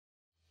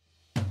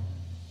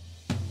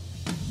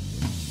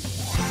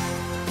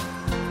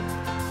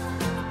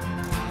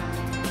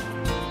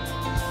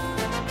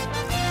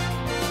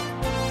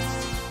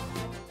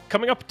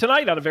Coming up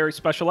tonight on a very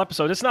special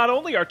episode, it's not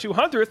only our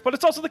 200th, but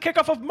it's also the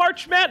kickoff of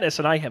March Madness,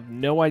 and I have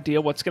no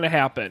idea what's going to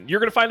happen. You're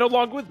going to find out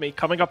along with me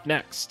coming up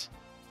next.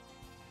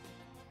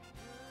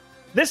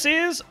 This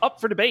is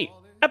Up for Debate,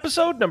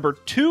 episode number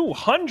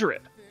 200,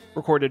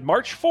 recorded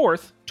March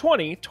 4th,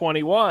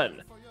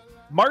 2021.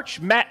 March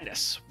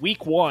Madness,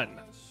 Week 1.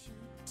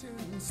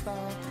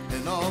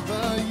 In all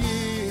the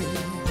years,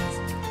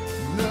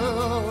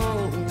 no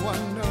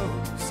one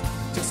knows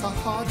just how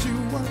hard you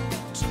worked.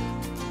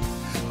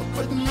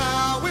 But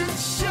now it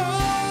shows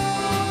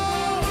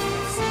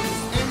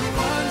in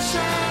one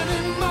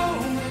shining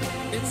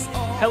moment. It's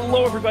all.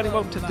 Hello, everybody.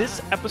 Welcome to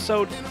this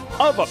episode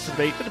of Up for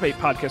Debate, the debate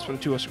podcast for the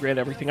two of us who grant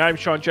everything. I'm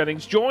Sean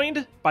Jennings,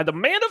 joined by the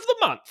man of the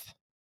month,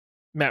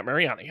 Matt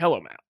Mariani.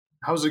 Hello, Matt.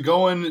 How's it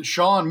going,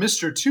 Sean?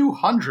 Mr.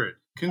 200.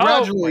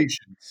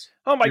 Congratulations.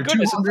 Oh my You're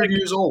goodness. 200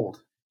 years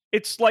old.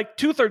 It's like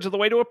 2/3 of the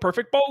way to a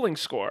perfect bowling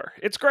score.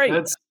 It's great.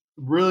 That's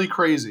really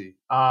crazy.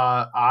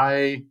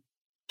 I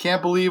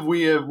can't believe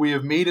we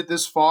have made it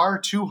this far.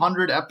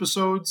 200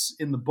 episodes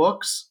in the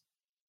books.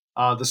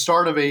 The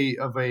start of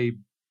a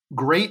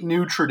great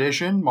new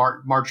tradition,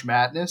 March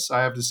Madness,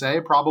 I have to say.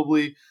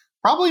 Probably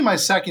my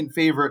second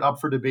favorite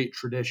Up for Debate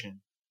tradition.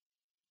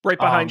 Right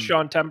behind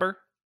Sean Tember?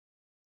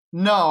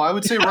 No, I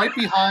would say right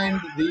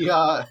behind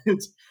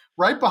it's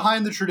right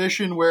behind the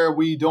tradition where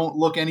we don't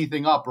look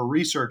anything up or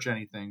research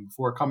anything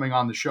before coming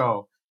on the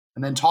show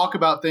and then talk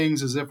about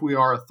things as if we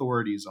are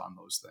authorities on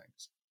those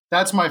things.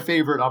 That's my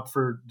favorite Up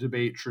for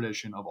Debate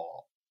tradition of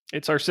all.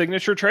 It's our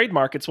signature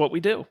trademark. It's what we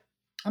do.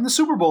 And the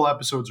Super Bowl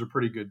episodes are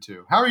pretty good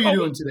too. How are you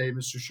doing today,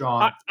 Mr.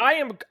 Sean? I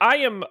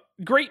am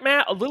great,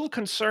 Matt. A little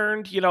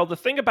concerned. You know, the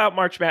thing about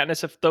March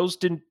Madness, if those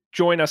didn't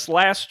join us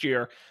last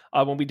year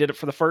when we did it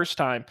for the first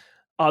time,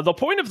 the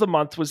point of the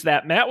month was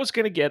that Matt was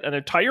going to get an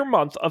entire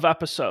month of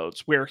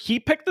episodes where he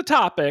picked the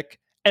topic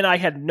and I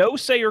had no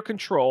say or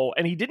control,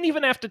 and he didn't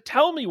even have to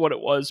tell me what it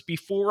was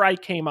before I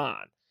came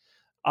on.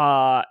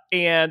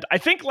 And I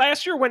think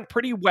last year went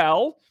pretty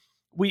well.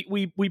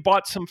 We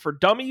bought some For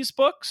Dummies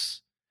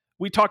books.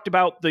 We talked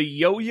about the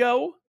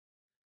yo-yo.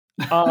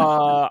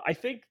 I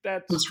think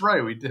That's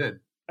right, we did.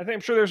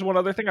 I'm sure there's one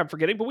other thing I'm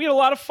forgetting, but we had a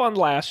lot of fun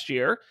last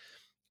year,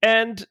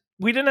 and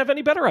we didn't have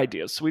any better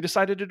ideas, so we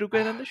decided to do it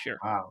again this year.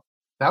 Wow.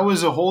 That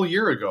was a whole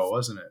year ago,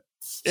 wasn't it?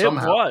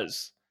 Somehow. It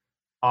was.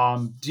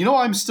 Do you know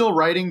I'm still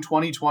writing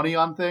 2020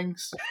 on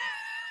things?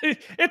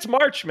 It's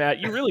March, Matt.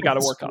 You really got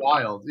to work on it.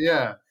 Wild,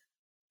 yeah.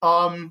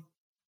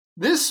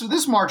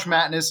 This March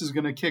Madness is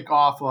going to kick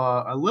off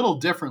a little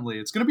differently.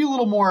 It's going to be a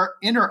little more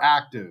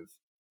interactive,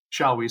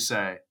 shall we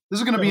say. This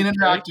is going to be an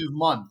interactive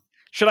month.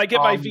 Should I get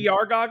my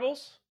VR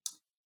goggles?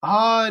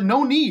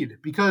 No need,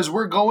 because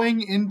we're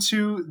going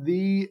into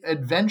the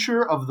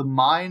adventure of the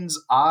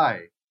mind's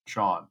eye,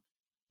 Sean.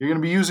 You're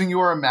going to be using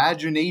your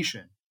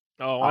imagination.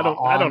 Oh, I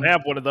don't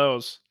have one of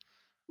those.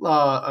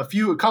 A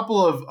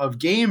couple of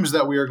games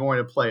that we are going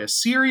to play, a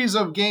series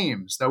of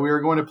games that we are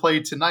going to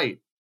play tonight.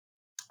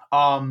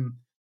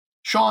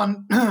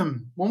 Sean,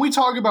 when we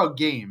talk about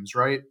games,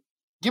 right?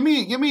 Give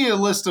me a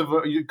list of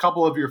a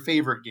couple of your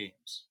favorite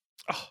games.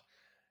 Oh,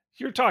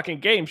 you're talking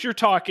games. You're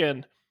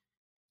talking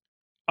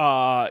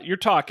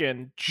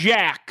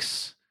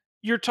Jacks.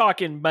 You're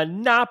talking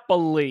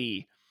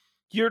Monopoly.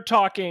 You're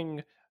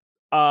talking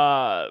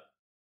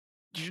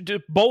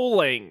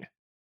bowling.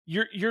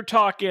 You're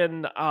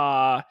talking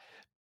the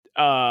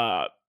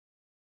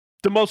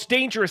most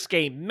dangerous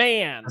game,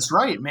 Man. That's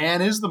right.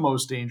 Man is the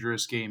most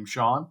dangerous game,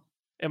 Sean.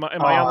 Am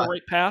I on the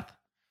right path?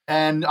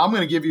 And I'm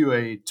going to give you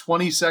a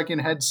 20-second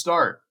head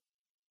start.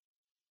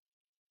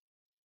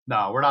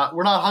 No, we're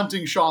not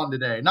hunting Sean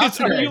today. Not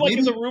today. Are you like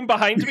in the room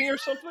behind me or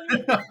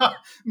something?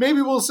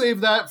 Maybe we'll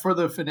save that for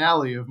the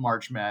finale of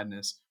March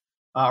Madness.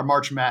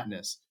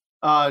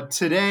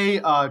 Today,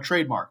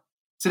 trademark.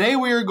 Today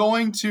we are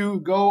going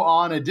to go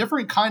on a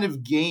different kind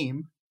of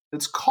game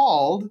that's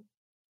called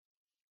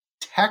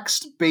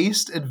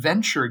text-based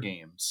adventure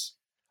games.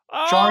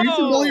 Oh. Sean, are you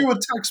familiar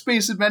with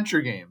text-based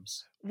adventure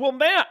games? Well,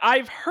 Matt,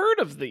 I've heard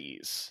of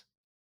these.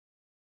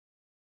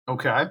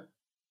 Okay.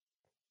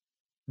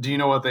 Do you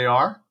know what they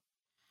are?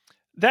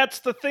 That's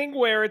the thing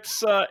where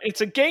it's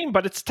a game,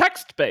 but it's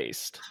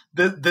text-based.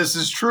 This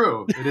is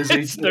true. It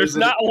is. There's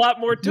not a lot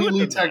more to it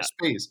than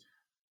text-based.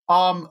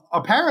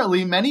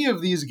 Apparently, many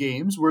of these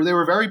games they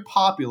were very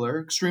popular,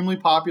 extremely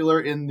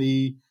popular in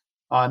the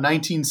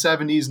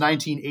 1970s,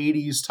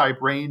 1980s type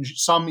range.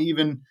 Some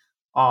even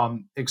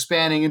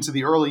expanding into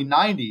the early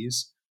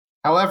 90s.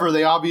 However,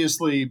 they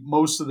obviously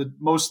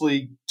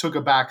mostly took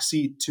a back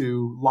seat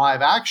to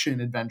live action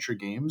adventure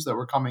games that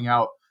were coming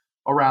out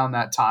around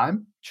that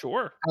time.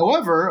 Sure.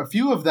 However, a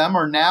few of them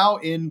are now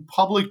in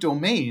public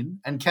domain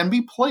and can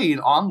be played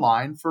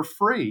online for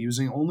free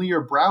using only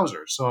your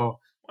browser. So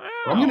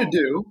what I'm going to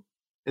do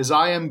is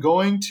I am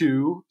going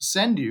to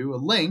send you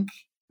a link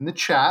in the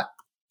chat.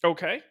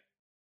 Okay.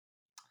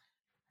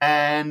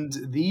 And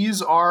these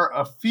are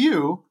a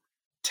few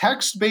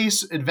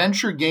text-based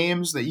adventure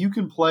games that you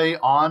can play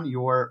on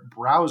your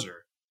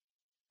browser.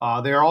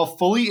 They are all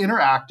fully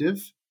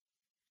interactive,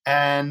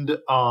 and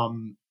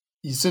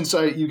since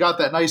you got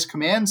that nice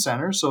command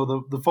center,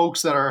 so the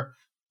folks that are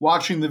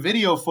watching the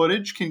video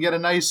footage can get a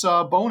nice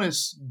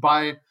bonus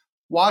by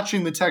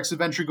watching the text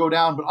adventure go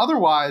down. But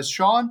otherwise,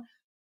 Sean,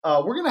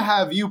 we're going to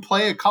have you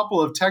play a couple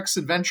of text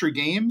adventure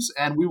games,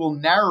 and we will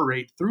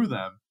narrate through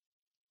them.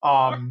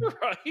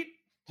 Right.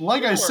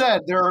 Like I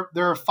said, there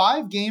are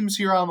 5 games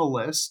here on the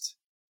list.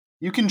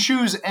 You can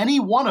choose any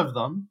one of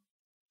them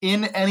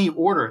in any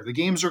order. The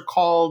games are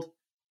called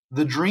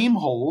The Dream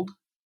Hold,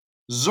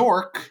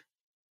 Zork,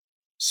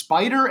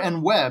 Spider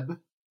and Web,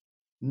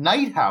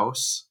 Night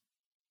House,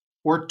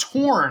 or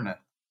Torn.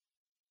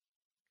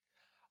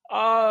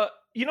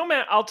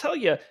 Matt, I'll tell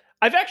you,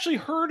 I've actually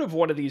heard of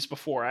one of these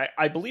before.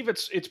 I believe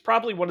it's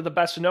probably one of the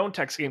best known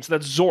text games.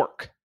 That's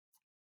Zork.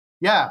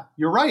 Yeah,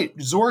 you're right.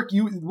 Zork,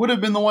 you would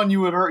have been the one you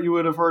would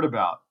have heard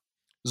about.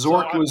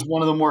 Zork was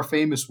one of the more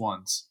famous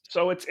ones.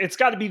 So it's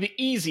got to be the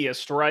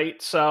easiest,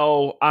 right?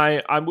 So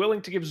I'm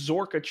willing to give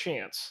Zork a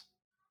chance.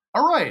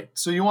 All right.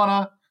 So you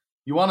wanna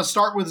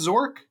start with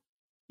Zork?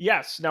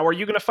 Yes. Now, are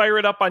you going to fire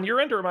it up on your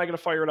end, or am I going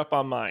to fire it up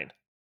on mine?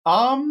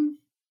 I don't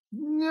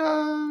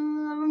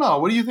know.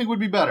 What do you think would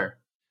be better?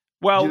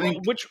 Well,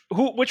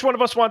 which one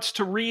of us wants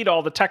to read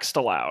all the text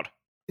aloud?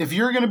 If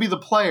you're going to be the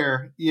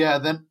player, yeah,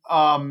 then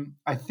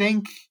I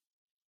think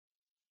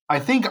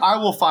I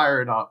will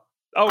fire it up.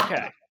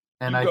 Okay.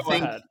 And I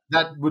think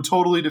that would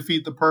totally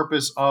defeat the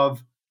purpose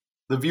of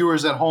the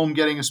viewers at home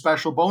getting a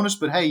special bonus.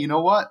 But hey, you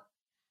know what?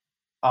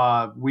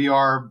 We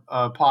are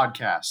a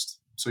podcast,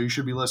 so you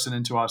should be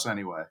listening to us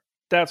anyway.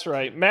 That's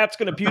right. Matt's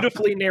going to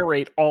beautifully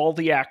narrate all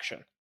the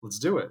action. Let's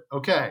do it.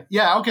 Okay.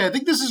 Yeah, okay. I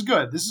think this is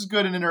good. This is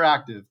good and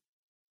interactive.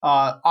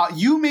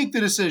 You make the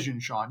decision,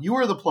 Sean. You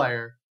are the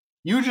player.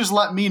 You just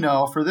let me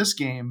know for this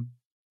game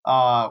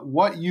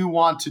what you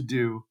want to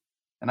do,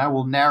 and I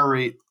will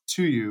narrate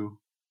to you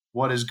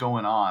what is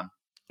going on.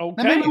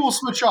 Okay. And maybe we'll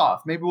switch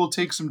off. Maybe we'll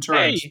take some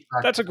turns. Hey,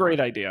 that's a great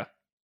idea.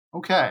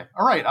 Okay.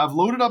 All right. I've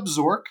loaded up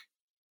Zork.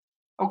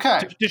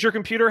 Okay. Does your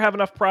computer have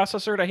enough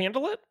processor to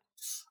handle it?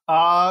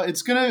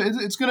 It's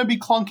gonna be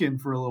clunking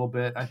for a little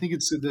bit. I think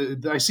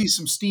I see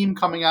some steam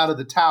coming out of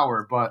the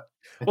tower, but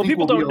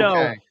people don't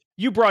know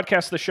you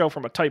broadcast the show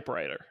from a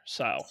typewriter,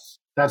 so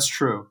that's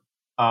true.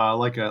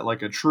 Like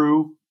a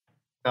true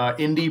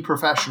indie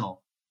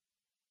professional.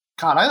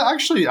 God,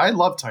 I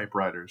love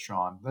typewriters,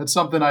 Sean. That's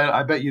something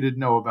I bet you didn't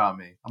know about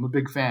me. I'm a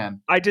big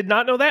fan. I did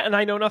not know that, and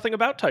I know nothing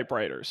about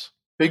typewriters.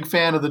 Big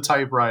fan of the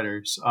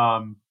typewriters.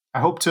 I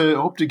hope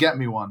to get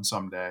me one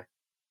someday.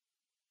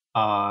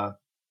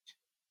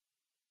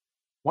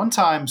 One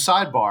time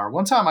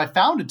I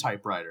found a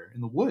typewriter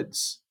in the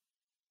woods.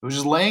 It was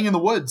just laying in the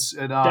woods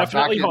and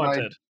definitely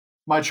haunted.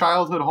 My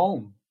childhood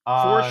home.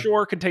 For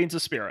sure contains a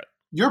spirit.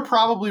 You're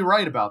probably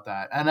right about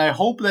that. And I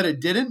hope that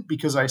it didn't,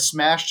 because I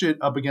smashed it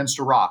up against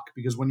a rock.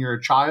 Because when you're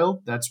a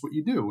child, that's what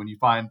you do when you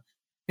find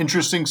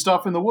interesting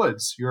stuff in the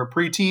woods. You're a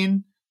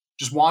preteen,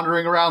 just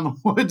wandering around the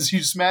woods,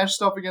 you smash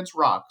stuff against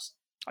rocks.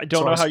 I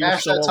don't know how you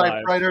smashed that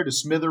typewriter to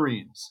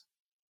smithereens.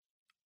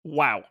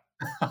 Wow.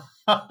 Wow.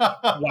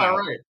 All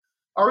right.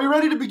 Are we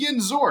ready to begin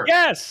Zork?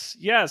 Yes.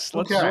 Let's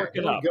Zork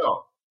it up.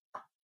 Go.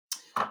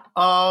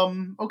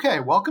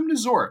 Okay, welcome to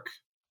Zork.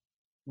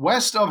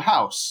 West of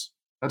House.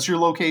 That's your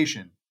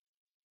location.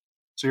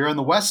 So you're in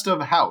the west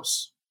of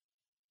House.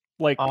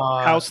 Like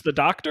House the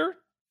Doctor?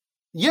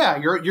 Yeah,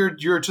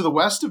 you're to the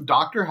west of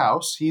Dr.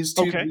 House. He's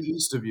to the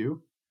east of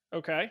you.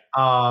 Okay.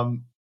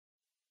 I'm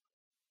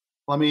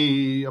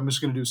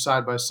just going to do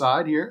side by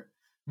side here.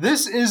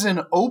 This is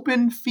an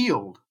open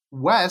field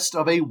west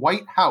of a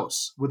white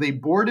house with a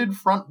boarded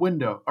front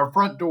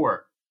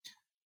door.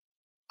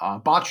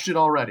 Botched it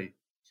already.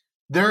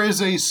 There is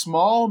a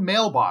small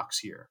mailbox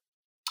here.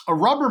 A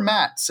rubber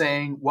mat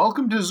saying,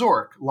 "Welcome to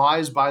Zork,"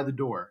 lies by the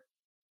door.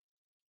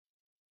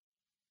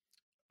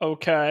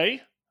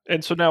 Okay.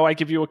 And so now I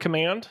give you a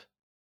command?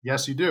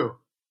 Yes, you do.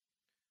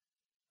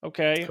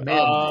 Okay.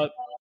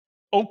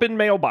 Open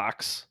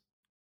mailbox.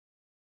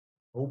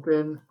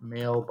 Open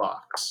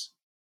mailbox.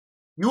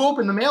 You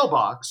open the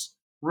mailbox,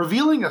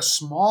 revealing a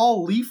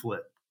small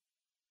leaflet.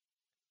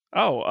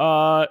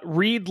 Oh,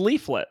 read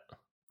leaflet.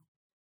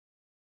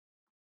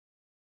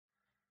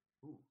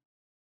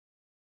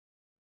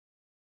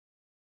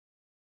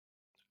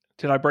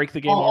 Did I break the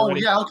game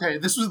already? Oh, yeah, okay.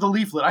 This was the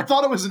leaflet. I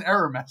thought it was an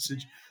error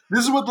message.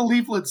 This is what the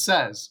leaflet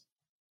says.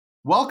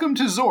 Welcome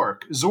to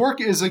Zork.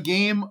 Zork is a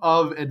game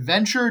of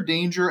adventure,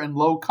 danger, and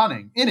low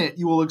cunning. In it,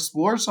 you will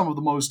explore some of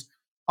the most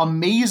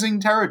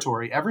amazing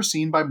territory ever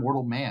seen by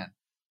mortal man.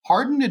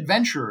 Hardened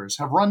adventurers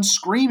have run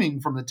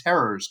screaming from the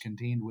terrors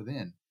contained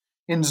within.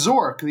 In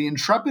Zork, the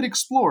intrepid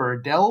explorer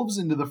delves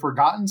into the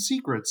forgotten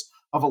secrets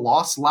of a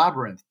lost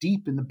labyrinth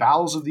deep in the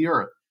bowels of the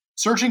earth,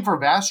 searching for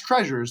vast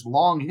treasures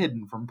long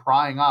hidden from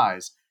prying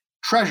eyes,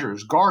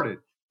 treasures guarded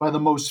by the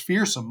most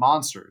fearsome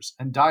monsters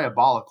and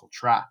diabolical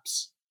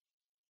traps.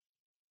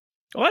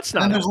 Well, that's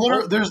not. And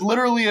there's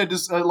literally a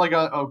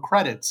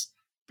credits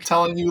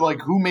telling you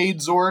like who made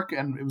Zork,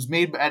 and it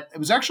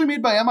was actually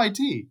made by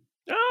MIT.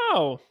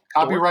 Oh,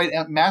 copyright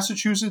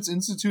Massachusetts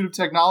Institute of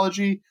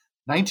Technology,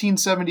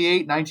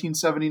 1978,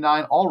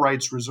 1979, all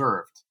rights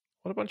reserved.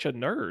 What a bunch of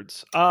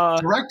nerds.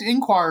 Direct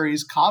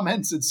inquiries,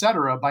 comments,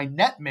 etc. by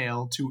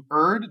netmail to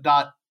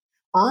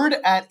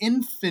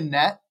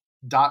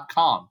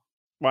erd@infinet.com.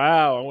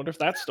 Wow, I wonder if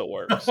that still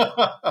works.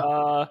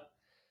 We'll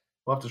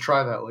have to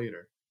try that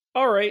later.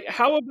 All right,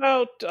 how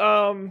about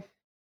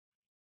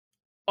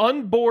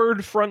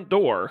unboard front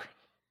door?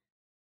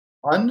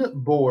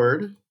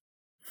 Unboard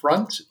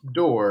front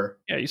door.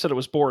 Yeah, you said it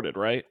was boarded,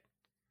 right?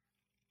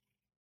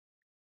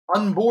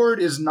 Unboard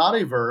is not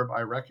a verb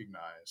I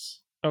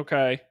recognize.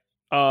 Okay.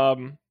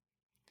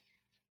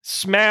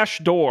 Smash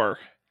door.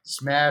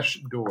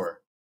 Smash door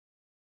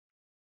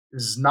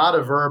is not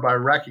a verb I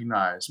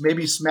recognize.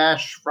 Maybe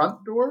smash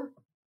front door?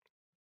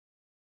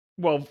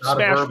 Well, Not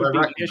smash a verb would I be the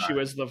recognize. issue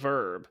as the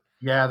verb.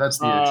 Yeah, that's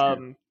the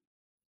issue.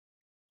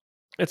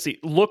 Let's see.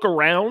 Look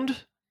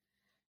around.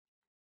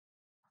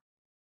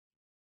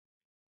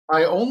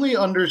 I only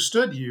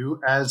understood you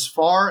as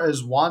far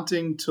as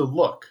wanting to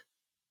look.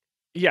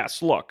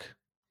 Yes, look.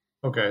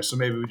 Okay, so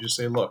maybe we just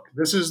say look.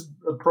 This is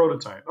a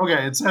prototype.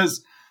 Okay, it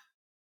says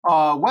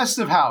west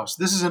of house.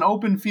 This is an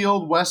open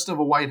field west of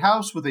a White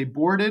House with a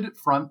boarded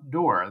front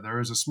door. There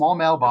is a small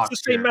mailbox.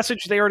 It's the same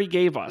message they already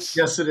gave us.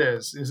 Yes, it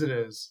is. Yes, it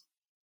is.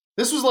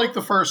 This was like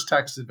the first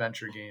text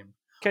adventure game.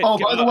 Okay, Oh,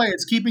 by the way,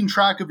 it's keeping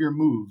track of your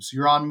moves.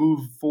 You're on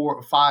move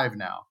 5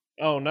 now.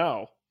 Oh,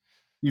 no.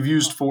 You've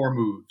used 4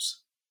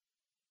 moves.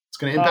 It's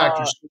going to impact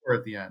your score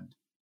at the end.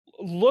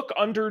 Look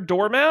under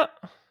doormat.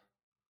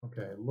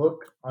 Okay,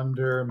 look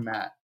under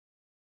mat.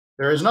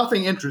 There is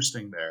nothing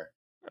interesting there.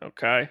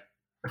 Okay.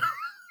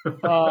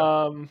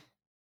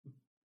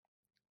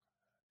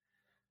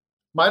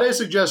 Might I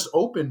suggest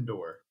open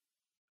door?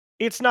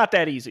 It's not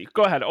that easy.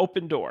 Go ahead,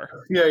 open door.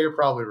 Yeah, you're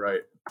probably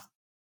right.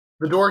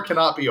 The door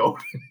cannot be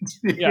opened.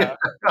 Yeah.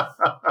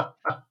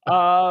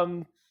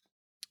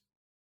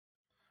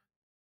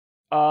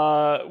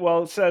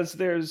 Well, it says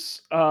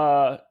there's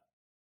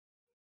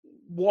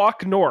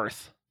walk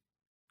north.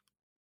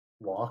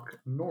 Walk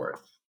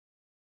north.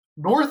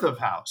 North of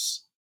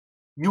house.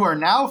 You are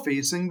now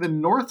facing the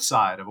north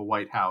side of a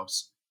White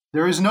House.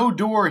 There is no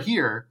door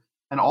here,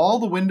 and all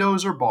the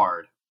windows are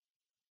barred.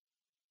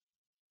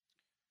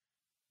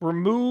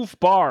 Remove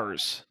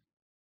bars.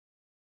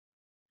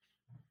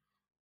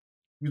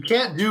 You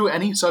can't do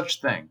any such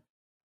thing.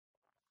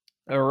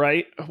 All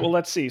right. Well,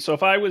 let's see. So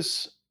if I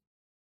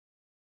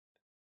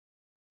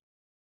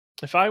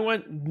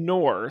went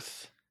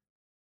north,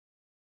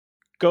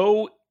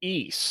 go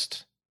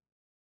east.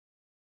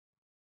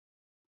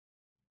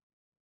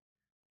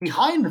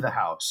 Behind the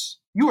house.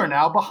 You are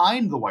now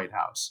behind the White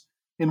House.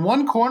 In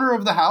one corner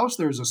of the house,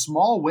 there is a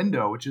small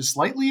window which is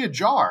slightly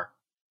ajar.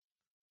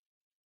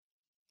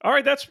 All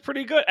right, that's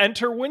pretty good.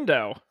 Enter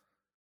window.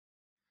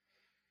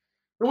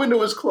 The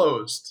window is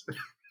closed.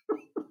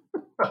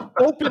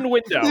 Open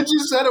window. You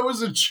said it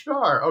was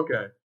ajar.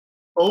 Okay.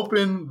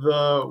 Open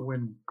the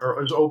window.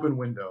 Or it's open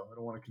window. I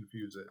don't want to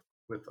confuse it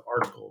with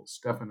articles,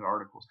 definite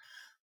articles.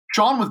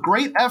 Sean, with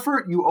great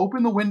effort, you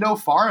open the window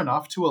far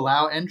enough to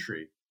allow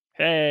entry.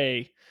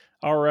 Hey.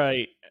 All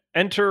right.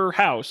 Enter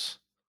house.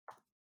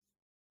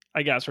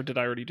 I guess, or did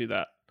I already do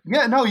that?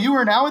 Yeah, no, you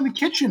are now in the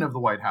kitchen of the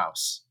White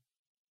House.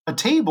 A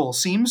table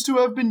seems to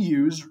have been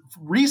used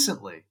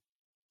recently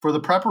for the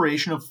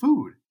preparation of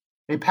food.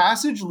 A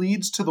passage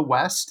leads to the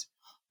west,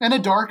 and a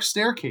dark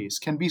staircase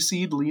can be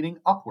seen leading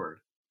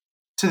upward.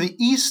 To the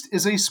east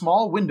is a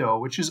small window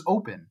which is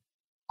open.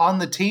 On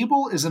the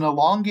table is an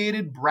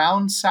elongated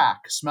brown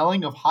sack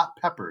smelling of hot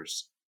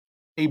peppers.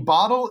 A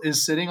bottle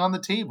is sitting on the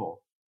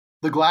table.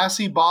 The glass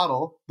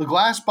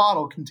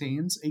bottle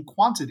contains a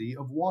quantity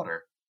of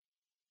water.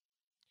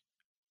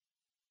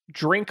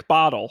 Drink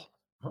bottle.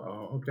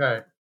 Oh,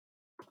 okay.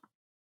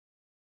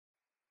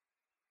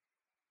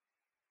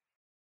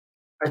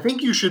 I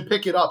think you should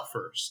pick it up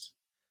first.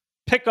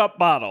 Pick up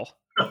bottle.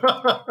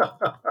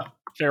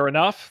 Fair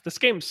enough. This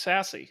game's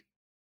sassy.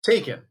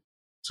 Taken.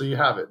 So you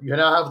have it. You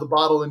now have the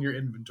bottle in your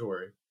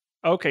inventory.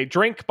 Okay,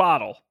 drink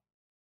bottle.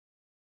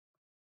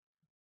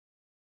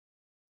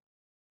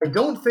 I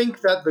don't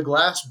think that the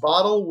glass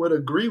bottle would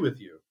agree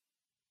with you.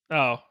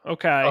 Oh,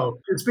 okay. Oh,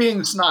 it's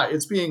being snide.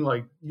 It's being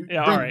like, you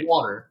drink right.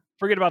 water.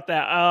 Forget about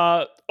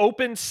that.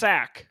 Open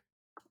sack.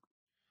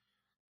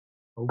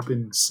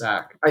 Open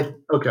sack.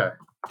 Okay.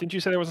 Didn't you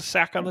say there was a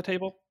sack on the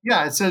table?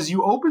 Yeah, it says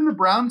you open the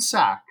brown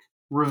sack,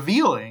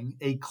 revealing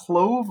a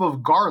clove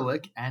of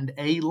garlic and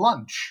a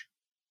lunch.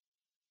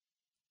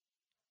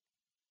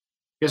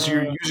 Guess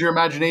you use your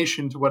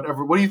imagination to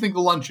whatever. What do you think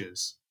the lunch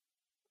is?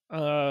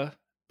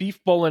 Beef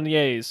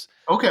bolognese.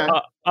 Okay.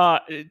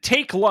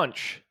 Take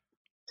lunch.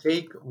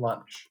 Take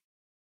lunch.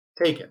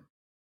 Taken.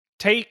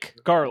 Take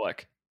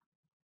garlic.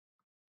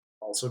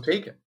 Also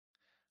taken.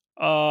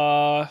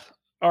 All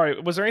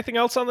right. Was there anything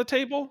else on the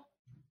table?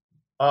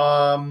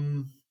 There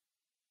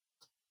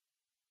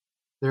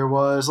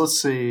was, let's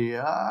see,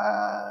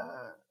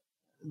 there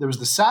was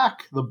the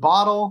sack, the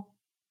bottle,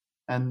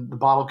 and the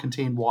bottle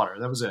contained water.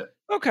 That was it.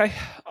 Okay.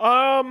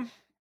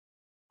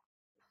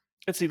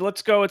 Let's see.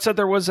 Let's go. It said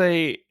there was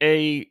a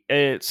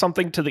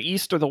something to the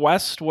east or the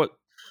west. What?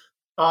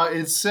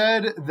 It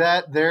said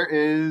that there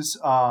is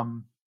a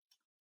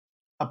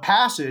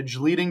passage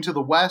leading to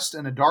the west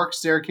and a dark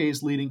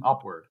staircase leading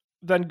upward.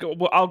 Then go.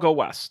 Well, I'll go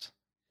west.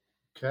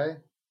 Okay.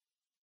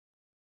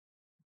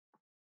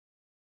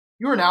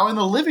 You are now in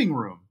the living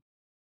room.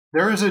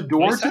 There is a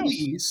door Nice to house. the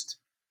east,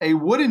 a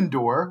wooden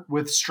door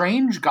with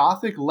strange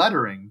Gothic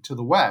lettering to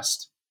the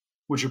west,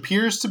 which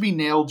appears to be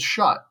nailed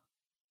shut.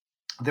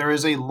 There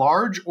is a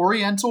large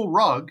oriental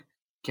rug.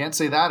 Can't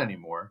say that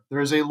anymore.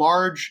 There is a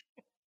large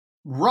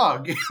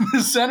rug in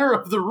the center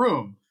of the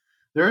room.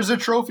 There is a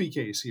trophy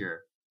case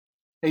here.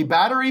 A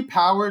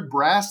battery-powered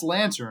brass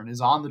lantern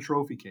is on the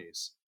trophy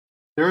case.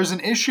 There is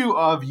an issue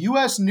of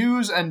U.S.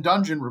 News and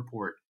Dungeon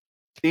Report,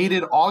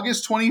 dated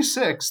August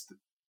 26th,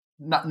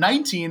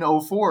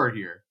 1904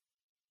 here.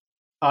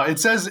 It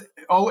says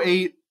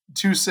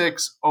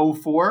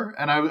 082604,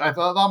 and I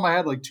thought in my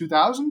head like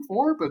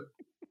 2004, but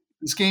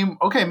this game,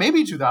 okay,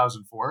 maybe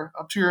 2004.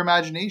 Up to your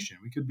imagination.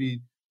 We could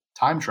be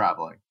time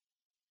traveling.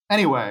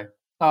 Anyway,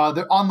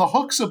 on the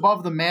hooks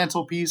above the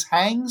mantelpiece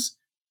hangs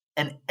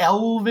an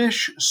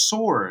elvish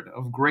sword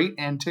of great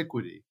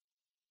antiquity.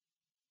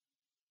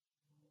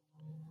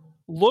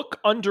 Look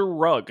under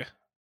rug.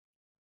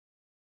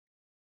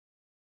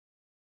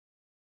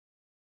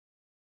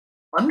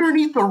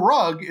 Underneath the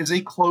rug is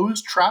a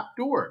closed trap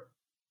door.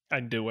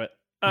 I knew it.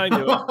 I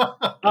knew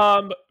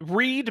it.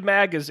 Read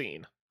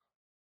magazine.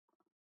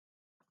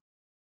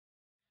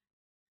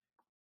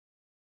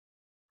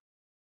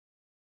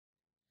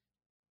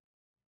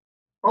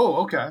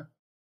 Oh, okay.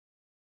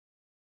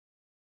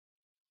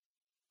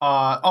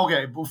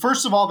 Okay. Well,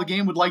 first of all, the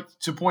game would like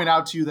to point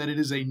out to you that it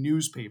is a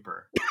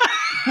newspaper.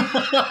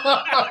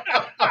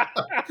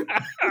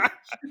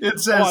 It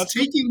says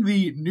taking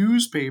the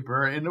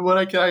newspaper, and what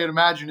I can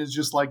imagine is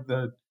just like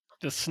the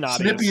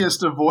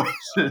snippiest of voices.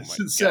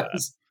 It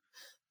says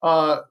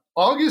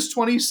August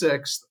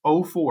 26th,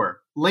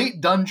 04,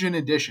 Late Dungeon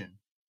Edition.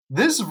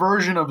 This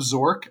version of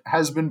Zork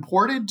has been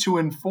ported to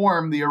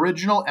inform the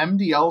original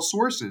MDL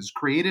sources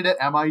created at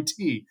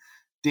MIT,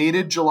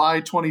 dated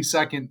July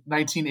 22nd,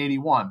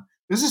 1981.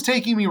 This is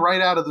taking me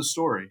right out of the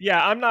story.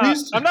 Yeah, I'm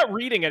not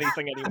reading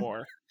anything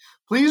anymore.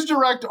 Please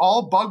direct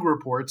all bug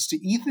reports to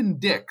Ethan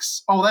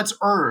Dix. Oh, that's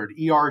Erd,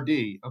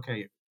 E-R-D.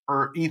 Okay,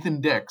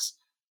 Ethan Dix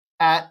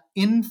at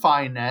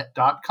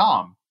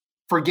infinet.com.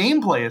 For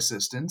gameplay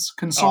assistance,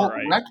 consult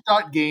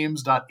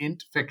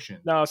rec.games.intfiction.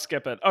 No,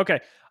 skip it. Okay.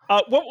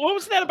 What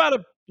was that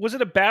about? Was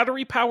it a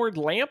battery-powered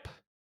lamp?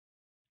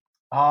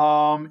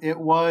 It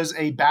was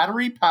a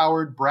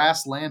battery-powered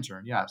brass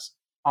lantern, yes,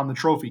 on the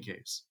trophy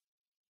case.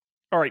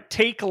 All right,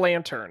 take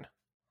lantern.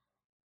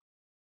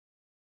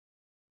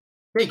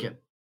 Taken.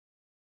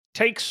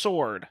 Take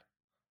sword.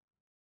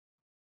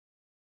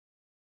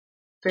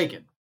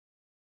 Taken.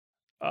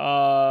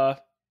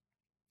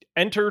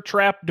 Enter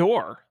trap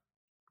door.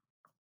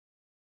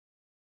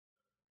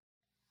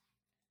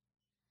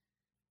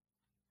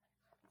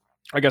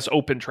 I guess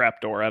open trap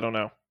door. I don't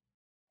know.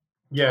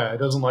 Yeah, it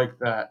doesn't like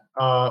that.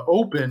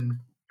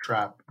 Open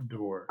trap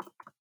door.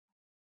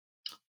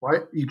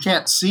 What? You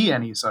can't see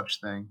any such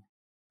thing.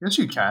 Yes,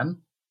 you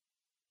can.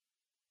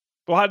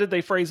 Well, how did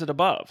they phrase it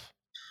above?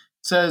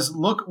 It says,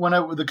 look,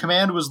 the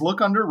command was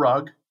look under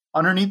rug.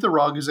 Underneath the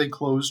rug is a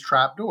closed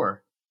trap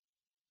door.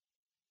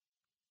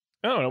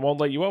 Oh, it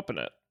won't let you open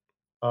it.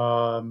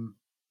 Okay,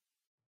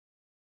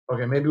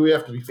 maybe we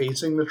have to be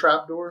facing the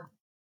trap door.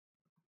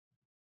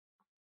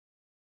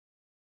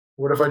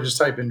 What if I just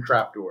type in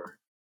trapdoor?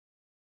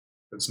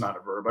 That's not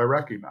a verb I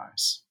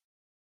recognize.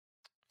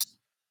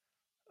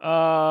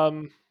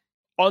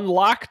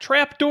 Unlock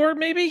trapdoor,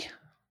 maybe?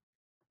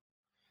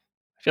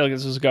 I feel like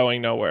this is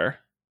going nowhere.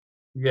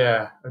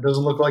 Yeah, it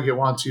doesn't look like it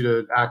wants you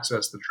to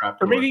access the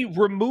trapdoor. Or maybe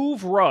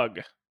remove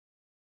rug.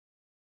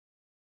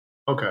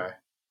 Okay.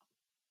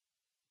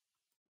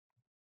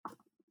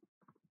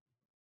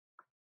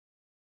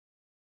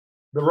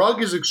 The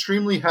rug is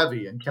extremely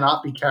heavy and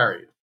cannot be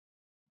carried.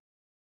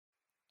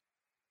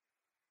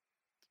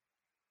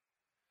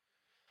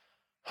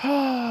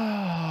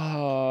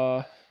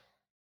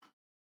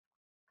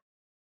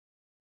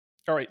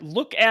 All right,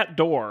 look at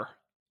door.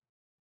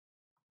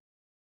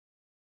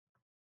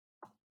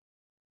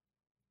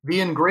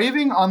 The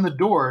engraving on the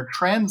door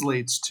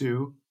translates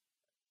to,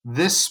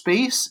 this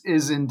space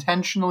is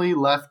intentionally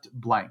left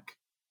blank.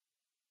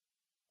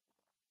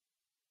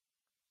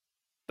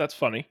 That's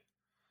funny.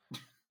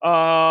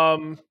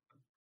 All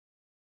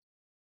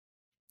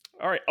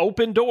right,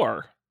 open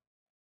door.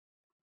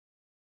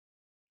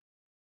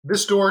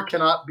 This door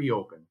cannot be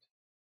opened.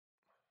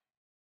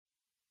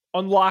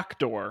 Unlock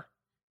door.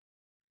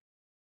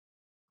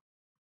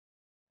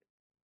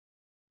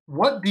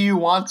 What do you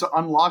want to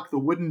unlock the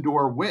wooden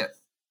door with?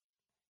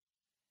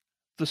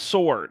 The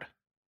sword.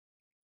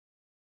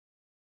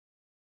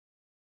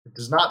 It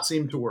does not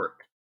seem to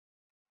work.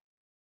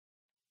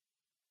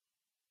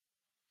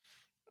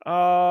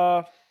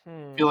 I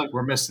feel like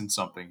we're missing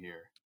something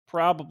here.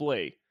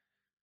 Probably.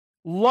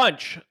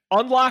 Lunch.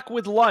 Unlock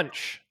with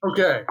lunch.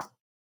 Okay.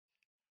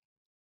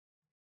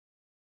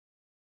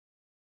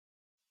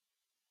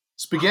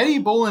 Spaghetti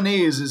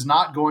bolognese is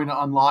not going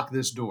to unlock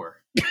this door.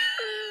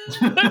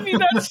 I mean,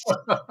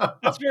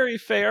 that's very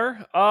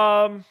fair.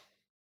 All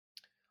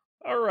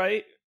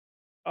right.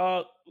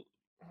 Well,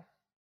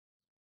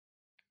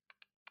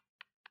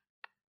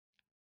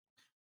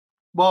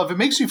 if it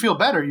makes you feel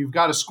better, you've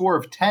got a score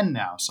of 10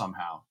 now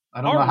somehow.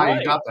 I don't know how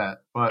you got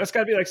that, but that's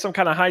got to be like some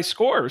kind of high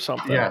score or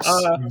something. Yes,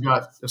 you've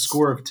got a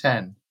score of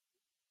 10.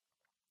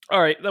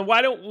 All right, then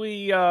why don't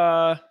we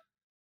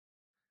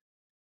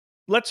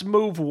let's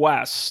move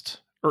west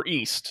or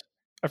east.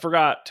 I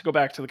forgot to go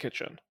back to the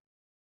kitchen.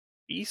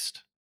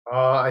 East?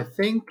 I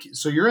think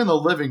so. You're in the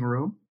living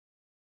room,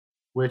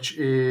 which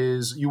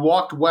is you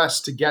walked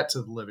west to get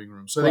to the living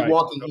room. So I think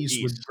walking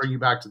east would bring you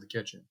back to the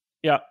kitchen.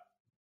 Yeah.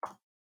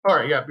 All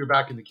right. Yeah, you're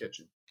back in the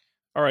kitchen.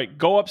 All right,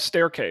 go up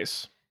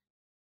staircase.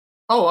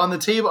 Oh, on the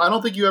table. I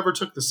don't think you ever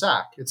took the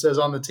sack. It says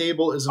on the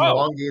table is an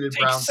elongated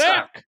brown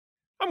sack.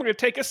 I'm going to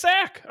take a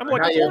sack. I'm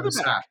like now a you have the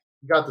sack.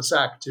 You got the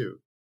sack too.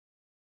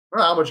 I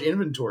don't know how much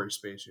inventory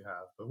space you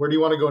have, but where do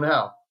you want to go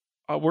now?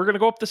 We're going to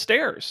go up the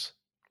stairs.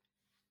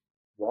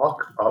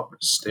 Walk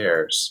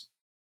upstairs.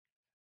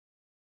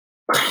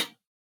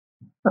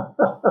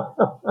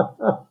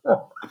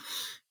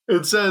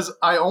 It says,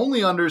 I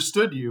only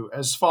understood you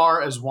as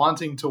far as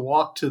wanting to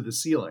walk to the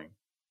ceiling.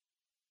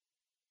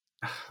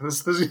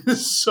 This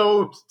is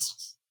so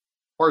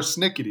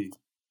parsnickety.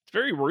 It's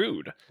very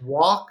rude.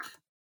 Walk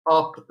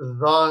up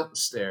the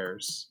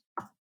stairs.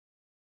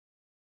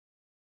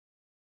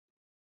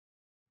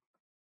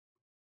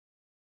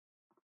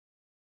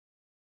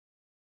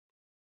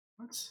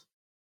 What?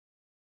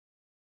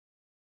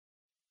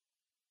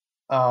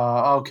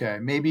 Okay.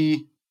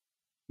 Maybe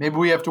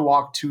we have to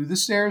walk to the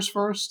stairs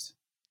first.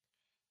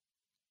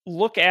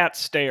 Look at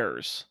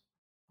stairs.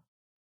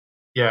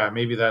 Yeah,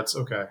 maybe that's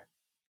okay.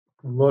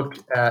 Look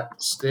at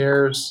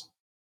stairs.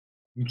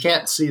 You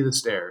can't see the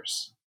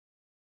stairs.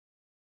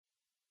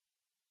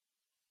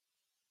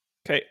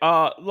 Okay.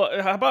 How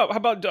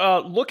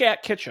about look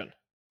at kitchen?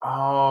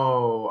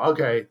 Oh,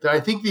 okay. I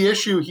think the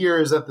issue here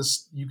is that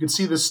you can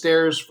see the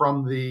stairs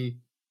from the.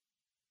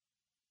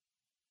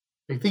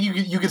 I think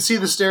you could see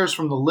the stairs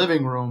from the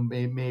living room,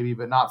 maybe,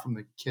 but not from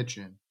the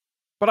kitchen.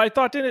 But I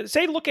thought, didn't it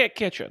say look at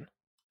kitchen?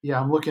 Yeah,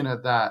 I'm looking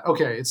at that.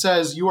 Okay, it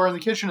says you are in the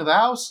kitchen of the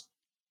house.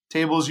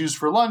 Table is used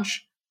for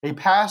lunch. A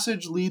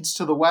passage leads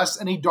to the west,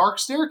 and a dark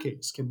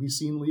staircase can be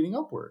seen leading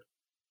upward.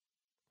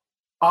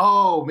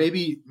 Oh,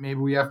 maybe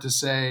we have to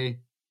say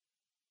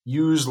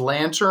use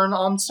lantern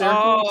on staircase.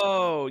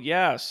 Oh,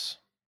 yes.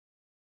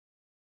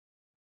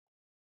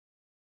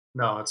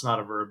 No, it's not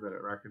a verb that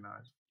it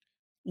recognized.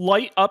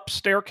 Light up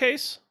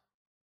staircase.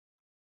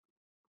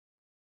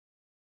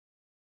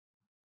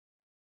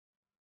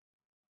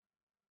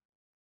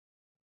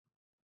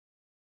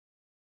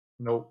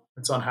 Nope,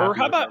 it's unhappy. Or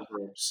how about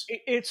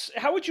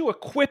how would you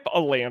equip a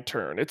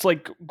lantern? It's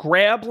like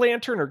grab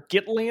lantern or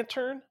get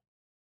lantern.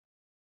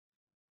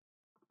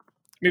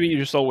 Maybe you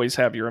just always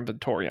have your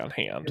inventory on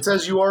hand. It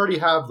says you already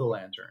have the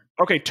lantern.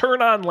 Okay,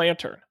 turn on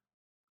lantern.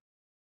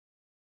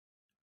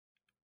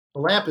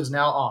 The lamp is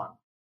now on.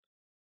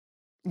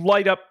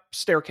 Light up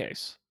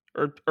staircase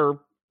or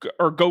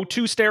go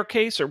to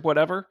staircase or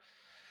whatever.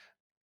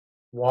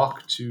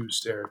 Walk to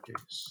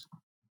staircase.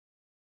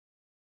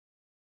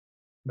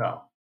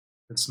 No,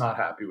 it's not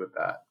happy with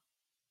that.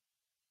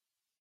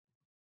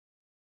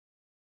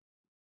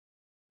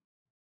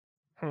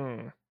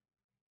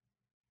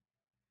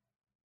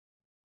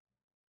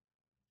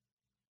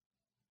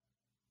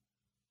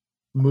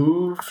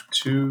 Move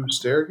to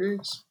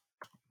staircase?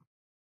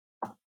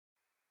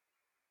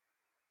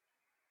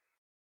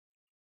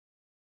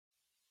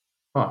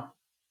 Huh.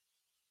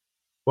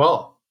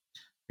 Well,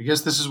 I guess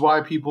this is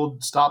why people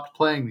stopped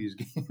playing these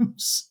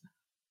games.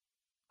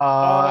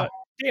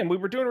 Damn, we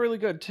were doing really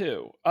good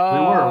too. We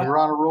were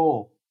on a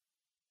roll.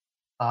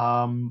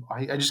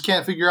 I just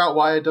can't figure out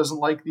why it doesn't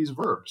like these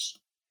verbs.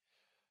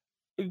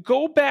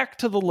 Go back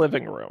to the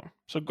living room.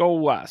 So go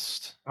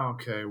west.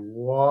 Okay,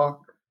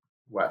 walk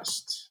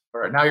west.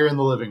 All right, now you're in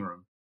the living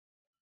room.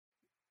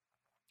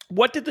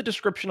 What did the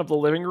description of the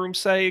living room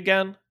say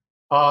again?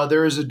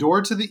 There is a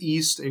door to the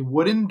east, a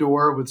wooden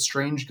door with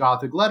strange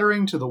Gothic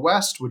lettering to the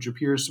west, which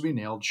appears to be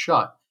nailed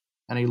shut,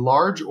 and a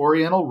large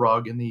oriental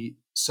rug in the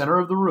center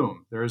of the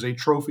room. There is a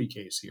trophy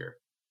case here.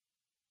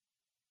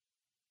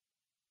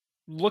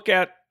 Look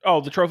at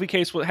the trophy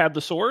case had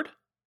the sword.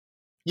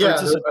 Yeah, I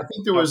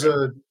think there was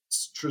a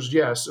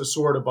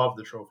sword above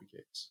the trophy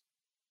case,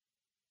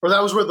 or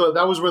that was where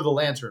the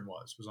lantern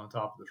was on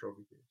top of the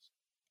trophy case.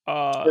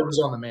 It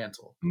was on the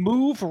mantle.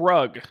 Move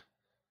rug.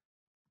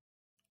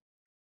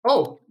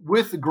 Oh,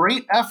 with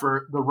great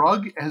effort, the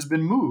rug has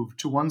been moved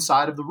to one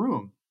side of the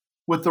room.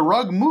 With the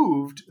rug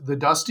moved, the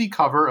dusty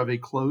cover of a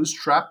closed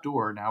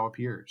trapdoor now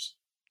appears.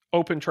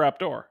 Open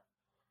trapdoor.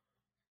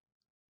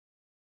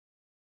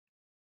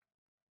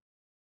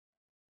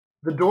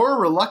 The door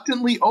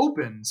reluctantly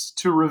opens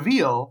to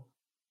reveal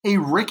a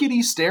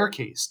rickety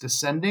staircase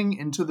descending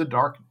into the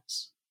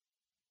darkness.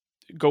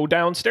 Go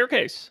down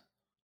staircase.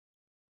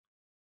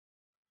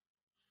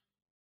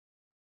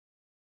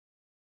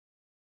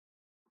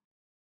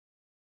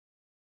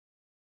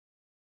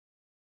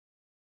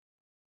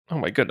 Oh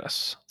my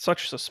goodness.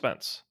 Such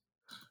suspense.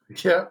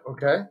 Yeah,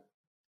 okay.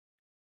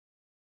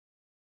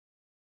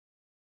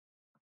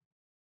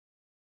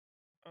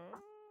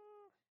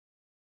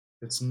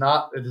 It is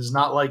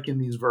not like in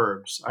these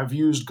verbs. I've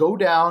used go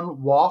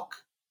down, walk,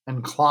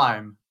 and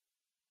climb.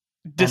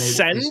 And it is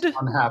Descend?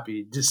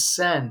 unhappy.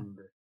 Descend.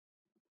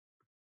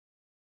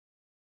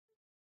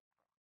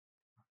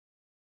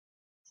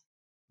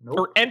 Nope.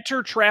 Or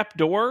enter trap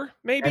door,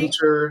 maybe?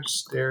 Enter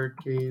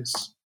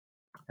staircase.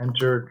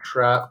 Enter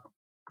trap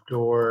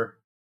door.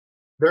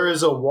 There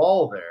is a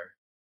wall there.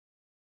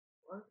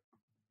 What?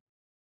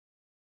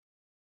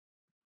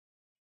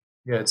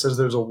 Yeah, it says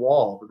there's a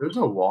wall, but there's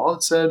no wall.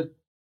 It said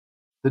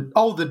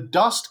the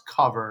dust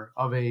cover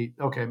of a.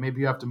 Okay,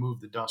 maybe you have to move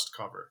the dust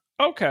cover.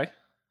 Okay.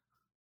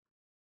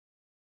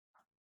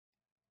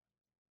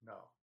 No.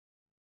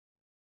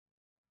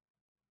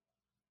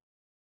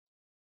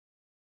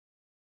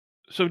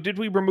 So did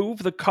we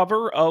remove the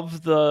cover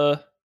of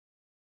the...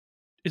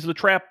 Is the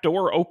trap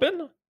door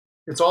open?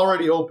 It's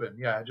already open.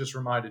 Yeah, it just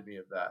reminded me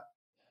of that.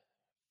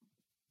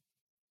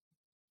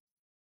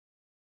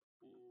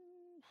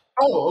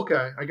 Oh,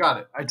 okay. I got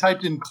it. I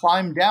typed in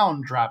climb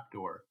down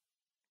trapdoor.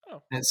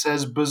 Oh. And it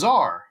says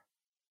bizarre.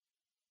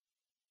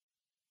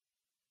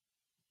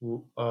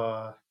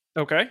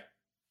 Okay.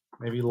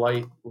 Maybe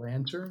light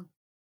lantern?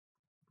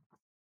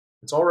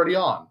 It's already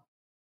on.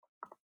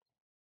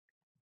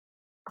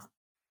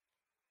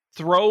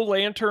 Throw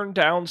lantern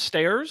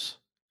downstairs?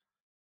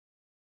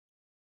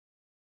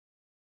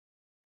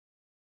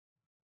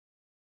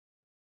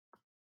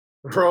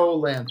 Throw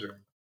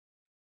lantern.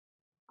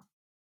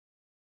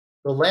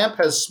 The lamp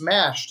has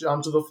smashed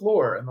onto the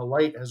floor and the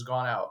light has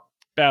gone out.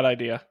 Bad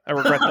idea. I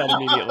regret that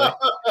immediately.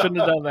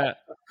 Shouldn't have done that.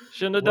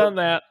 Shouldn't have done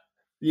that.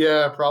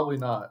 Yeah, probably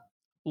not.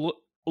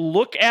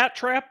 Look at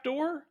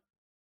trapdoor?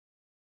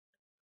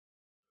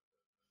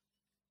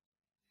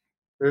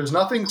 There's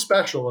nothing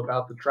special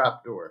about the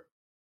trapdoor.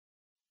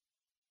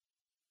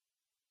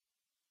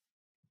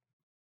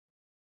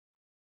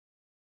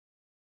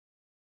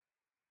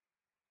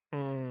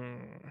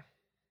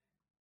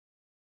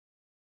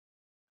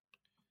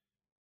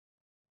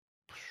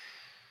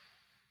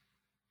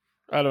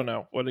 I don't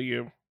know. What are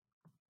you?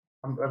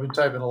 I've been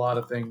typing a lot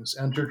of things.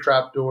 Enter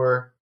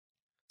trapdoor.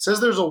 It says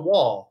there's a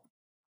wall.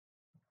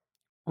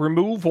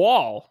 Remove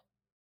wall.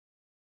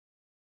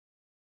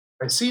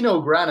 I see no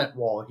granite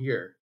wall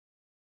here.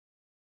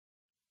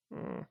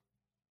 No,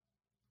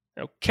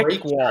 kick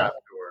Break wall.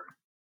 Trapdoor.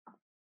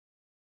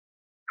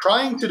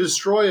 Trying to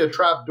destroy a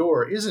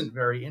trapdoor isn't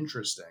very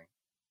interesting.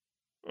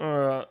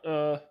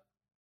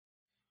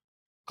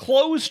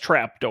 Close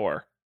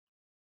trapdoor.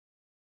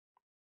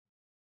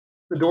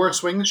 The door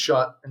swings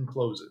shut and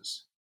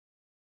closes.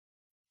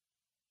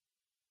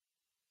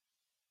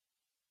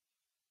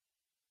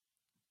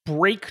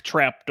 Break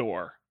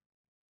trapdoor.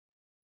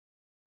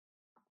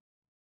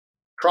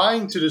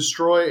 Trying to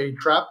destroy a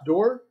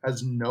trapdoor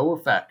has no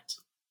effect.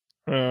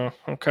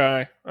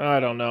 Okay. I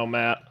don't know,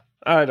 Matt.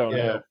 I don't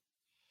know.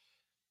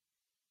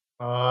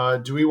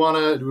 Do we want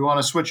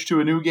to switch to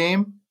a new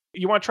game?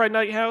 You want to try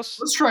Night House?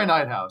 Let's try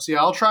Night House.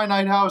 Yeah, I'll try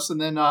Night House,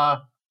 and then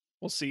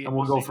we'll see. And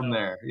we'll go from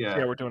there.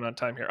 Yeah, we're doing on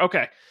time here.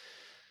 Okay.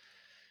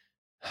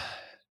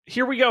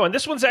 Here we go, and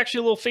this one's actually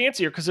a little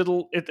fancier because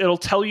it'll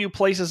tell you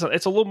places.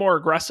 It's a little more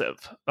aggressive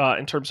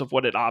in terms of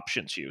what it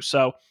options you.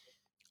 So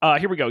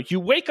here we go. You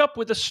wake up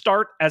with a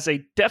start as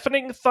a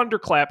deafening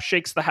thunderclap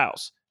shakes the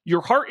house.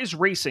 Your heart is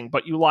racing,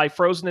 but you lie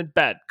frozen in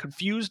bed,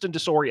 confused and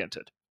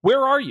disoriented.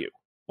 Where are you?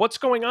 What's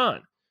going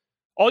on?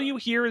 All you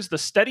hear is the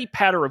steady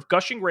patter of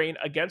gushing rain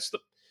against the...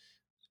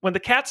 When the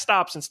cat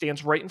stops and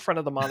stands right in front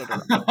of the monitor,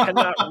 you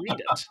cannot read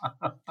it.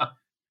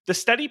 The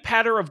steady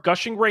patter of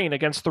gushing rain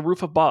against the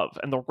roof above,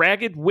 and the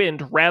ragged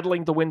wind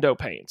rattling the window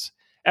panes.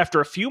 After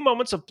a few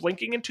moments of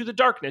blinking into the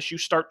darkness, you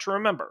start to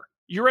remember.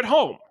 You're at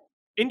home,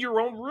 in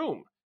your own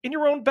room, in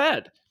your own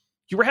bed.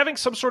 You were having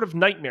some sort of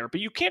nightmare,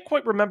 but you can't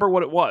quite remember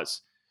what it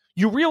was.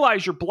 You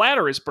realize your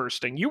bladder is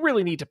bursting. You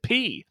really need to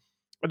pee.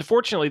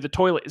 Unfortunately, the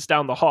toilet is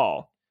down the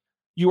hall.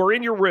 You are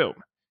in your room.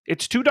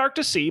 It's too dark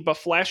to see, but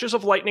flashes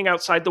of lightning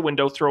outside the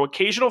window throw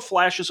occasional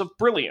flashes of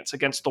brilliance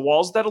against the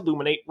walls that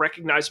illuminate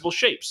recognizable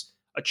shapes.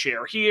 A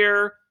chair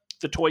here,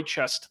 the toy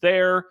chest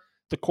there,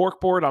 the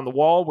corkboard on the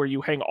wall where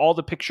you hang all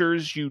the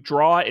pictures you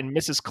draw in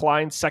Mrs.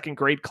 Klein's second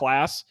grade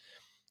class.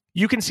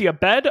 You can see a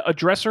bed, a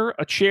dresser,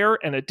 a chair,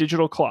 and a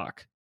digital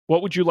clock.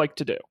 What would you like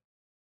to do?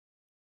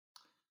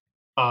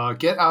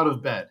 Get out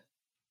of bed.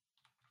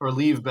 Or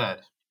leave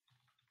bed.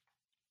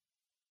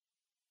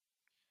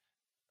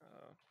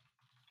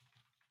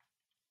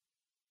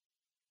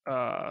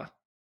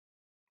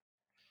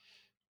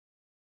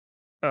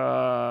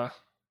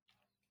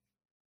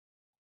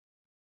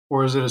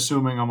 Or is it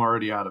assuming I'm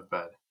already out of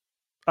bed?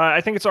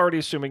 I think it's already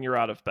assuming you're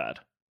out of bed.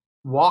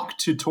 Walk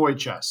to toy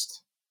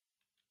chest.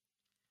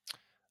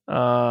 Hang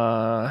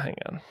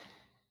on.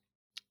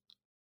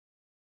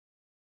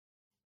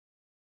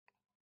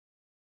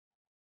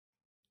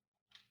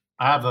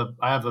 I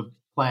have a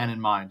plan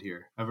in mind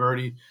here. I've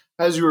already,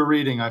 as you were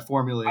reading, I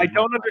formulated. I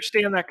don't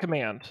understand that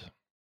command.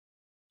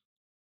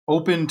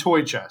 Open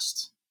toy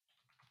chest.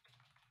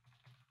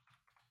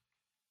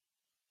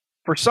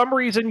 For some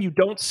reason, you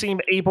don't seem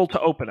able to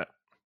open it.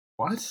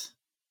 What?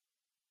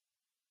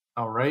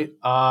 All right.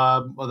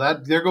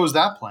 Well, there goes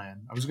that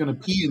plan. I was going to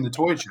pee in the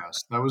toy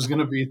chest. That was going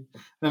to be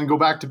then go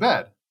back to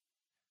bed.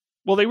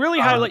 Well, they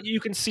really highlight you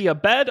can see a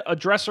bed, a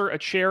dresser, a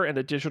chair, and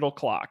a digital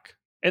clock.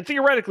 And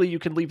theoretically, you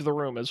can leave the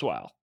room as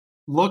well.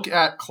 Look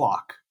at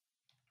clock.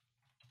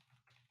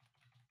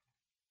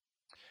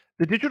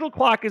 The digital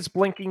clock is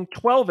blinking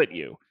 12 at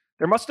you.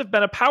 There must have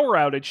been a power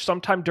outage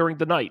sometime during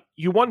the night.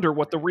 You wonder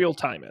what the real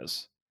time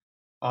is.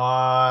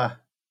 Walk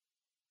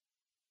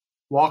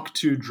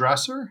to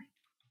dresser?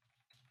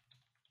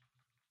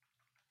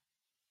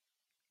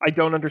 I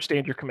don't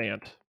understand your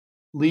command.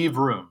 Leave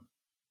room.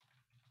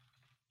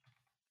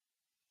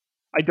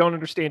 I don't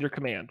understand your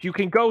command. You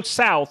can go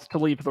south to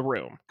leave the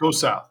room. Go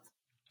south.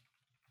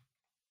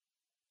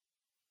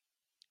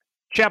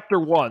 Chapter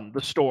 1,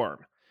 The Storm.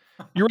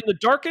 You're in the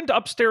darkened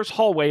upstairs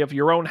hallway of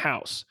your own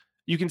house.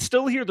 You can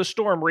still hear the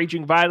storm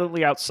raging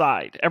violently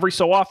outside. Every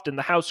so often,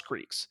 the house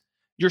creaks.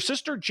 Your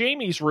sister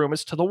Jamie's room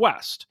is to the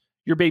west.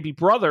 Your baby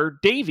brother,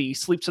 Davy,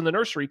 sleeps in the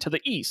nursery to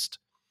the east.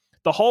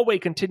 The hallway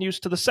continues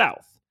to the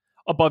south.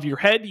 Above your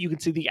head, you can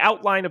see the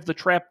outline of the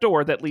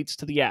trapdoor that leads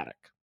to the attic.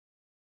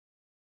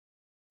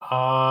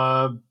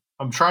 I'm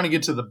trying to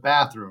get to the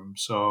bathroom,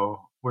 so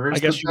where's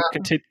the bathroom?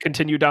 You can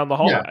continue down the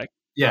hallway.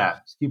 Yeah,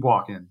 keep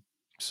walking.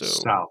 So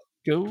south.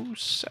 Go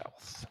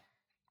south.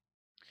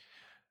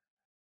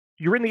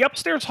 You're in the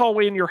upstairs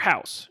hallway in your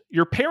house.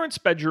 Your parents'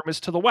 bedroom is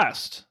to the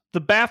west.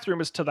 The bathroom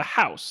is to the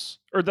house,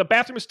 or the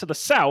bathroom is to the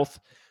south.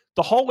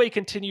 The hallway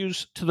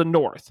continues to the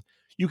north.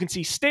 You can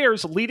see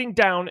stairs leading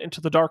down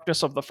into the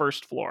darkness of the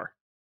first floor.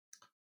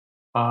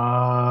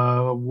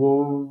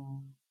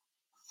 Whoa.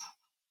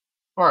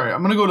 All right,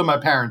 I'm going to go to my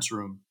parents'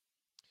 room.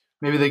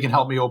 Maybe they can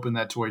help me open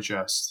that toy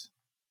chest.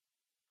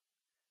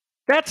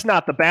 That's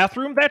not the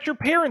bathroom. That's your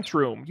parents'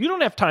 room. You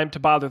don't have time to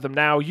bother them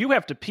now. You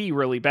have to pee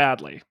really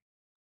badly.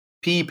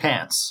 Pee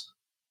pants.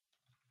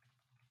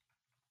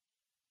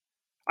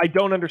 I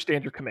don't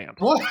understand your command.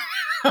 What?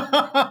 Pee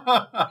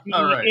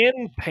All right.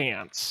 in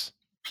pants.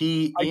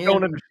 Pee I in.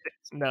 don't understand.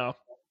 No.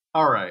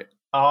 All right.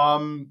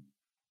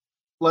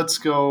 Let's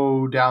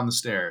go down the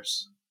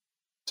stairs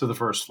to the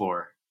first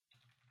floor.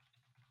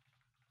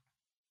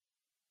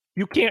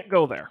 You can't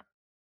go there.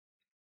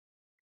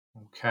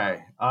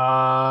 Okay.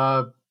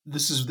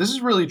 This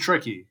is really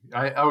tricky.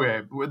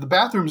 Okay. The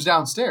bathroom's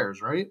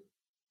downstairs, right?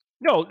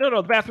 No.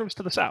 The bathroom's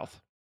to the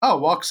south. Oh,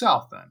 walk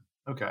south then.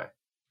 Okay.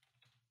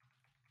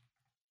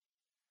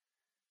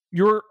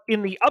 You're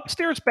in the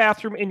upstairs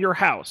bathroom in your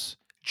house.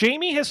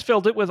 Jamie has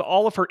filled it with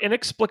all of her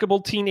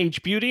inexplicable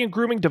teenage beauty and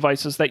grooming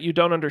devices that you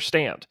don't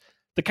understand.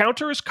 The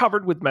counter is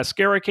covered with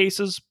mascara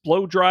cases,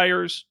 blow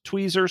dryers,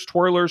 tweezers,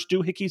 twirlers,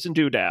 doohickeys, and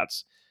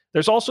doodads.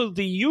 There's also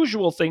the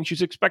usual things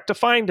you'd expect to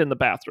find in the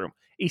bathroom: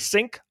 a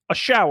sink, a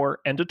shower,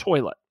 and a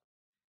toilet.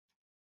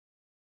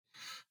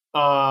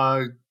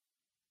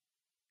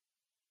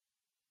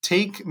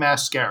 Take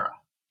mascara.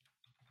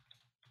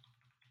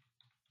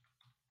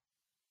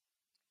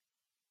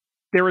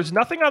 There is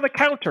nothing on the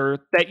counter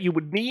that you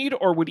would need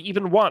or would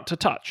even want to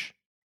touch.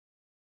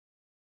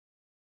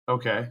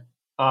 Okay.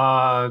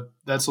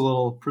 That's a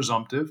little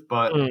presumptive,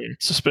 but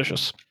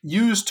suspicious.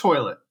 Use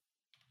toilet.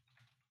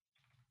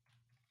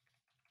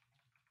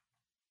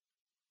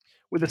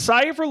 With a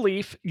sigh of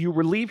relief, you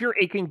relieve your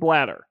aching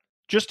bladder.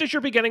 Just as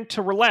you're beginning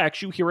to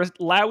relax, you hear a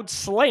loud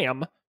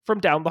slam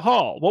from down the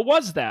hall. What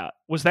was that?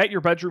 Was that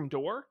your bedroom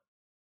door?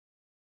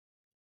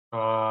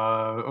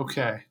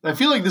 Okay. I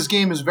feel like this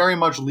game is very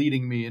much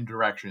leading me in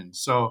directions.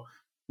 So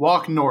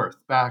walk north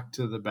back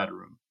to the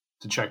bedroom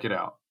to check it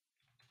out.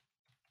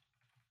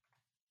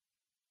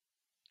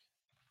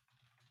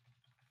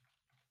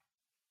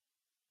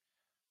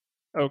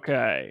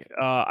 Okay.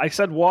 I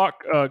said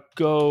walk,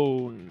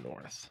 go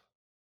north.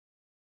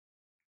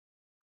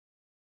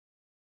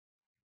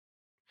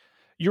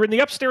 You're in the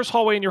upstairs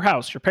hallway in your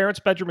house. Your parents'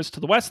 bedroom is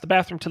to the west, the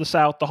bathroom to the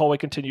south. The hallway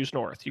continues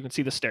north. You can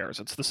see the stairs.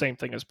 It's the same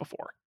thing as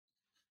before.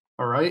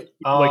 All right. Would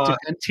you like to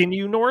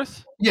continue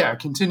north? Yeah,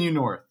 continue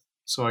north.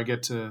 So I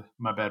get to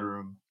my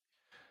bedroom.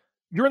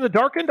 You're in the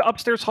darkened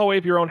upstairs hallway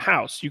of your own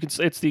house.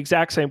 It's the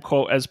exact same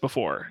quote as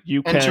before.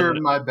 You can enter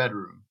my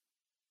bedroom.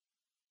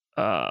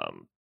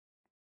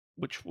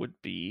 Which would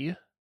be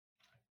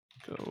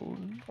go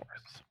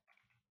north.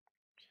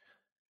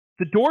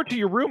 The door to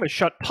your room is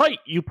shut tight.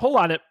 You pull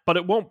on it, but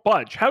it won't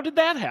budge. How did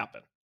that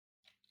happen?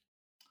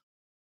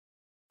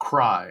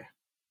 Cry.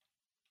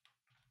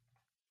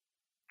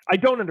 I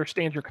don't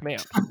understand your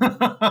command.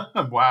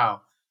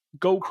 Wow.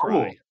 Go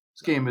cruel. cry.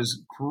 This game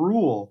is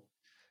cruel.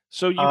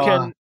 So you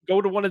can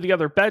go to one of the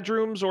other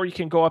bedrooms, or you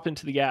can go up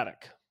into the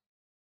attic.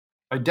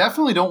 I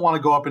definitely don't want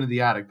to go up into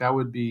the attic. That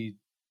would be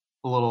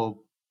a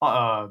little...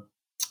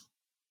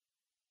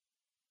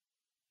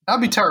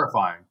 That'd be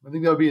terrifying. I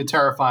think that would be a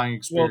terrifying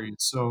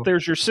experience. Well,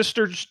 there's your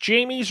sister's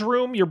Jamie's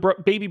room, your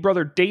baby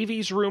brother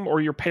Davy's room, or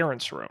your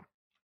parents' room.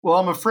 Well,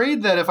 I'm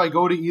afraid that if I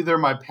go to either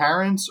my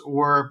parents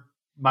or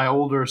my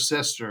older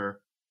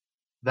sister,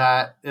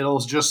 that it'll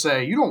just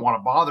say, you don't want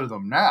to bother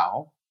them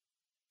now.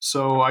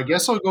 So I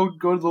guess I'll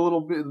go to the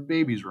little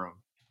baby's room.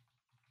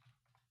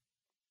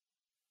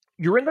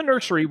 You're in the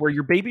nursery where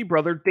your baby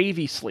brother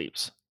Davy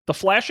sleeps. The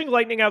flashing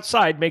lightning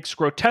outside makes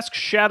grotesque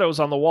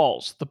shadows on the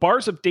walls. The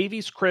bars of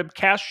Davy's crib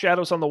cast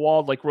shadows on the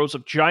wall like rows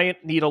of giant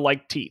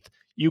needle-like teeth.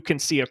 You can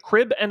see a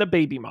crib and a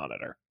baby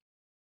monitor.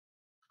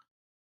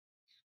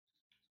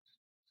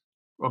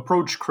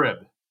 Approach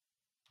crib.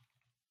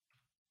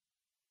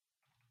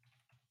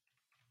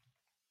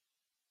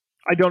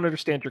 I don't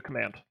understand your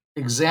command.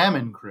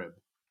 Examine crib.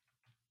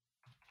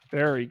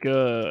 Very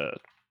good.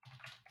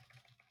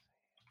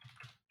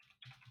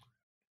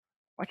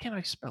 Why can't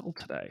I spell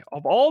today?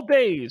 Of all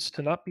days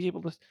to not be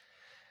able to...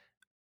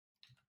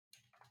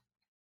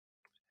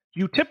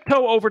 You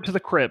tiptoe over to the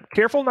crib,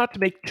 careful not to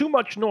make too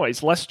much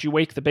noise lest you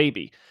wake the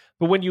baby.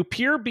 But when you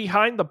peer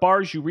behind the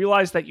bars, you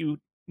realize that you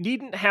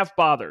needn't have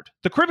bothered.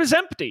 The crib is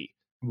empty.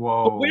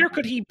 Whoa. But where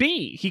could he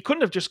be? He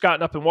couldn't have just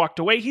gotten up and walked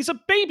away. He's a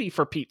baby,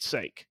 for Pete's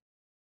sake.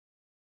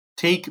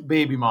 Take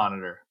baby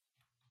monitor.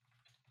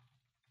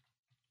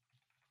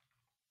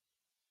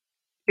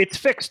 It's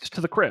fixed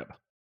to the crib.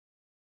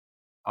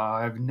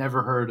 I've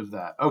never heard of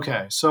that.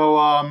 Okay,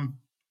 so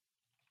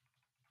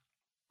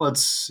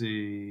let's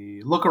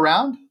see. Look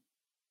around.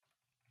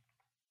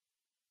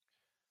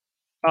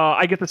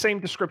 I get the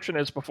same description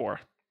as before.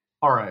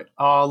 All right.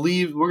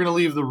 Leave. We're gonna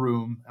leave the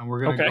room, and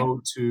we're gonna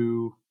go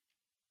to.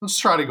 Let's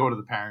try to go to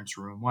the parents'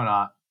 room. Why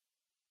not?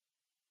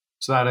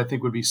 So that I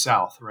think would be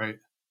south, right?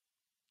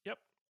 Yep.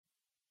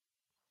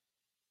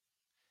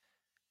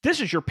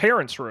 This is your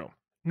parents' room.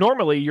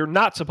 Normally, you're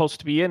not supposed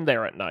to be in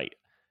there at night.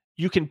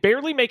 You can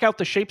barely make out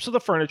the shapes of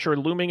the furniture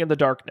looming in the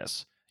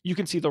darkness. You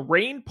can see the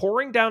rain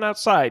pouring down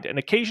outside and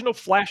occasional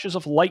flashes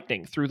of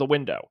lightning through the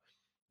window.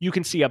 You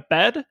can see a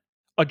bed,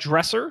 a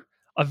dresser,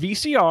 a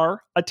VCR,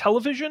 a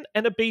television,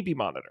 and a baby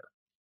monitor.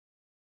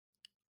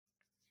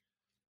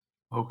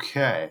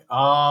 Okay.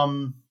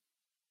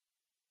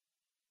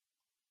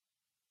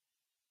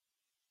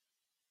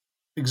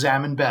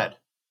 Examine bed.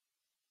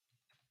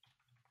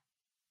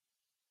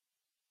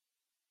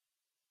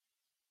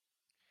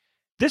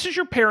 This is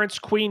your parents'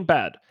 queen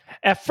bed.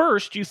 At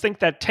first, you think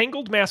that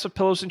tangled mass of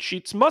pillows and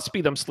sheets must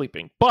be them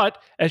sleeping, but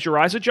as your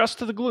eyes adjust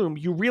to the gloom,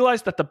 you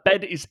realize that the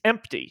bed is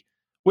empty.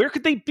 Where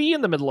could they be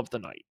in the middle of the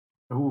night?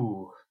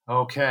 Ooh,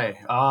 okay.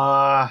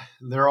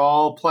 They're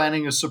all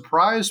planning a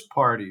surprise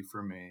party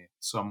for me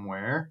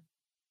somewhere.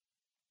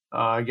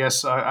 I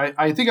guess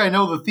I think I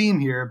know the theme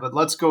here, but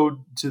let's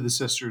go to the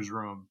sister's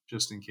room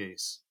just in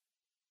case.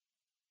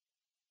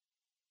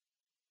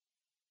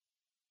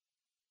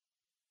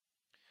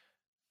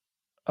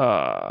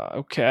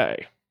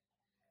 Okay.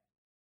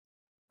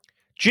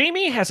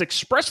 Jamie has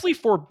expressly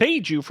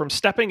forbade you from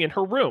stepping in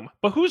her room,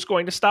 but who's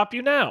going to stop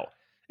you now?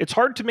 It's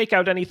hard to make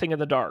out anything in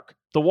the dark.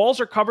 The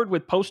walls are covered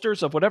with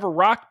posters of whatever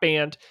rock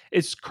band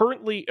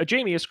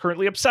Jamie is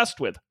currently obsessed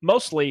with,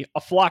 mostly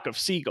a flock of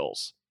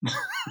seagulls.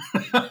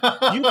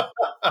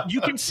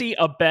 You can see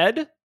a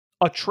bed,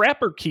 a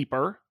trapper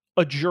keeper,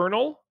 a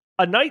journal,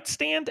 a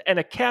nightstand, and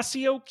a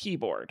Casio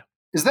keyboard.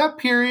 Is that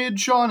period,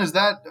 Sean? Is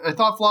that I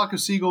thought Flock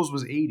of Seagulls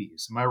was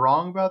 80s. Am I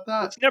wrong about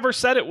that? It's never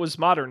said it was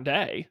modern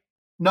day.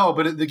 No,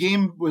 but the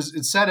game was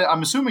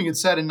I'm assuming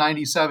it's set in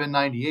 97,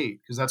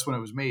 98 because that's when it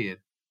was made.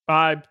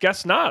 I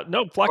guess not.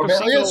 No, Flock of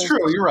Seagulls. Yeah, that's true.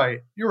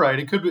 You're right.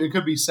 It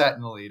could be set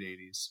in the late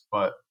 80s,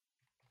 but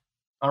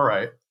all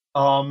right.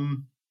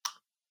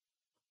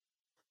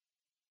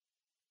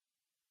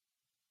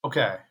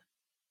 Okay.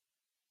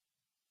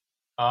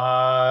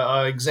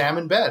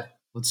 Examine bed.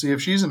 Let's see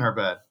if she's in her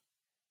bed.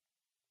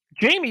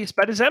 Jamie's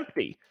bed is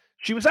empty.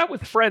 She was out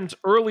with friends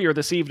earlier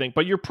this evening,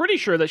 but you're pretty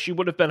sure that she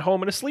would have been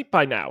home and asleep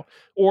by now.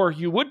 Or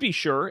you would be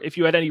sure if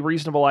you had any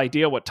reasonable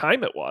idea what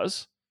time it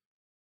was.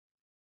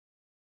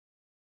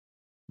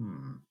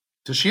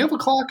 Does she have a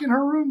clock in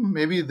her room?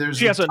 Maybe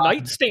She has a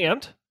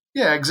nightstand.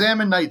 Yeah,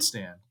 examine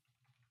nightstand.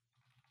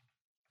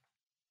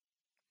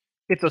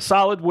 It's a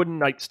solid wooden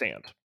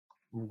nightstand.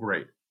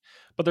 Great.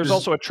 But there's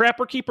also a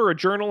trapper keeper, a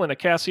journal, and a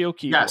Casio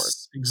keyboard.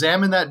 Yes,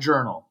 examine that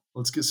journal.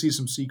 Let's see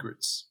some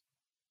secrets.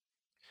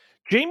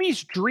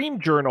 Jamie's dream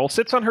journal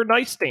sits on her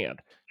nightstand.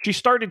 She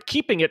started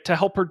keeping it to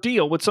help her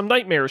deal with some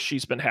nightmares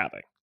she's been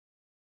having.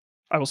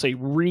 I will say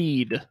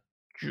read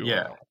journal.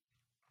 Yeah.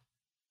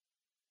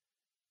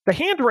 The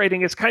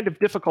handwriting is kind of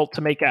difficult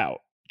to make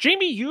out.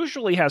 Jamie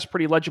usually has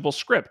pretty legible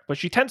script, but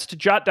she tends to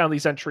jot down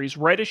these entries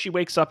right as she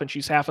wakes up and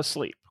she's half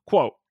asleep.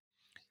 Quote,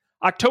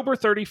 October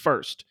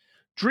 31st.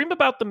 Dream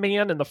about the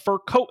man in the fur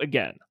coat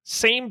again.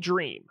 Same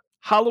dream.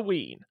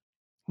 Halloween.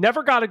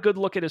 Never got a good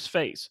look at his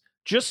face.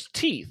 Just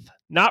teeth,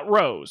 not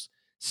rows.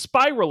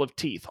 Spiral of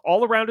teeth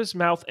all around his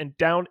mouth and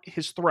down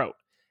his throat.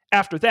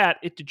 After that,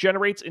 it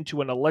degenerates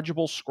into an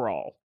illegible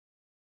scrawl.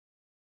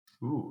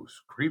 Ooh,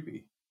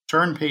 creepy.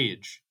 Turn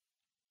page.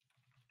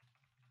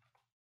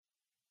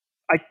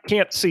 I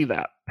can't see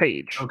that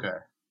page. Okay.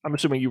 I'm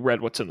assuming you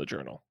read what's in the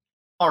journal.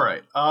 All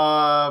right.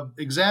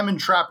 Examine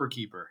trapper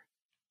keeper.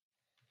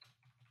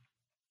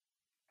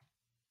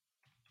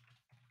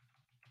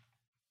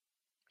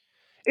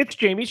 It's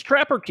Jamie's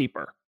Trapper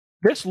Keeper.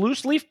 This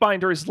loose leaf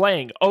binder is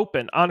laying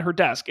open on her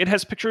desk. It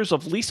has pictures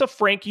of Lisa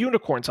Frank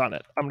unicorns on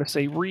it. I'm going to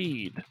say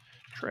read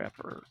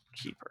Trapper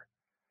Keeper.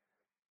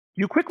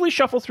 You quickly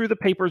shuffle through the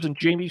papers in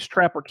Jamie's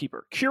Trapper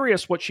Keeper,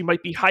 curious what she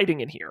might be hiding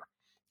in here.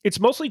 It's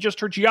mostly just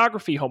her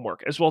geography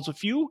homework, as well as a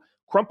few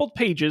crumpled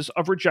pages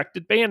of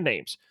rejected band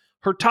names.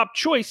 Her top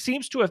choice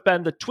seems to have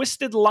been the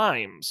Twisted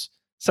Limes,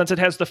 since it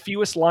has the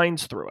fewest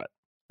lines through it.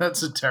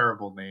 That's a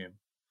terrible name.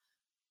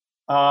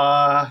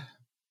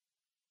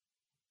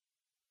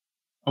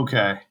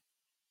 Okay.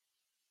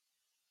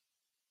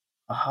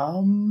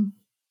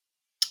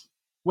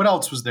 What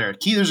else was there?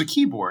 There's a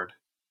keyboard,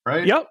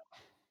 right? Yep.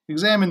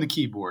 Examine the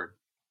keyboard.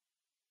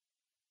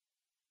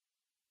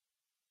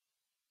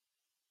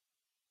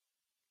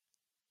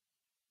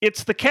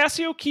 It's the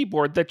Casio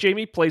keyboard that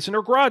Jamie plays in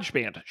her garage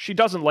band. She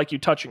doesn't like you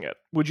touching it.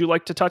 Would you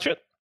like to touch it?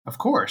 Of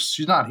course.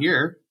 She's not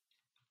here.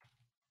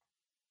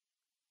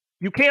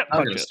 You can't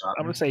touch it.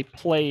 I'm going to say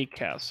play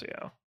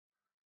Casio.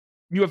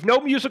 You have no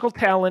musical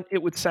talent.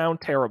 It would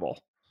sound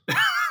terrible.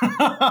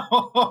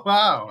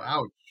 Wow.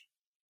 Ouch.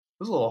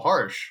 That was a little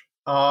harsh.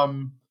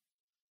 All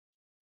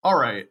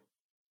right.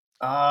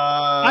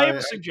 I have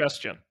a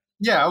suggestion.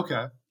 Yeah,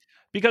 okay.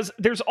 Because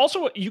there's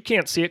also, you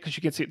can't see it because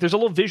you can see it. There's a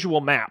little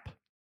visual map.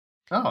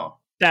 Oh.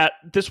 That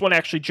this one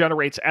actually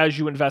generates as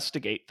you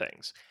investigate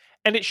things.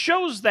 And it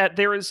shows that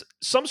there is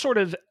some sort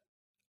of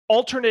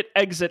alternate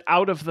exit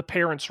out of the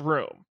parents'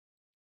 room.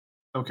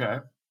 Okay.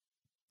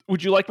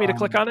 Would you like me to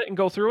click on it and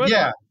go through it?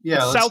 Yeah.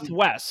 It's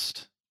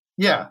southwest.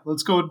 Yeah,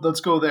 let's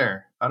go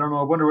there. I don't know.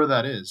 I wonder where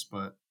that is,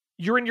 but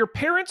you're in your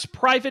parents'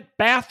 private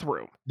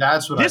bathroom.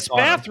 That's what this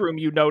bathroom,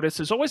 you notice,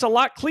 is always a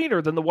lot cleaner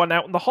than the one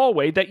out in the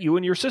hallway that you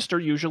and your sister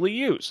usually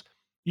use.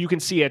 You can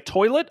see a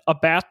toilet, a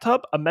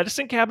bathtub, a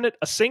medicine cabinet,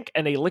 a sink,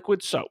 and a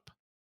liquid soap.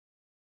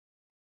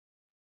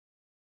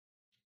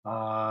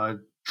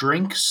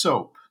 Drink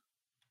soap.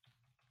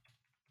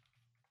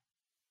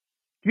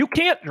 You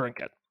can't drink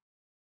it.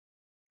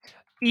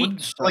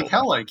 Eat soap. Like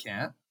hell I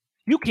can't.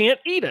 You can't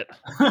eat it.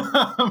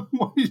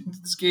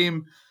 This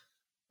game,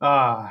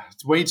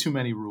 it's way too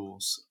many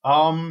rules.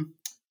 All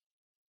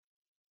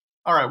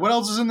right, what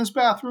else is in this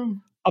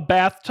bathroom? A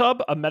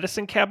bathtub, a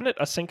medicine cabinet,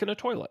 a sink, and a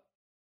toilet.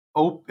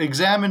 Oh,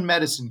 examine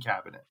medicine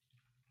cabinet.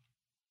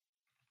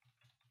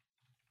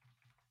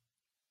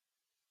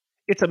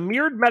 It's a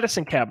mirrored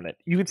medicine cabinet.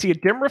 You can see a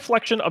dim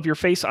reflection of your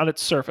face on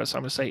its surface.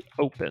 I'm going to say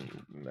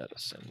open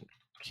medicine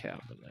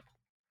cabinet.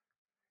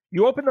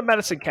 You open the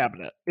medicine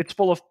cabinet. It's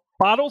full of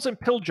bottles and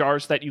pill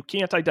jars that you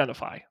can't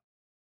identify.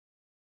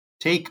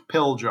 Take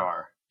pill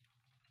jar.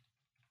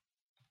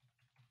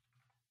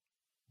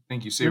 I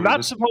think you see. You're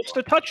not supposed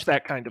to touch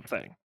that kind of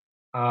thing.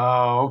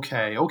 Oh,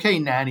 okay. Okay,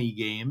 nanny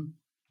game.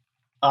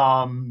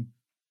 All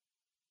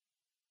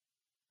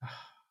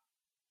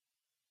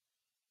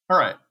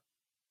right.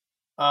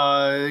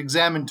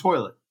 Examine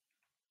toilet.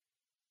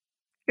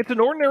 It's an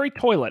ordinary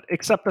toilet,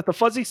 except that the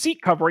fuzzy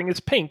seat covering is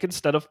pink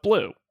instead of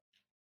blue.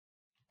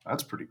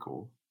 That's pretty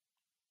cool.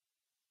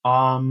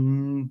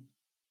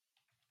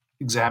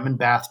 Examine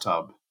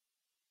bathtub.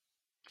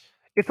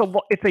 It's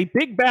a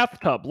big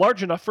bathtub,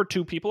 large enough for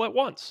two people at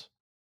once.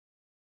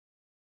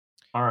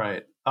 All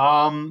right.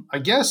 I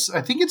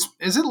think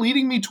is it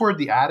leading me toward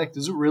the attic?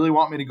 Does it really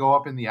want me to go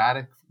up in the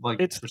attic?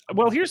 Here's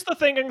the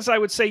thing is I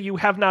would say you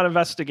have not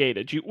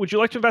investigated. Would you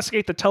like to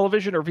investigate the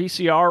television or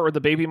VCR or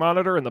the baby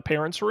monitor in the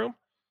parents' room?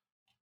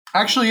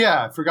 Actually,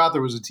 yeah, I forgot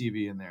there was a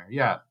TV in there.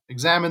 Yeah.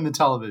 Examine the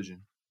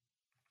television.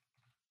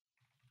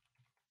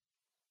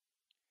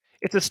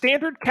 It's a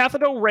standard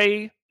cathode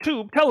ray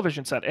tube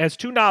television set. It has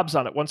two knobs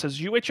on it. One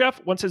says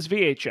UHF, one says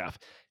VHF.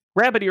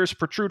 Rabbit ears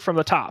protrude from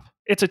the top.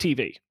 It's a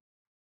TV.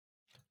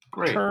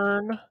 Great.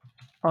 Turn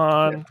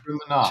on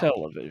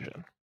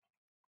television.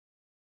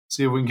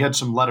 See if we can catch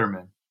some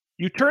Letterman.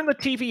 You turn the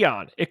TV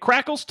on. It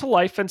crackles to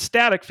life and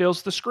static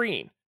fills the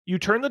screen. You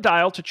turn the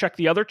dial to check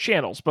the other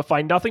channels, but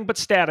find nothing but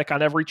static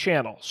on every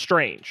channel.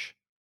 Strange.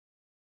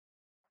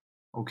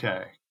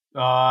 Okay.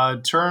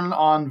 Turn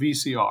on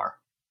VCR.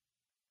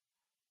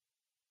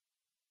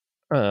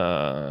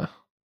 Some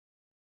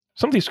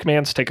of these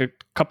commands take a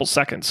couple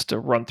seconds to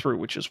run through,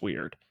 which is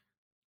weird.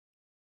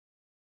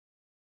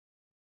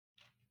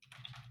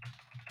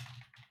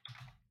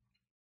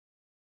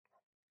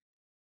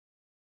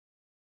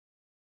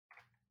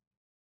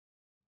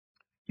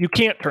 You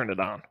can't turn it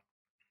on.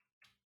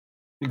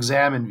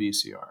 Examine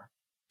VCR.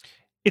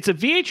 It's a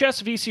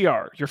VHS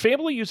VCR. Your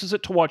family uses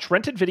it to watch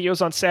rented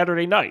videos on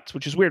Saturday nights,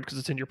 which is weird because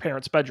it's in your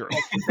parents' bedroom.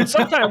 And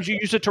sometimes you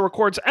use it to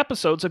record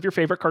episodes of your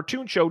favorite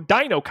cartoon show,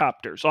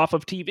 Dinocopters, off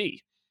of TV.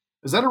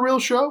 Is that a real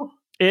show?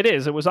 It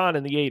is. It was on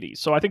in the 80s.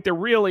 So I think they're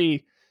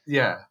really...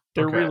 Yeah.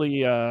 They're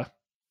really... They're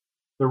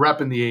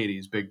repping the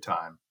 80s big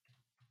time.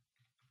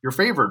 Your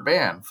favorite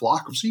band,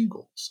 Flock of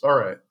Seagulls. All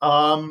right.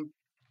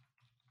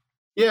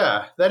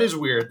 Yeah, that is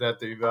weird that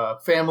the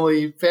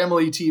family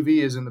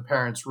TV is in the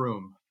parents'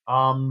 room.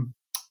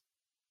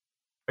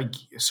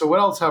 So what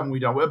else haven't we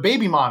done? A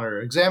baby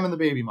monitor. Examine the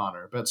baby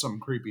monitor. Bet something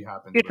creepy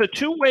happens. It's a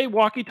two-way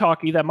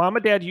walkie-talkie that Mom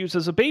and Dad use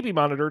as a baby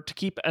monitor to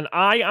keep an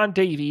eye on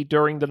Davy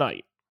during the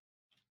night.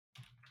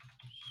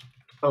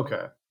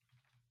 Okay.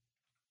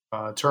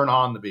 Turn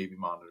on the baby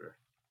monitor.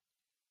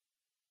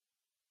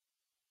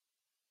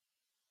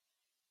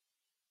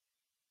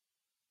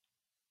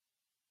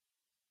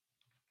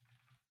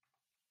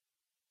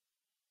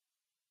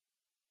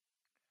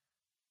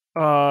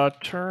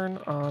 Turn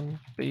on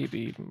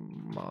baby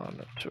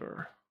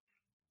monitor.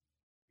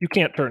 You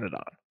can't turn it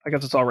on. I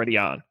guess it's already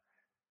on.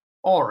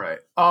 All right.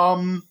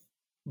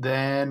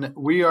 Then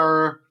we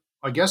are,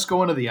 I guess,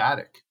 going to the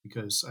attic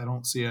because I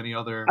don't see any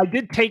other. I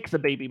did take the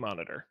baby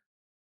monitor.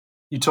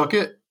 You took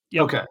it?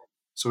 Yep. Okay.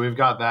 So we've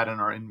got that in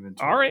our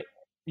inventory. All right.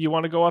 You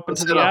want to go up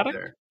Let's into get the up attic?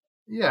 there.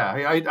 Yeah,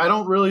 I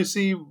don't really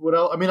see what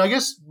else. I mean, I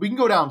guess we can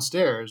go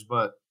downstairs,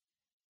 but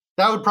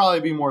that would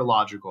probably be more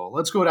logical.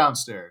 Let's go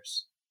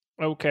downstairs.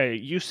 Okay.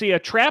 You see a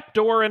trap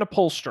door and a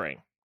pull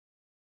string.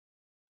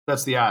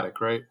 That's the attic,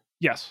 right?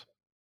 Yes.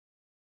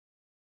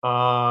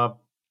 I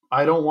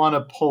don't want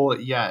to pull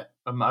it yet.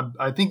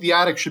 I think the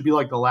attic should be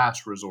like the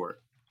last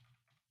resort.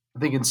 I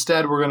think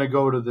instead we're going to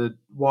go to the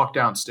walk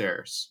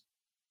downstairs.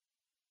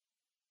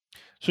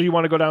 So you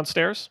want to go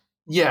downstairs?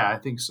 Yeah, I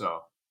think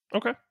so.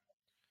 Okay.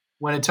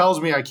 When it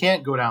tells me I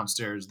can't go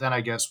downstairs, then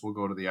I guess we'll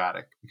go to the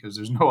attic because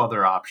there's no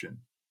other option.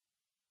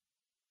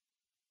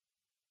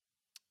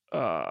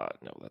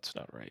 No, that's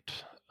not right.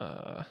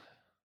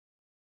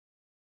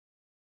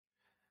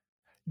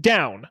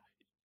 Down.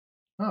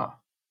 Oh,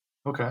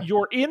 okay.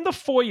 You're in the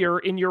foyer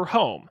in your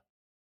home.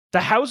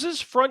 The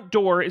house's front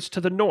door is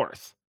to the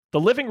north. The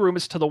living room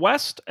is to the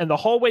west, and the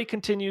hallway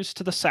continues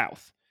to the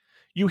south.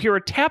 You hear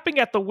a tapping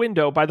at the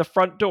window by the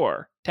front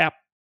door. Tap,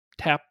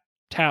 tap,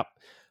 tap.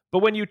 But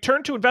when you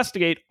turn to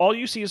investigate, all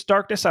you see is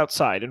darkness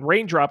outside and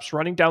raindrops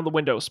running down the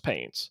window's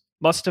panes.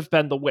 Must have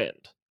been the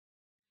wind.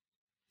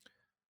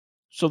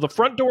 So the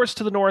front door is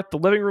to the north, the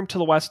living room to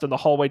the west, and the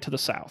hallway to the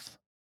south.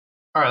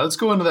 All right, let's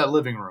go into that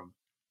living room.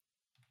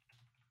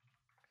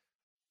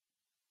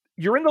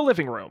 You're in the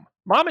living room.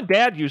 Mom and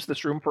Dad use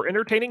this room for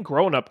entertaining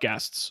grown-up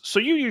guests, so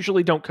you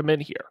usually don't come in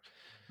here.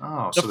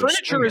 Oh, The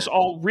furniture is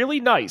all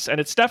really nice, and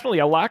it's definitely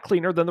a lot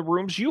cleaner than the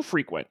rooms you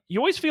frequent. You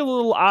always feel a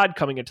little odd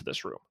coming into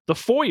this room. The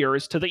foyer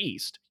is to the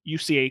east. You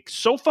see a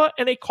sofa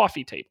and a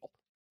coffee table.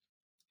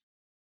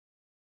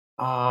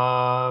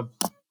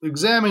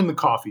 Examine the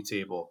coffee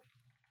table.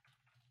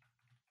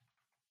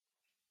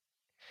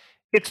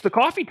 It's the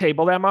coffee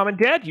table that Mom and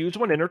Dad use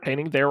when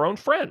entertaining their own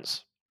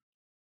friends.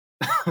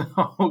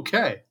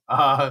 Okay.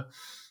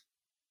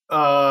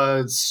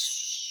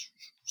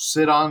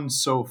 Sit on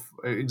sofa.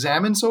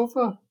 Examine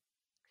sofa?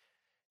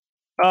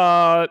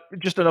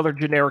 Just another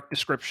generic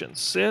description.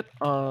 Sit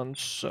on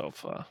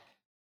sofa.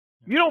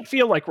 You don't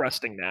feel like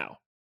resting now.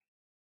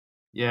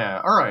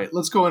 Yeah. All right.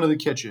 Let's go into the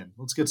kitchen.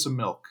 Let's get some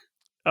milk.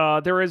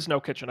 There is no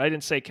kitchen. I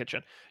didn't say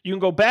kitchen. You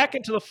can go back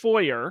into the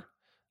foyer,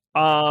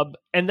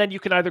 and then you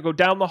can either go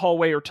down the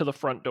hallway or to the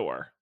front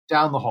door.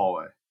 Down the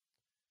hallway.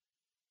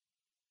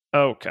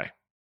 Okay.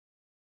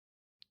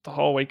 The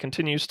hallway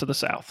continues to the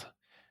south.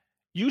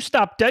 You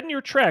stop dead in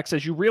your tracks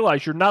as you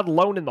realize you're not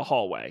alone in the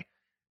hallway.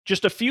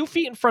 Just a few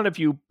feet in front of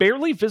you,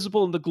 barely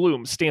visible in the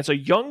gloom, stands a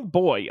young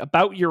boy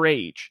about your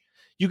age.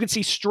 You can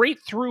see straight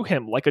through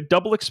him like a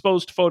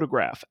double-exposed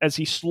photograph as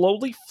he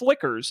slowly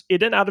flickers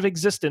in and out of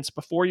existence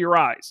before your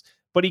eyes,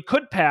 but he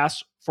could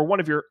pass for one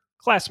of your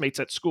classmates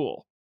at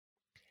school.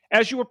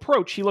 As you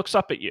approach, he looks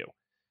up at you.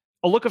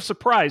 A look of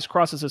surprise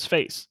crosses his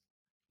face.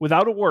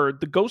 Without a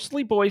word, the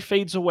ghostly boy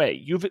fades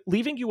away,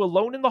 leaving you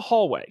alone in the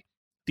hallway.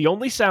 The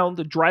only sound,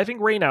 the driving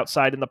rain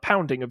outside and the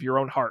pounding of your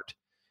own heart.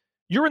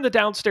 You're in the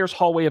downstairs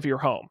hallway of your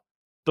home.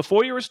 The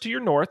foyer is to your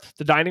north,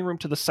 the dining room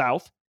to the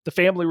south, the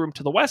family room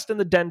to the west, and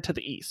the den to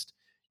the east.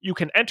 You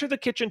can enter the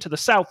kitchen to the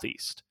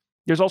southeast.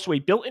 There's also a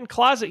built-in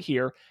closet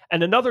here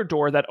and another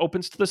door that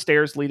opens to the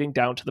stairs leading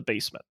down to the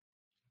basement.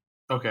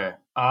 Okay.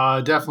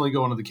 Definitely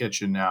go into the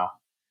kitchen now.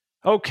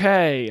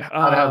 Okay.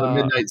 I'd have a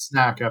midnight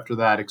snack after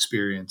that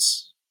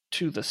experience.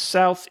 To the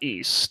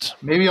southeast.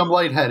 Maybe I'm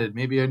lightheaded.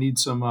 Maybe I need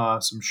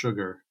some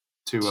sugar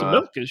to some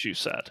milk, as you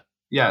said.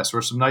 Yes,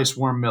 or some nice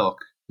warm milk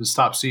to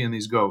stop seeing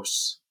these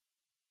ghosts.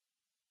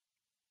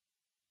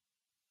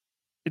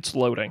 It's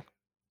loading.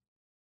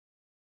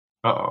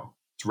 Uh-oh.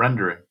 It's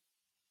rendering.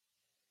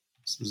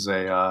 This is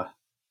a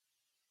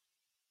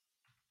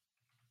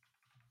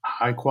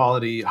high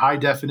quality, high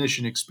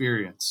definition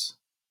experience.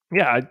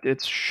 Yeah,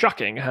 it's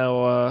shocking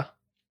how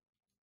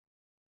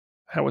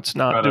it's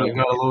not doing.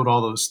 Gotta load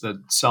all that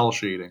cell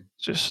shading.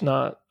 It's just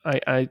not.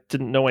 I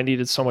didn't know I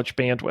needed so much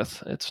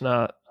bandwidth. It's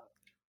not.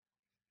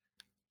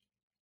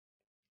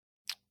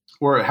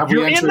 Or have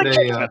we entered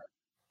a?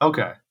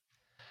 Okay.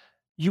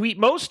 You eat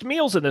most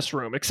meals in this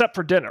room except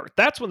for dinner.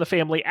 That's when the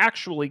family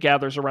actually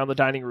gathers around the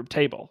dining room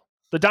table.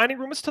 The dining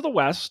room is to the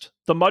west,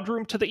 the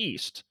mudroom to the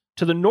east.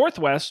 To the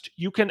northwest,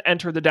 you can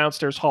enter the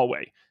downstairs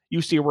hallway.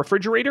 You see a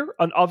refrigerator,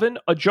 an oven,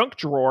 a junk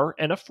drawer,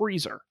 and a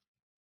freezer.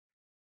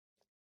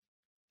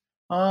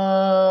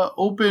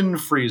 Open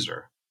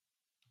freezer.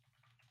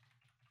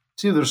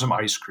 See if there's some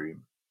ice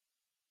cream.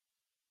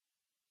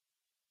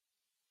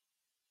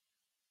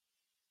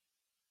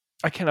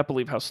 I cannot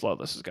believe how slow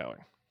this is going.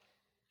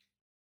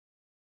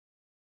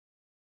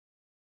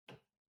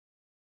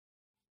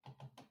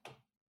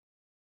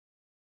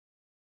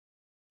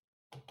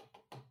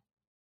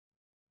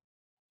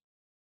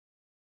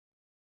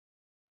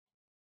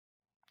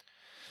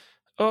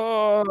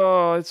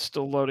 Oh, it's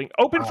still loading.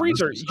 Open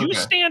freezer. You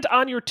stand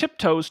on your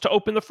tiptoes to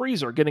open the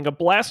freezer, getting a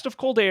blast of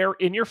cold air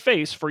in your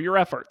face for your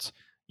efforts.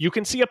 You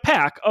can see a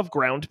pack of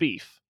ground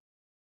beef.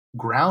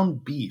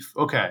 Ground beef.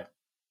 Okay.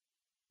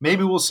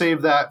 Maybe we'll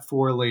save that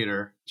for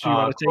later. So you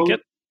want to take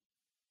it?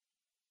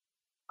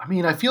 I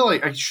mean, I feel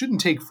like I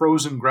shouldn't take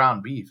frozen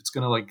ground beef. It's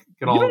going to like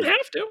get You all don't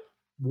have to.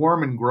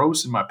 warm and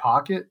gross in my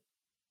pocket.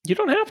 You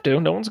don't have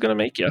to. No one's going to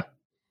make you.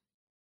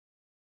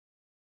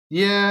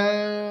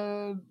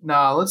 Yeah.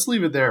 Nah, let's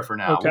leave it there for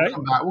now. Okay.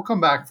 We'll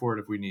come back for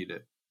it if we need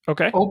it.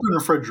 Okay. Open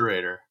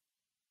refrigerator.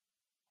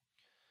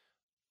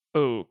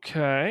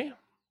 Okay.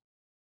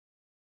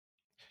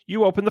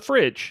 You open the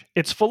fridge.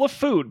 It's full of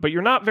food, but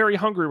you're not very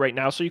hungry right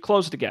now, so you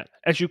close it again.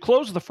 As you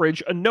close the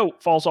fridge, a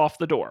note falls off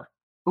the door.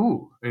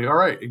 Ooh, all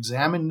right.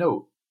 Examine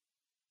note.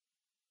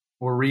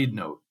 Or read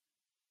note.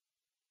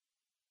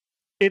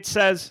 It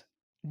says,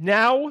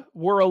 "Now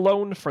we're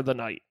alone for the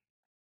night."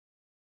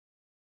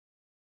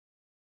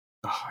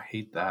 Oh, I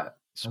hate that.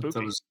 Spooky.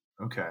 That was,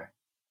 okay.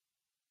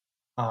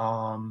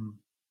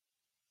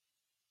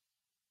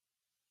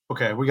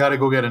 Okay, we got to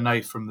go get a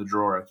knife from the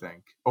drawer, I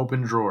think.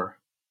 Open drawer.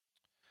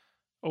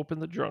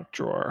 Open the junk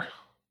drawer.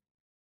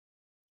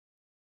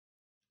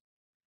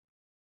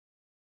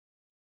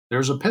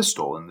 There's a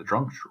pistol in the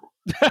junk drawer.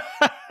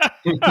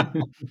 A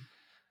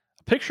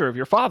picture of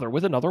your father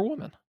with another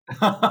woman.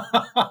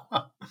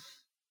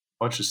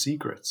 Bunch of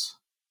secrets.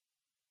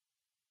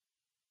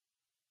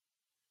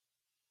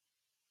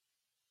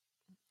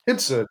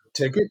 It's a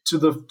ticket to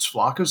the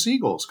Flock of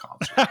Seagulls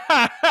concert.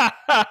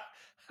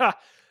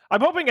 I'm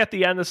hoping at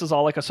the end this is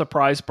all like a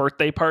surprise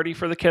birthday party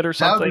for the kid or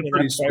something. That would be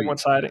pretty sweet.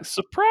 One-sided.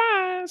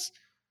 Surprise!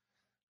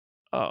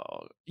 Oh,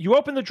 you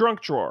open the junk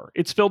drawer.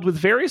 It's filled with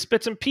various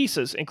bits and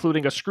pieces,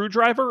 including a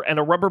screwdriver and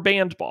a rubber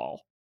band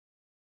ball.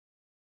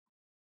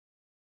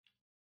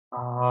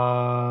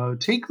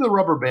 Take the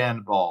rubber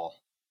band ball.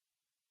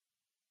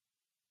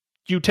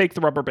 You take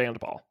the rubber band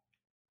ball.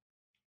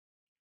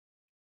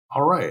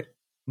 All right.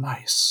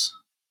 Nice.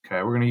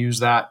 Okay, we're going to use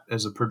that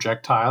as a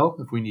projectile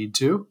if we need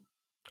to.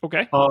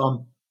 Okay.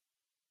 Let's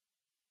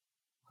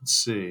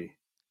see.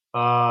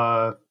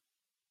 What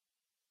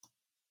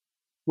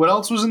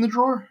else was in the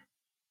drawer?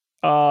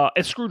 A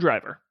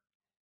screwdriver.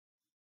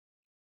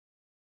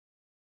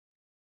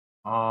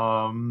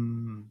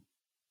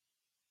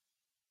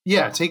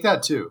 Yeah, take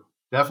that too.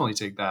 Definitely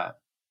take that.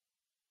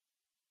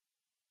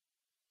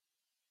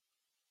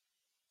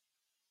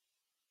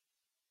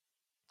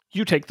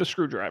 You take the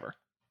screwdriver.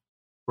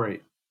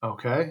 Great.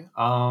 Okay.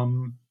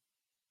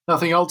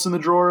 Nothing else in the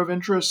drawer of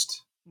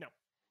interest? No.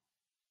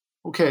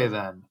 Okay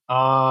then.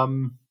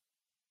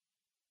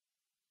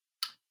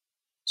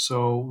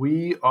 So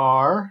we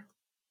are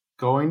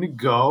going to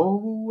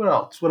go. What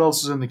else? What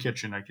else is in the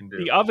kitchen I can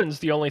do? The oven's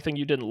the only thing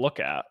you didn't look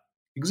at.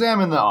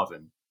 Examine the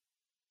oven.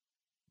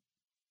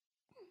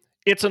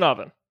 It's an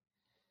oven.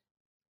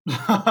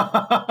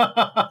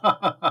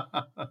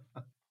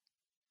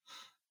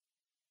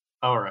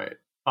 All right.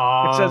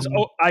 It says,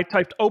 I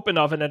typed open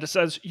oven, and it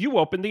says, you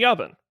open the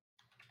oven.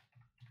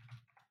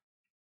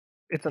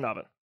 It's an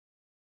oven.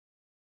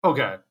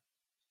 Okay.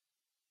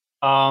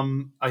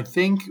 I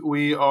think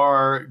we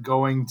are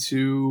going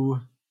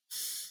to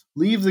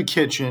leave the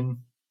kitchen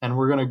and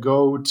we're going to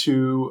go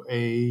to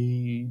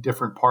a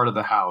different part of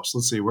the house.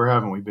 Let's see, where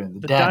haven't we been?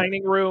 The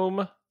dining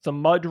room, the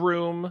mud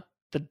room,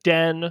 the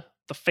den,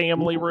 the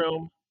family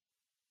room.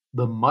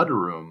 The mud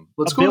room.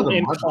 Let's go to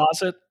the mud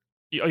closet.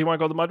 You want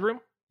to go to the mud room?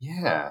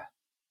 Yeah.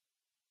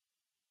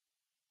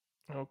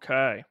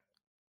 Okay.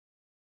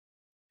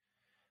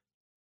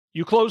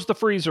 You close the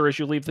freezer as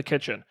you leave the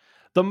kitchen.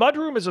 The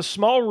mudroom is a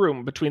small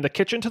room between the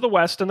kitchen to the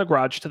west and the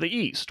garage to the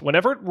east.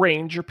 Whenever it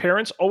rains, your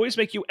parents always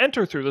make you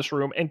enter through this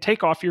room and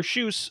take off your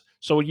shoes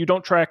so you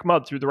don't track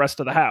mud through the rest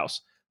of the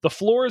house. The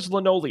floor is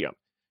linoleum.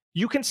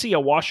 You can see a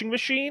washing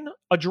machine,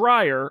 a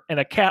dryer, and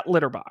a cat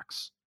litter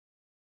box.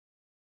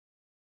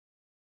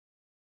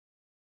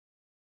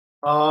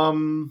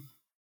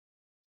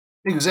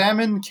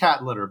 Examine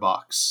cat litter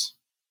box.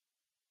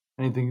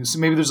 Anything? So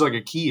maybe there's like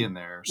a key in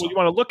there. Well, you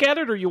want to look at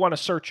it or you want to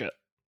search it?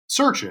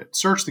 Search it.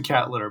 Search the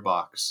cat litter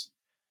box.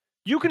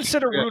 You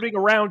consider rooting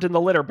around in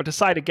the litter, but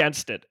decide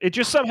against it. It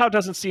just somehow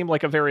doesn't seem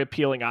like a very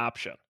appealing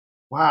option.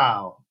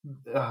 Wow.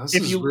 This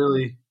is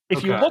really...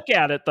 If you look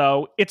at it,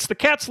 though, it's the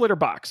cat's litter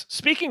box.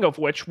 Speaking of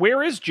which,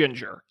 where is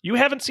Ginger? You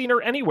haven't seen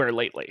her anywhere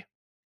lately.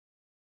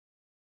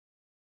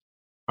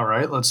 All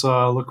right, let's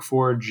look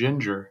for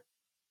Ginger.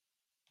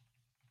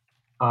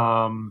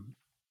 I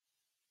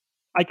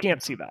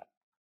can't see that.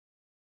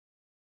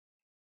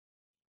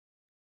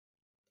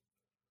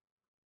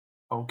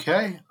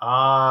 Okay.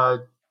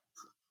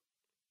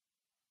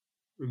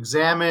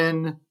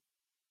 Examine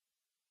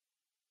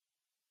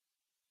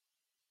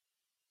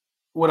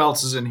What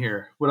else is in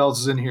here? What else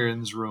is in here in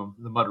this room,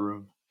 the mud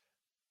room?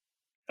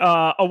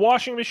 A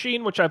washing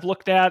machine, which I've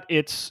looked at,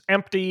 it's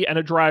empty, and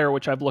a dryer,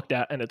 which I've looked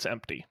at, and it's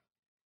empty.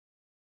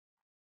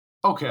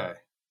 Okay.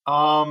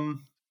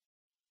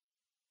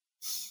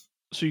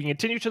 So you can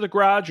continue to the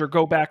garage or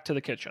go back to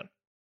the kitchen.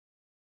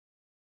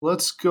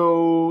 Let's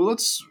go.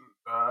 Let's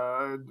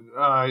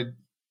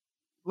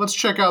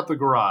check out the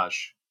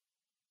garage.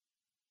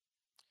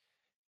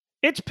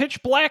 It's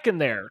pitch black in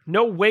there.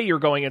 No way you're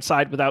going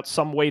inside without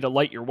some way to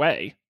light your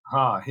way.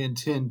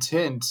 Hint, hint,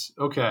 hint.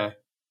 Okay.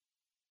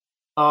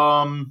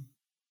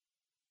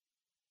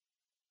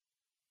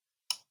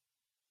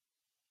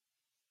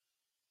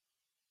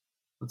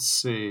 Let's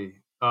see.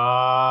 What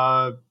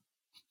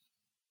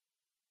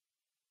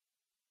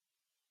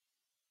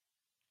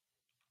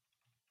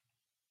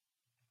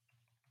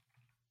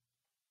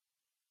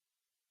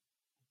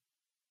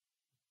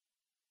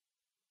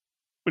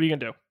are you gonna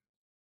do?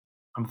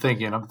 I'm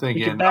thinking.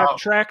 You can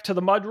backtrack to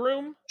the mud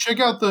room. Check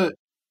out the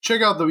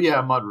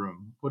mud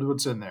room.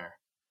 What's in there?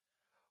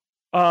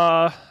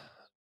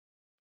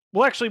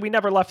 Well, actually, we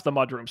never left the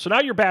mud room, so now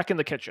you're back in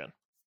the kitchen.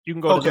 You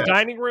can go to the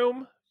dining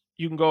room.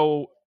 You can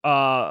go,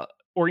 or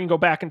you can go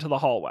back into the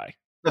hallway.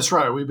 That's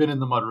right. We've been in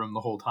the mud room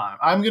the whole time.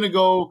 I'm gonna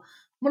go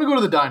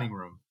to the dining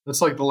room. That's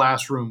like the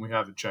last room we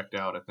haven't checked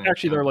out, I think.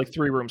 Actually, there are like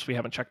 3 rooms we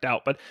haven't checked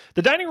out, but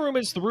the dining room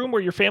is the room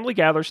where your family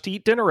gathers to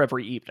eat dinner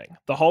every evening.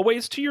 The hallway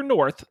is to your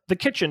north, the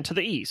kitchen to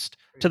the east.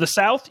 To the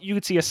south, you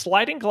can see a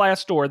sliding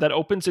glass door that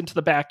opens into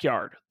the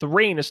backyard. The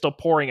rain is still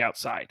pouring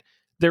outside.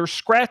 There are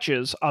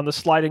scratches on the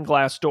sliding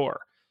glass door.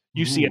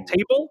 You see a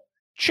table,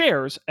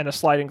 chairs, and a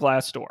sliding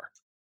glass door.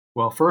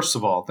 Well, first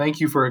of all,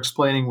 thank you for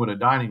explaining what a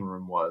dining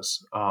room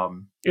was.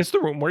 It's the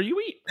room where you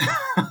eat.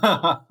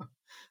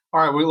 All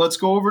right, well, let's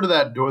go over to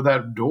that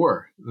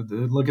door.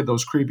 Look at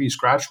those creepy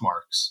scratch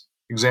marks.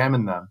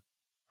 Examine them.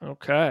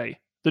 Okay.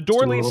 The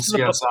door leads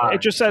to it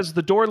just says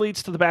the door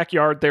leads to the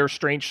backyard. There are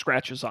strange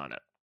scratches on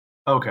it.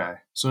 Okay,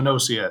 so no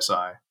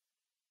CSI.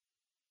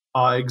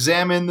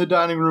 Examine the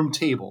dining room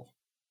table.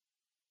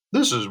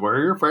 This is where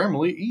your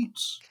family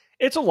eats.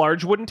 It's a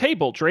large wooden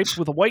table draped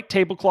with a white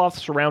tablecloth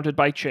surrounded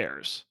by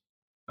chairs.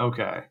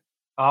 Okay.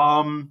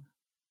 All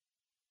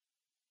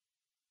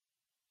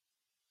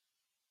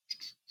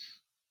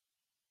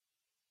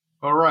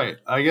right.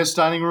 I guess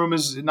dining room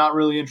is not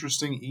really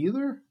interesting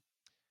either.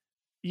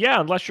 Yeah,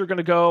 unless you're going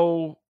to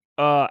go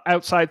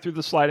outside through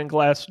the sliding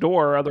glass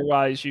door.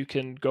 Otherwise, you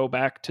can go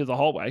back to the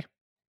hallway.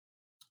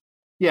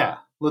 Yeah,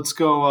 let's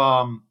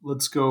go.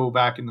 Let's go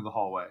back into the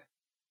hallway.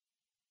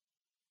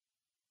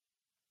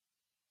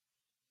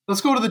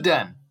 Let's go to the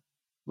den.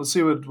 Let's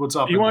see what's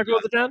up. You want to go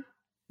to the den?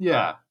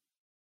 Yeah.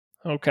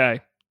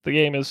 Okay. The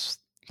game is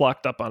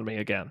locked up on me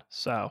again,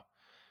 so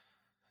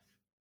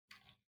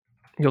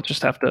you'll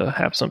just have to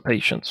have some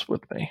patience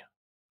with me.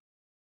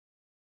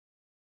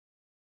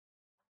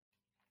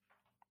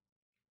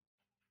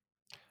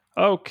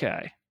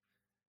 Okay.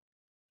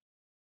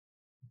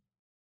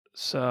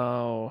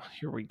 So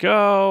here we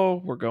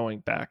go. We're going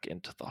back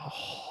into the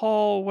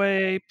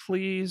hallway,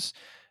 please.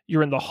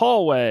 You're in the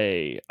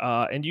hallway,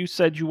 and you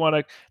said you want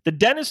to... The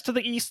den is to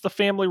the east, the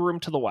family room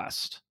to the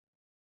west.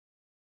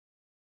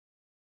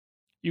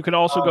 You can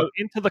also go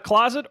into the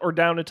closet or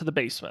down into the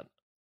basement.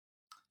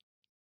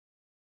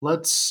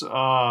 Let's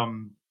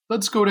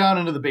go down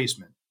into the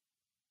basement.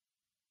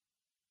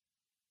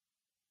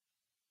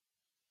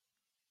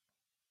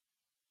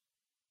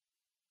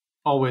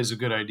 Always a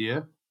good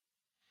idea.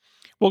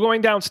 Well, going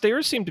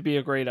downstairs seemed to be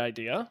a great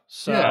idea.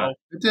 So yeah,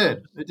 it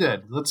did.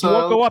 Let's. You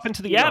won't go up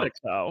into the attic,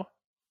 though.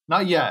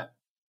 Not yet.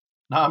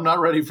 No, I'm not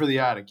ready for the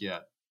attic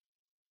yet.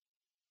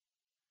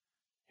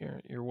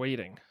 You're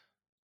waiting.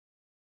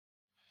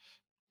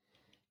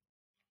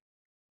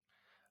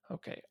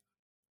 Okay.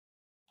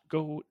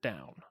 Go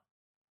down.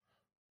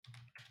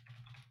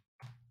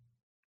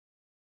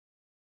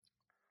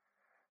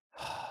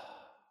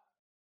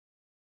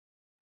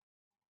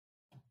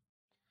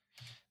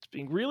 It's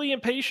being really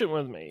impatient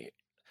with me.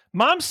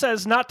 Mom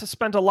says not to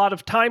spend a lot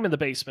of time in the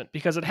basement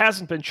because it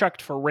hasn't been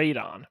checked for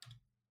radon.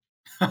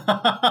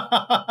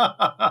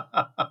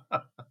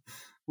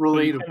 Relatable. So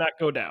you cannot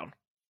go down.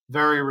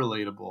 Very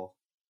relatable.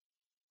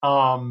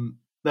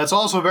 That's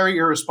also very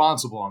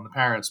irresponsible on the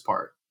parents'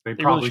 part. They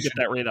probably really should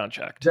get that radon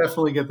checked.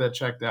 Definitely get that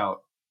checked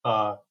out.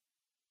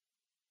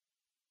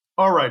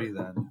 Alrighty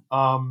then.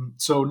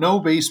 So no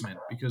basement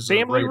because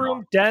family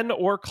room, den,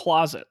 or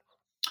closet.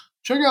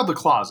 Check out the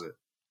closet.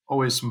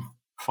 Always some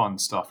fun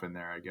stuff in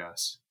there, I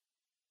guess.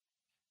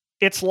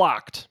 It's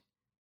locked.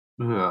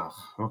 Ugh,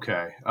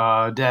 okay.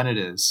 Den it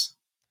is.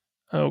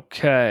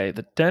 Okay,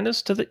 the den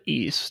is to the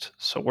east,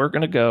 so we're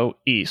going to go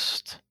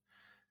east.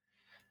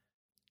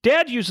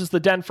 Dad uses the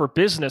den for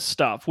business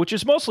stuff, which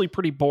is mostly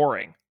pretty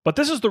boring. But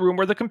this is the room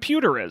where the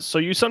computer is, so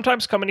you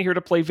sometimes come in here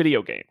to play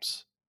video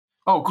games.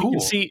 Oh, cool.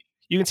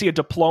 You can see a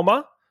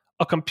diploma,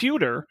 a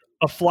computer,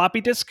 a floppy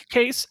disk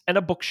case, and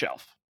a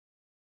bookshelf.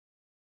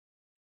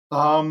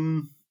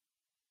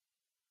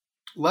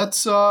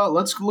 Let's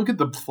look at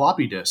the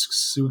floppy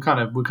disks. See what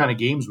kind of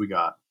games we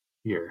got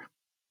here.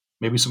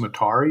 Maybe some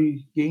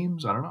Atari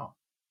games. I don't know.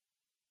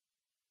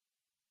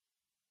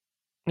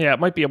 Yeah, it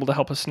might be able to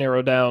help us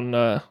narrow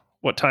down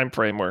what time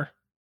frame we're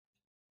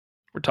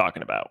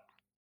talking about.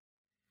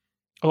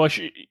 Oh,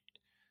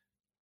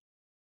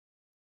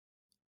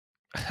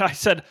 I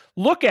said,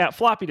 look at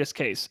floppy disk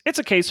case. It's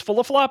a case full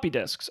of floppy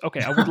disks.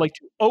 Okay, I would like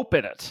to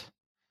open it.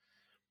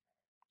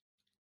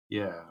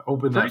 Yeah,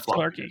 open Pretty that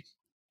floppy snarky. disk.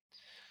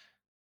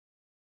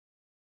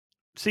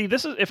 See,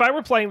 this is if I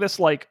were playing this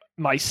like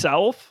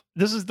myself,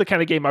 this is the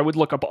kind of game I would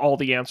look up all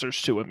the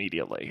answers to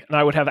immediately, and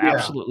I would have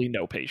absolutely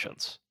no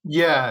patience.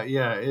 Yeah,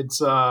 it's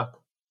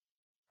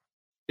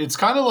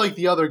kind of like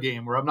the other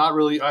game where I'm not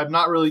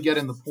really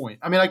getting the point.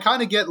 I mean, I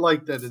kind of get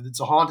like that it's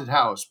a haunted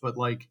house, but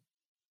like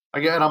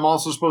again, I'm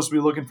also supposed to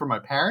be looking for my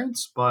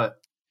parents,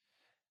 but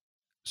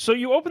So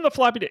you open the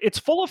floppy disk. It's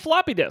full of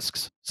floppy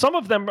disks. Some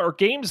of them are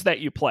games that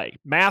you play.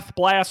 Math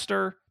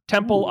Blaster,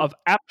 Temple of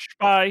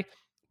Apshai,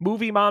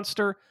 Movie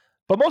Monster.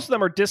 But most of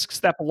them are discs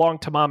that belong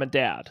to mom and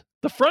dad.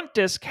 The front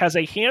disc has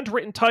a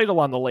handwritten title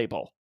on the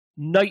label.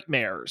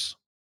 Nightmares.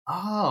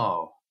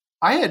 oh,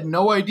 I had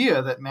no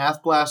idea that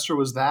Math Blaster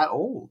was that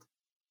old.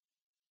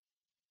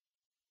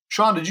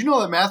 Sean, did you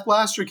know that Math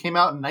Blaster came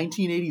out in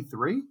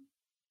 1983?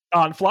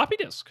 On floppy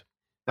disk.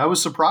 That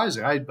was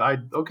surprising.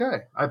 Okay.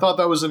 I thought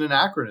that was an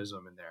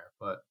anachronism in there,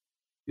 but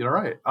you're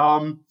right.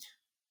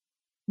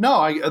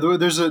 No,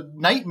 there's a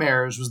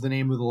Nightmares was the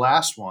name of the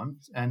last one,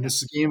 and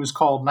this game is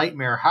called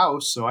Nightmare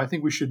House. So I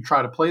think we should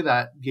try to play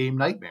that game,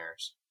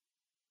 Nightmares.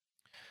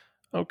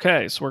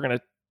 Okay, so we're gonna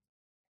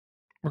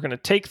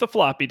take the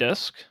floppy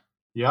disk.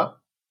 Yep.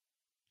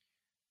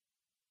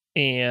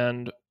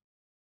 And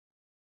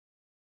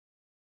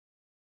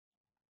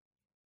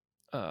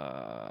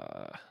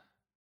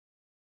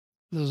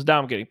this is now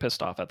I'm getting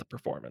pissed off at the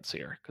performance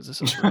here because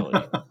this is really I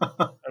don't know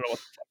what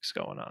the fuck's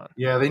going on.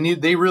 Yeah,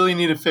 they really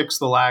need to fix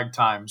the lag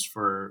times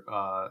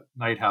for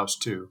Night House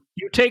 2.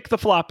 You take the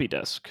floppy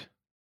disk.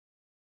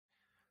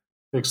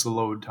 Fix the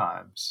load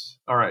times.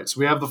 All right, so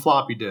we have the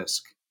floppy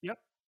disk. Yep.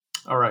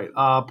 All right,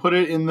 put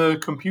it in the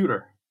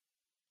computer.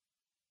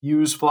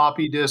 Use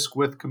floppy disk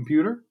with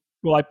computer.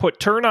 Well, I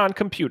put turn on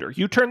computer.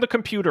 You turn the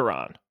computer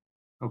on.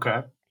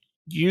 Okay.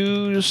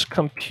 Use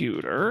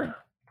computer.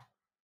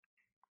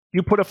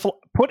 You put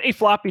a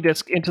floppy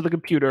disk into the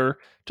computer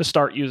to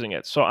start using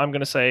it. So I'm going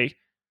to say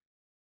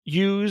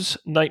use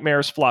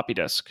Nightmares floppy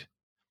disk.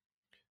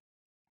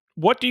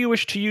 What do you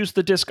wish to use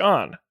the disk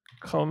on?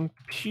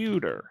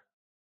 Computer.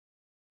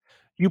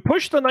 You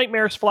push the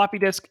Nightmares floppy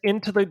disk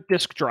into the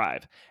disk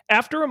drive.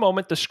 After a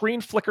moment, the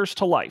screen flickers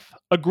to life.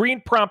 A green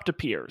prompt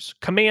appears.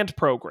 Command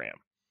program.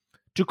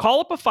 To call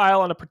up a file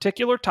on a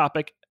particular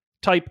topic,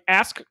 type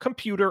ask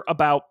computer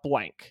about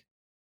blank.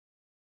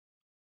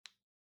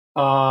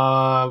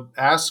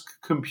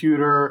 Ask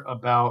computer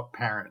about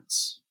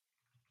parents.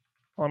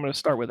 Well, I'm going to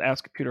start with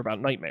ask computer about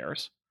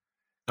nightmares.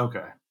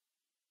 Okay.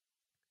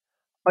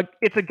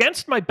 It's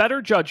against my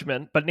better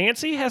judgment, but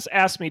Nancy has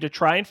asked me to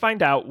try and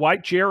find out why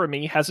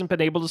Jeremy hasn't been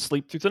able to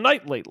sleep through the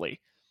night lately.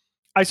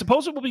 I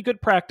suppose it will be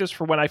good practice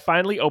for when I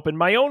finally open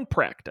my own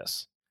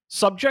practice.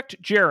 Subject,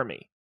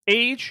 Jeremy.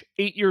 Age,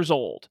 8 years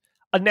old.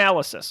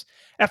 Analysis.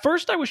 At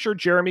first, I was sure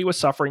Jeremy was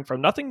suffering from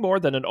nothing more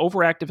than an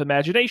overactive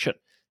imagination,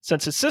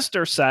 since his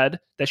sister said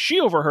that she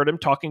overheard him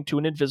talking to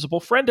an invisible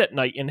friend at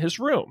night in his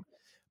room.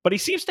 But he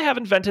seems to have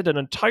invented an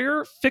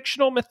entire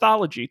fictional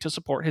mythology to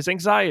support his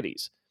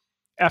anxieties.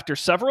 After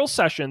several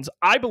sessions,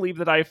 I believe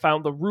that I have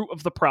found the root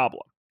of the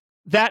problem.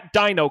 That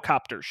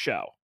Dinocopters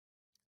show.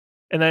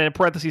 And then in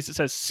parentheses it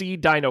says, see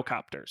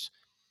Dinocopters.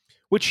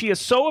 Which he is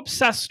so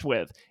obsessed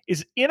with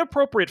is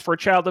inappropriate for a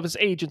child of his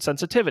age and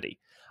sensitivity.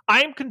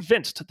 I am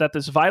convinced that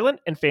this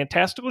violent and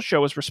fantastical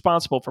show is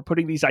responsible for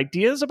putting these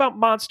ideas about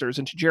monsters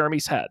into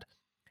Jeremy's head.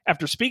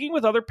 After speaking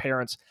with other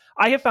parents,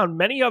 I have found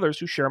many others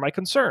who share my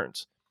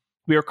concerns.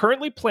 We are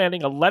currently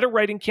planning a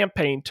letter-writing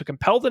campaign to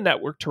compel the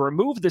network to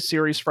remove this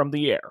series from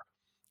the air.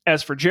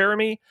 As for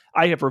Jeremy,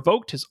 I have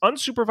revoked his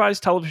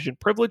unsupervised television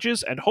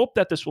privileges and hope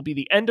that this will be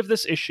the end of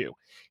this issue.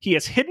 He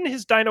has hidden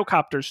his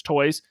Dinocopters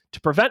toys to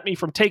prevent me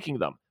from taking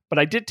them, but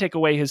I did take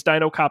away his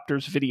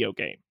Dinocopters video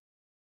game.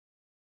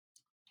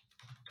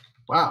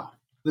 Wow.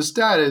 This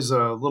dad is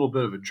a little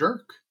bit of a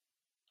jerk.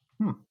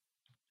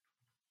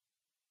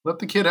 Let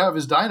the kid have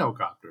his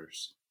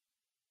Dinocopters.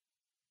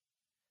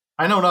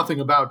 I know nothing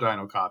about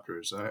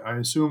Dinocopters. I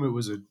assume it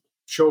was a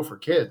show for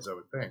kids, I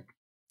would think.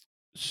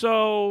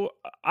 So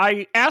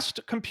I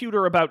asked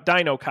computer about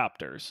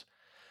Dinocopters.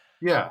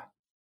 Yeah.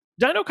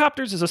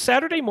 Dinocopters is a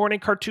Saturday morning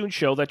cartoon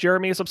show that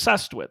Jeremy is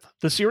obsessed with.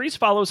 The series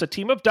follows a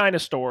team of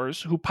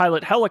dinosaurs who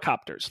pilot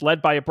helicopters,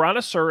 led by a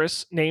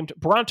brontosaurus named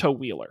Bronto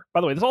Wheeler. By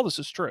the way, all this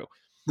is true.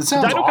 That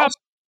sounds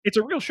awesome. It's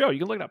a real show. You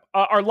can look it up.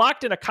 Are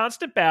locked in a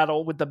constant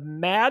battle with the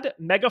Mad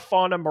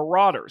Megafauna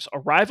Marauders, a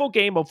rival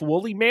game of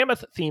woolly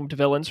mammoth-themed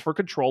villains for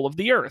control of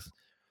the Earth.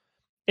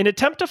 In an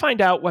attempt to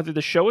find out whether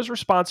the show is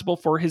responsible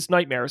for his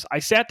nightmares, I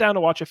sat down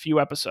to watch a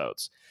few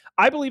episodes.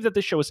 I believe that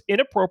this show is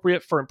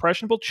inappropriate for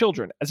impressionable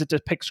children as it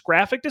depicts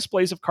graphic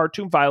displays of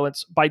cartoon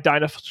violence by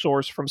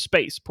dinosaurs from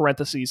space,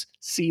 parentheses,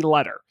 see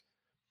letter.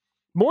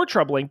 More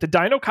troubling, the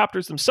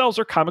dinocopters themselves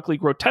are comically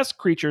grotesque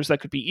creatures that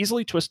could be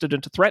easily twisted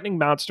into threatening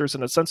monsters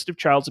in a sensitive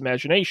child's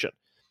imagination.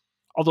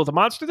 Although the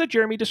monster that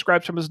Jeremy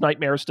describes from his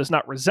nightmares does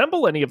not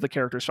resemble any of the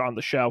characters on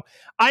the show,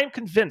 I am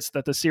convinced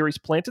that the series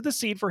planted the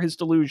seed for his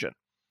delusion.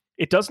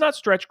 It does not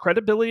stretch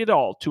credibility at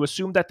all to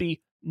assume that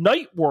the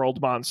Night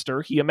World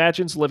monster he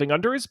imagines living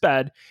under his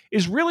bed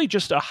is really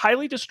just a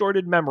highly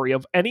distorted memory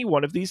of any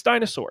one of these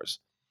dinosaurs.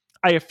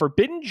 I have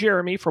forbidden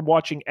Jeremy from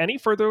watching any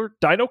further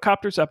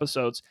Dinocopters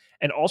episodes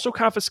and also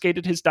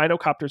confiscated his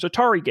Dinocopters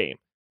Atari game.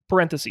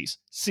 Parentheses.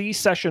 See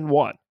Session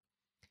 1.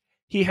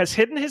 He has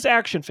hidden his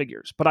action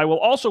figures, but I will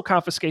also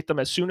confiscate them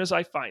as soon as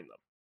I find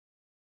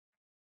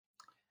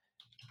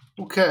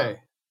them. Okay.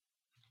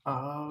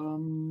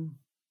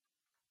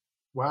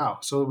 Wow.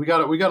 So we got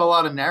a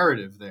lot of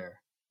narrative there.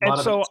 And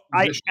so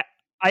I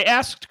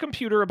asked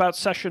computer about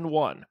Session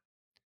 1,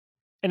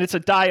 and it's a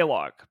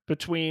dialogue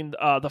between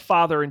the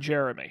father and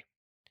Jeremy.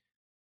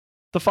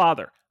 The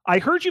father: I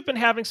heard you've been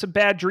having some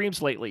bad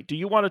dreams lately. Do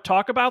you want to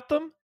talk about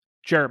them?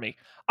 Jeremy: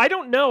 I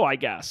don't know, I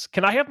guess.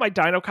 Can I have my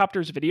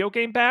Dinocopters video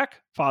game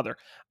back? Father: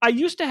 I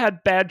used to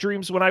have bad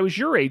dreams when I was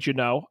your age, you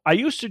know. I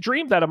used to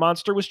dream that a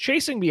monster was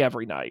chasing me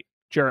every night.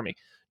 Jeremy: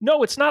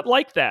 No, it's not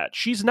like that.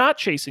 She's not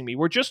chasing me.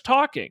 We're just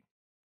talking.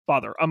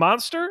 Father: A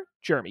monster?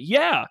 Jeremy: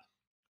 Yeah.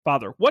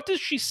 Father: What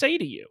does she say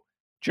to you?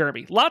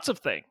 Jeremy: Lots of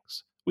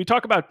things. We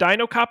talk about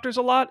Dinocopters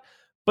a lot,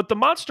 but the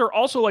monster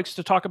also likes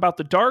to talk about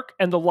the dark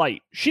and the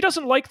light. She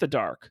doesn't like the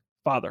dark.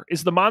 Father: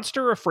 Is the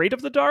monster afraid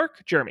of the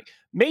dark? Jeremy: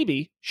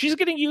 Maybe. She's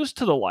getting used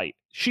to the light.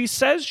 She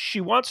says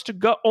she wants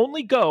to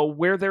only go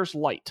where there's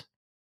light.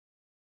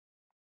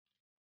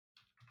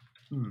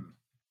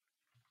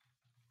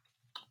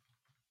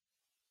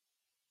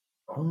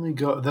 Only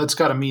go. That's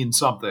got to mean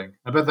something.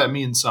 I bet that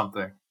means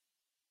something.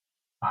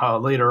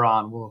 Later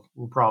on,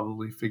 we'll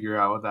probably figure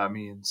out what that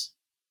means.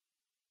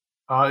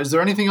 Is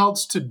there anything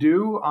else to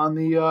do on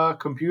the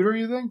computer,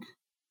 you think?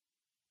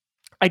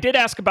 I did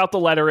ask about the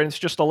letter, and it's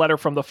just a letter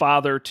from the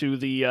father to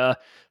the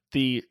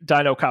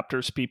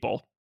Dinocopters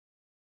people.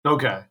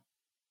 Okay.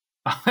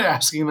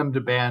 Asking them to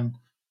ban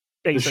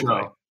basically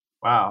the show.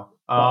 Wow.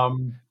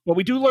 Well,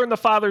 we do learn the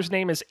father's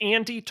name is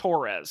Andy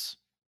Torres.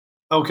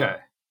 Okay.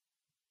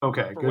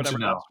 Good to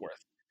know.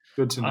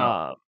 Good to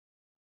know.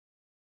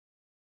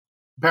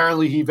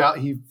 Apparently, he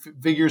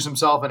figures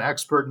himself an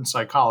expert in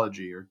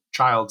psychology or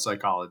child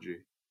psychology.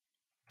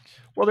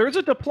 Well, there is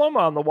a diploma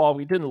on the wall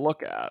we didn't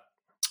look at.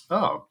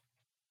 Oh.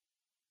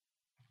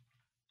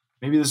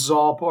 Maybe this is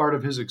all part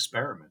of his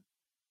experiment.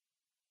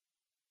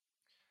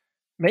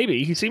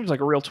 Maybe. He seems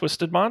like a real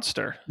twisted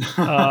monster.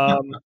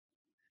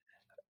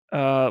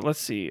 Let's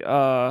see.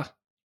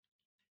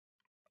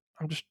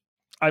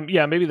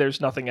 Maybe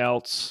there's nothing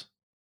else.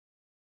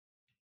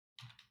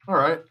 All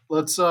right.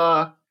 Let's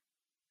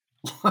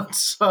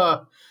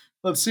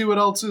see what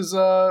else is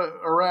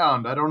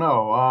around. I don't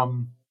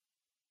know.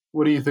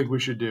 What do you think we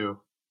should do?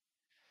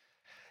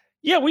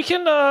 Yeah, we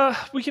can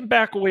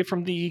back away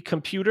from the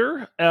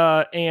computer,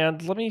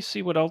 and let me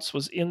see what else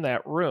was in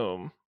that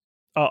room.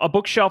 A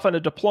bookshelf and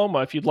a diploma,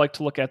 if you'd like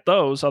to look at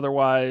those.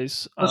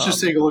 Otherwise, let's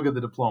just take a look at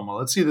the diploma.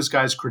 Let's see this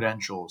guy's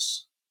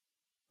credentials.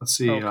 Let's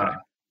see. Okay.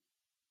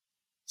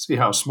 See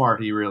how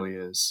smart he really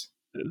is.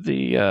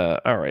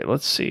 All right.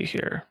 Let's see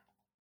here.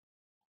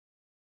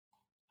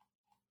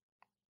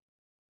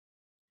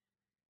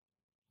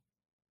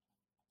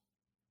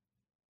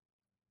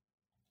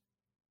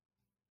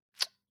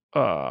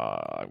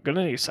 I'm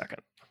gonna need a second.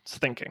 It's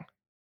thinking.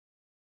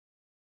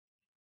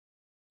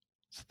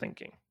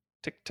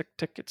 Tick, tick,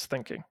 tick. It's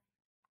thinking.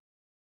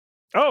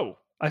 Oh,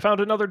 I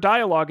found another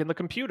dialogue in the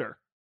computer.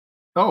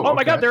 Oh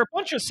my God, there are a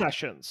bunch of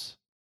sessions.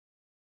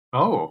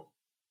 Oh.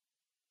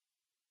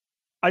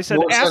 I said,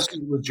 ask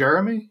with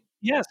Jeremy?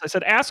 Yes, I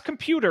said, ask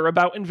computer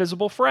about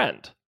Invisible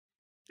Friend.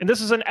 And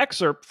this is an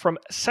excerpt from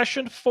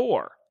Session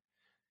 4.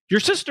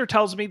 Your sister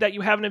tells me that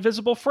you have an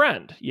invisible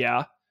friend.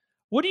 Yeah.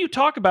 What do you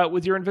talk about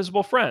with your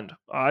invisible friend?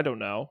 I don't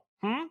know.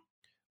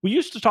 We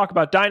used to talk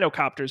about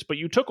Dinocopters, but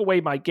you took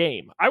away my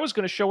game. I was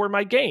going to show her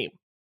my game.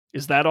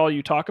 Is that all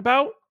you talk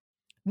about?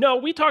 No,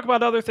 we talk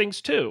about other things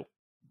too.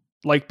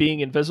 Like being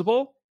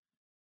invisible?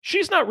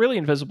 She's not really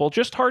invisible,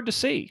 just hard to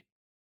see.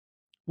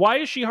 Why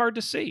is she hard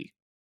to see?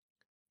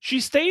 She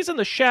stays in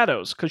the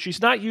shadows because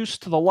she's not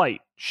used to the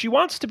light. She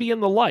wants to be in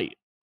the light.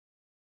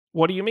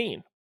 What do you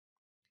mean?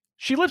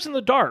 She lives in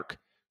the dark.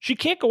 She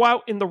can't go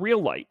out in the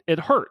real light. It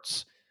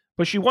hurts.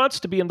 But she wants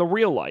to be in the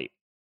real light.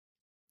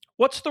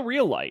 What's the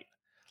real light?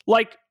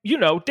 Like,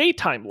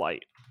 daytime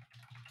light.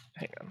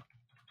 Hang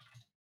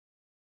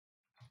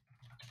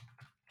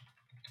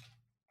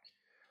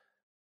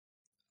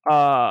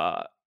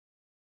on.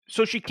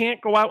 So she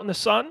can't go out in the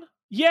sun?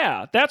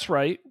 Yeah, that's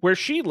right. Where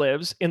she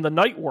lives, in the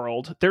night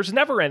world, there's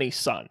never any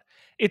sun.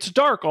 It's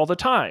dark all the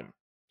time.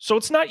 So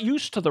it's not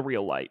used to the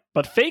real light.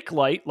 But fake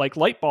light, like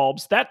light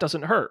bulbs, that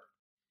doesn't hurt.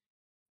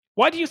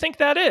 Why do you think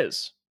that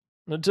is?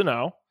 I don't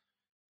know.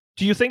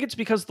 Do you think it's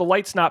because the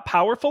light's not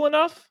powerful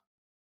enough?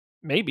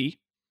 Maybe.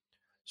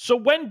 So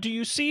when do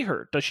you see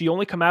her? Does she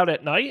only come out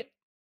at night?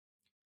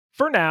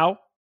 For now.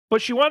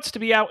 but she wants to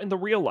be out in the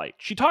real light.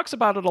 She talks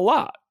about it a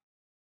lot.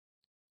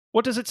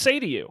 What does it say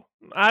to you?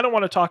 I don't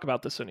want to talk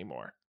about this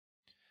anymore.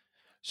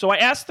 So I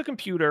asked the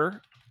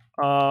computer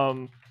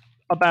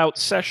about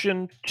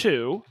session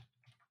 2.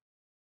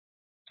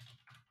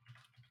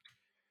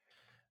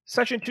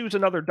 Session 2 is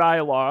another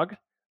dialogue.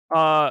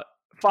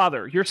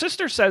 Father, your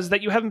sister says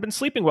that you haven't been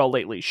sleeping well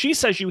lately. She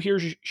says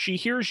she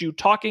hears you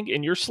talking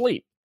in your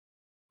sleep.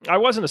 I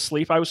wasn't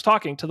asleep. I was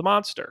talking to the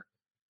monster.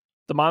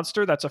 The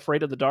monster that's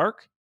afraid of the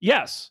dark?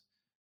 Yes.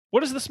 What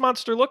does this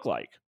monster look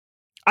like?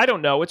 I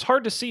don't know. It's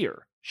hard to see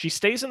her. She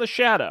stays in the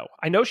shadow.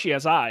 I know she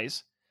has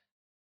eyes.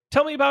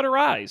 Tell me about her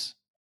eyes.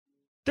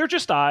 They're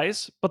just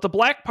eyes, but the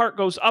black part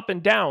goes up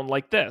and down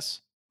like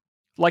this.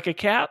 Like a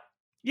cat?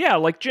 Yeah,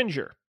 like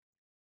Ginger.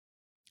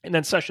 And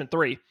then session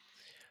 3.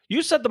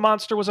 You said the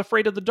monster was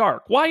afraid of the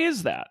dark. Why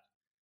is that?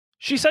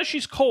 She says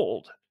she's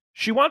cold.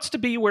 She wants to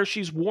be where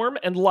she's warm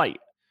and light.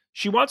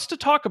 She wants to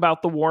talk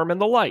about the warm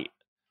and the light.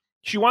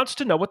 She wants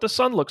to know what the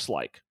sun looks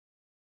like.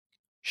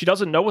 She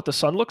doesn't know what the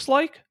sun looks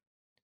like?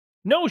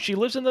 No, she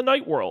lives in the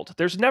night world.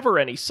 There's never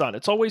any sun.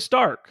 It's always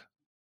dark.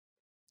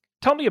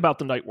 Tell me about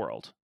the night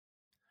world.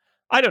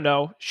 I don't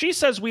know. She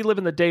says we live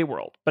in the day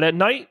world, but at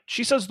night,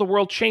 she says the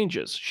world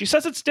changes. She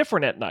says it's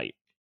different at night.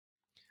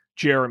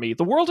 Jeremy,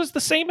 the world is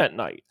the same at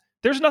night.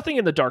 There's nothing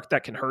in the dark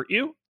that can hurt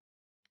you.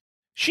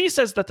 She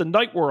says that the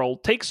night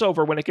world takes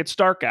over when it gets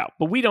dark out,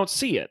 but we don't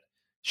see it.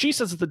 She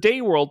says that the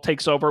day world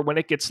takes over when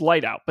it gets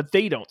light out, but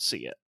they don't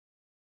see it.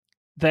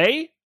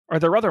 They? Are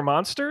there other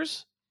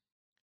monsters?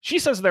 She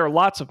says there are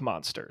lots of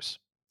monsters.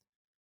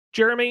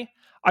 Jeremy,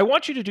 I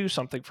want you to do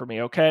something for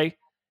me, okay?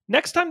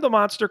 Next time the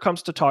monster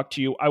comes to talk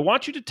to you, I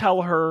want you to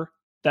tell her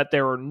that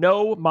there are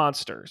no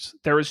monsters.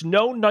 There is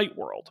no night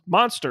world.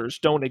 Monsters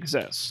don't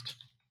exist.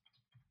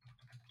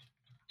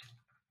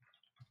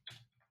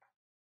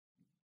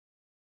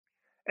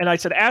 And I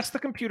said, ask the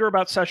computer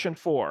about session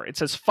 4. It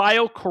says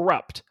file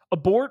corrupt.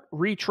 Abort,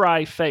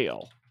 retry,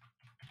 fail.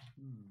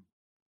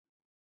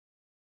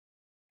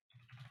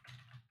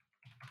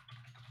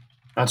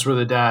 That's where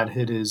the dad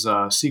hid his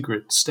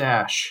secret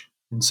stash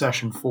in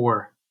session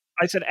 4.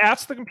 I said,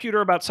 ask the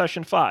computer about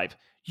session 5.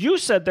 You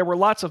said there were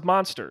lots of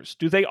monsters.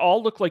 Do they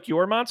all look like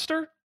your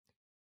monster?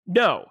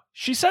 No.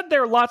 She said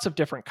there are lots of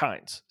different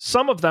kinds.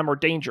 Some of them are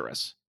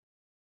dangerous.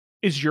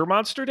 Is your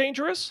monster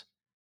dangerous?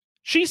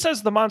 She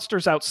says the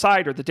monsters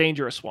outside are the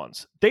dangerous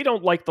ones. They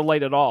don't like the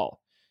light at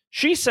all.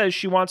 She says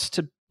she wants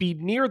to be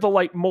near the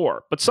light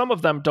more, but some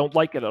of them don't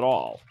like it at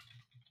all.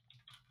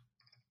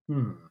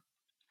 You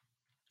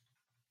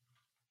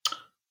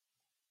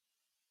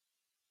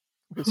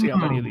can see how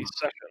many of these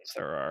sessions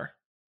there are.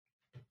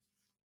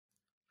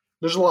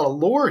 There's a lot of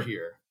lore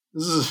here.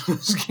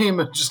 This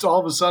game is just all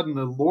of a sudden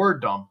a lore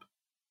dump.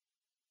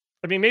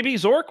 I mean, maybe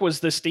Zork was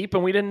this deep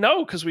and we didn't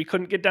know because we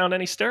couldn't get down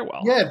any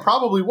stairwell. Yeah, it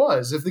probably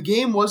was. If the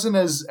game wasn't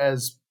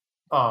as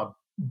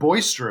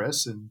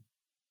boisterous and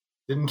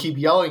didn't keep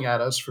yelling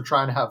at us for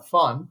trying to have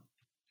fun,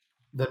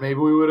 then maybe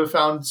we would have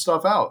found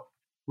stuff out.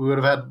 We would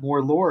have had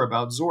more lore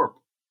about Zorp.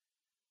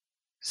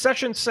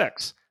 Session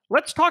 6.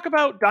 Let's talk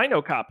about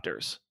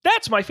Dinocopters.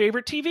 That's my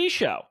favorite TV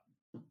show.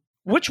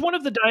 Which one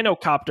of the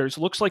Dinocopters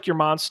looks like your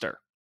monster?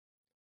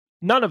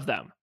 None of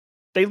them.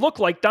 They look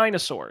like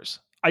dinosaurs.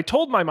 I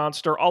told my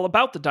monster all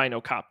about the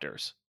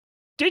Dinocopters.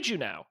 Did you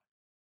now?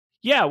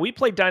 Yeah, we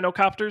played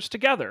Dinocopters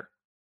together.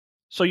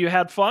 So you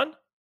had fun?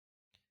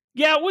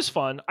 Yeah, it was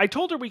fun. I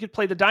told her we could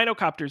play the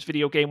Dinocopters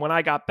video game when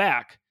I got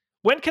back.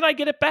 When can I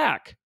get it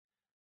back?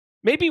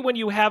 Maybe when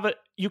you have it,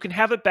 you can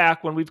have it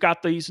back when we've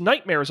got these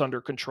nightmares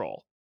under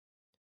control.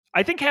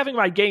 I think having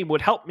my game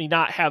would help me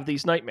not have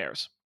these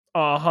nightmares.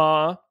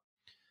 Uh-huh.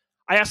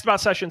 I asked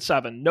about session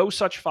 7. No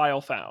such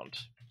file found.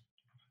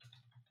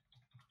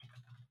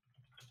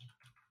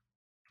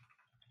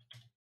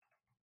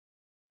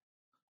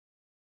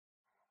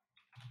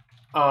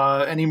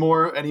 Any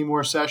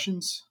more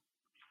sessions?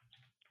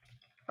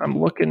 I'm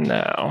looking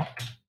now.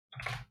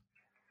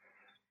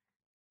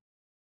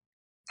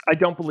 I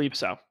don't believe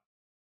so.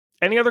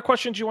 Any other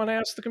questions you want to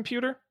ask the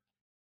computer?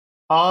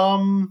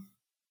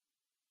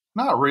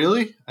 Not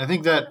really. I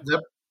think that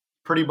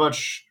pretty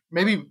much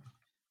maybe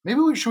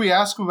should we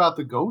ask him about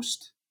the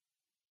ghost?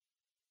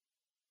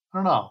 I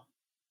don't know.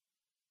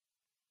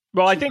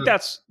 Well, I think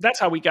that's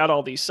how we got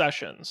all these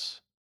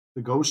sessions.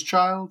 The ghost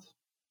child?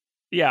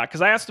 Yeah,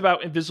 because I asked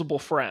about Invisible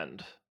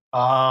Friend.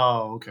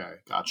 Oh, okay.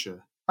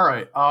 Gotcha. All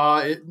right.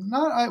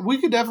 We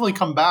could definitely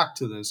come back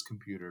to this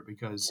computer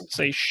because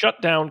say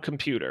shut down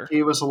computer.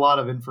 Gave us a lot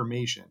of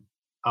information.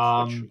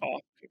 Switch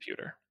off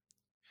computer.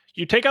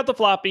 You take out the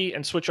floppy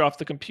and switch off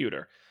the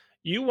computer.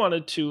 You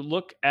wanted to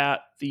look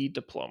at the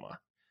diploma.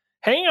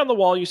 Hanging on the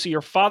wall, you see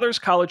your father's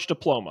college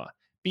diploma.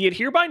 Be it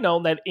hereby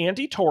known that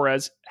Andy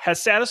Torres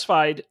has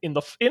satisfied in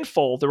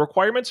full the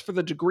requirements for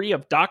the degree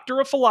of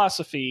Doctor of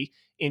Philosophy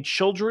in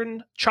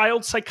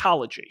Child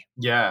Psychology.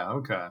 Yeah,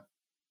 okay.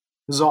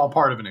 This is all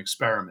part of an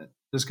experiment.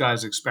 This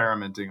guy's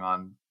experimenting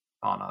on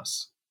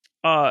us.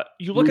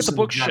 You look at the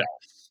bookshelf.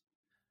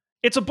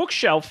 It's a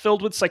bookshelf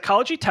filled with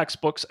psychology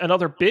textbooks and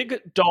other big,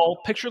 dull,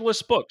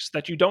 pictureless books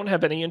that you don't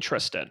have any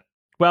interest in.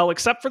 Well,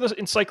 except for the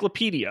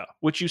encyclopedia,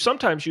 which you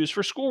sometimes use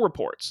for school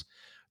reports.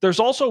 There's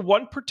also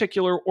one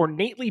particular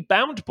ornately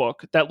bound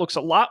book that looks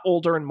a lot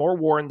older and more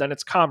worn than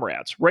its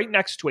comrades, right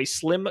next to a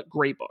slim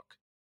gray book.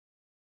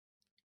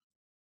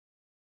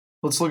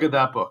 Let's look at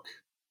that book.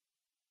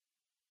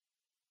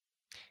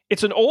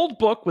 It's an old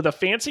book with a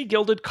fancy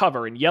gilded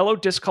cover and yellow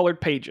discolored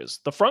pages.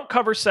 The front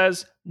cover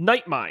says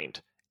Night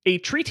Mind, a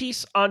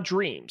treatise on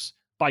dreams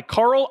by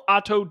Karl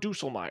Otto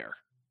Dusselmeyer.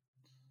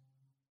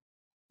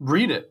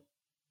 Read it.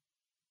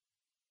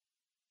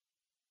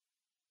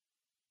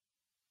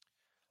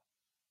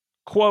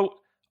 Quote,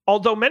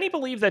 although many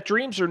believe that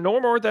dreams are no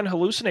more than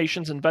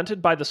hallucinations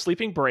invented by the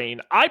sleeping brain,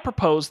 I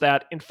propose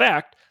that, in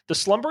fact, the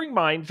slumbering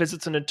mind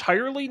visits an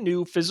entirely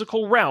new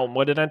physical realm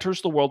when it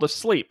enters the world of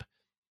sleep.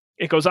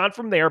 It goes on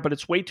from there, but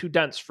it's way too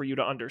dense for you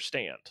to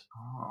understand.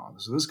 Oh,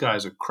 so this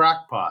guy's a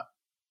crackpot.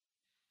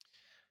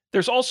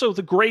 There's also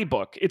the Gray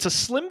Book. It's a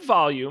slim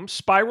volume,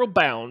 spiral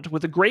bound,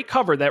 with a gray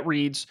cover that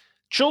reads,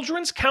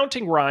 Children's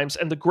Counting Rhymes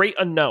and the Great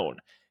Unknown.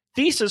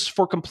 Thesis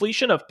for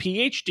completion of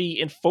PhD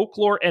in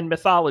Folklore and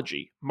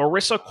Mythology,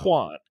 Marissa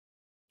Kwan.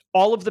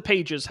 All of the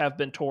pages have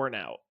been torn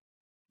out.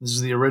 This is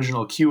the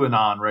original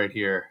QAnon right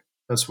here.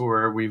 That's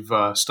where we've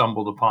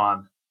stumbled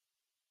upon.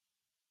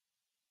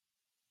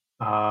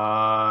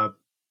 Well,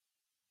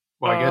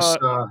 I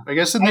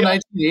guess in the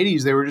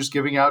 1980s they were just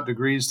giving out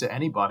degrees to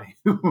anybody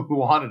who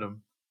wanted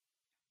them.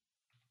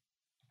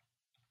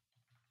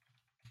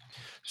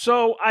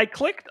 So I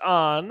clicked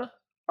on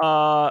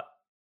the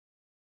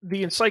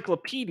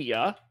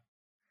encyclopedia,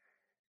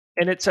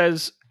 and it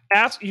says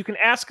you can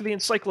ask the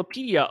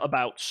encyclopedia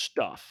about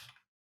stuff.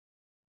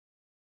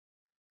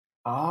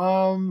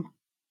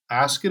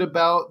 Ask it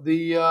about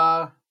the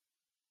I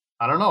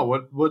don't know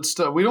what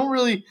stuff. We don't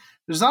really.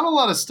 There's not a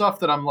lot of stuff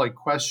that I'm like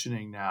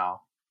questioning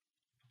now.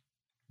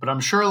 But I'm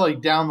sure,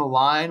 like, down the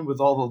line with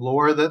all the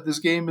lore that this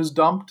game is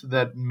dumped,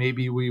 that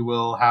maybe we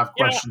will have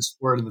questions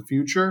for it in the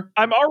future.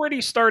 I'm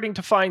already starting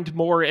to find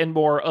more and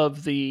more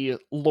of the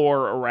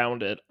lore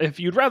around it. If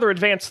you'd rather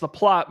advance the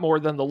plot more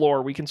than the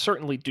lore, we can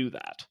certainly do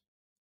that.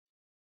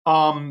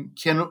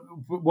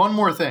 One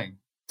more thing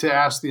to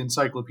ask the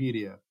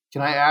encyclopedia.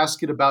 Can I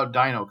ask it about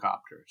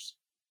dinocopters?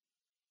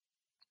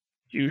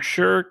 You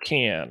sure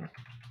can.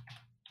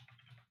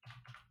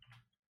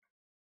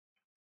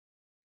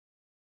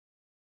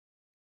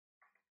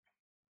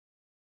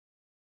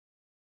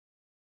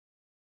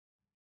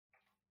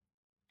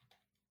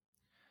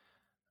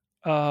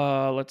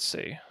 Let's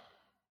see.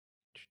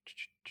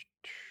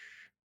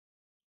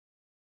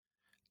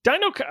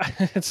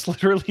 It's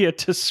literally a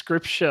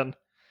description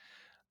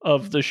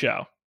of the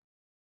show.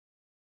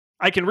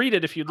 I can read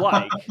it if you'd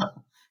like.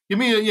 Give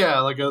me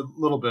a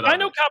little bit.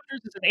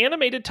 Dinocopters is an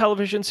animated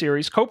television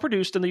series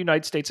co-produced in the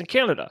United States and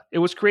Canada. It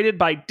was created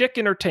by DIC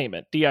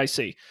Entertainment,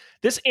 DIC.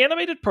 This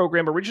animated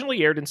program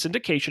originally aired in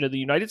syndication in the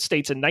United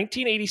States in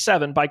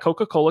 1987 by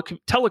Coca-Cola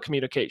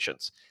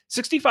Telecommunications.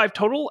 65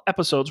 total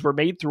episodes were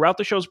made throughout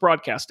the show's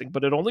broadcasting,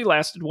 but it only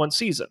lasted one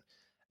season.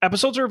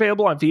 Episodes are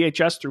available on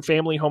VHS through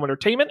Family Home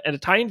Entertainment, and a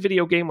tie-in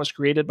video game was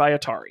created by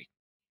Atari.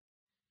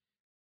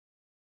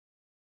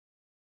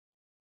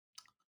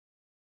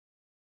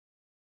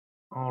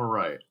 All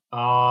right.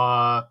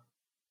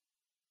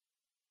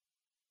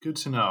 Good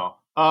to know.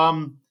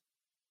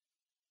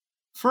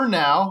 For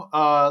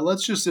now,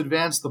 let's just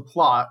advance the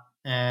plot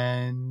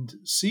and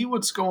see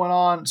what's going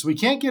on. So we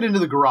can't get into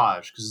the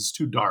garage because it's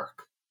too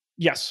dark.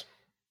 Yes.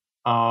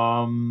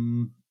 I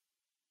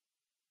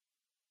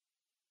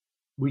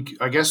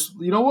guess,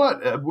 you know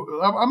what?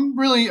 I'm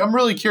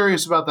really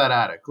curious about that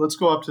attic. Let's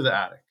go up to the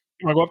attic.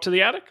 You want to go up to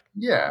the attic?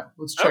 Yeah,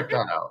 let's check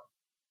that out.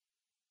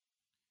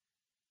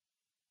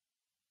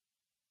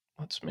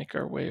 Let's make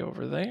our way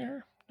over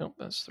there. Nope,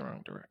 that's the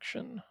wrong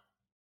direction.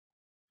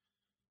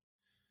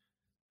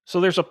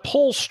 So there's a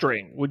pull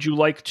string. Would you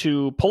like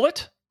to pull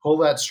it? Pull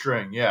that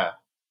string, yeah.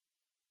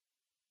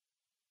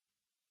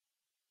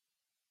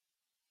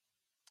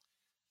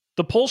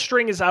 The pull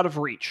string is out of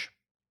reach.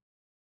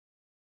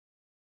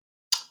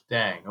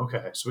 Dang,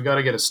 okay. So we got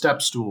to get a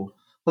step stool.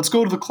 Let's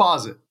go to the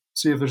closet.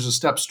 See if there's a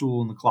step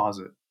stool in the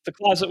closet. The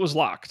closet was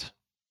locked.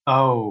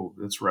 Oh,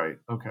 that's right.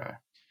 Okay.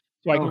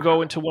 So I can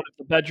go into one of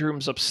the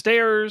bedrooms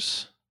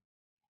upstairs.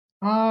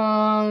 We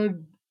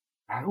kind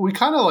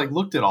of like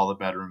looked at all the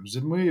bedrooms,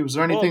 didn't we? Was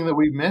there anything that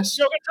we missed?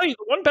 I tell you,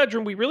 the one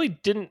bedroom we really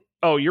didn't.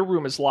 Oh, your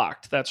room is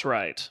locked. That's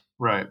right.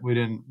 Right.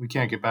 We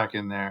can't get back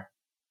in there.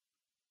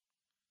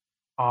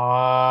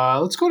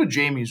 Let's go to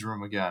Jamie's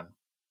room again.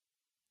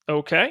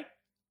 Okay.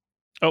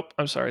 Oh,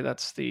 I'm sorry.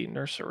 That's the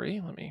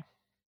nursery. Let me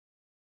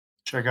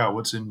check out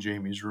what's in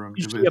Jamie's room.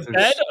 You see a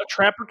bed, a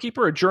trapper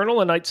keeper, a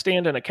journal, a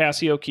nightstand, and a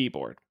Casio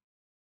keyboard.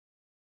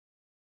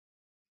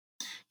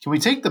 Can we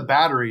take the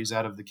batteries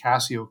out of the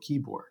Casio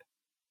keyboard?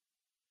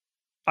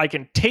 I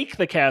can take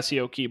the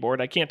Casio keyboard.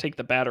 I can't take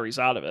the batteries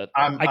out of it.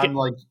 I'm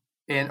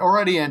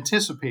already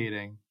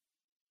anticipating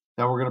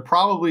that we're going to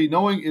probably,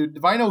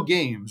 if I know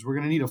games, we're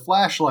going to need a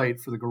flashlight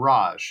for the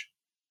garage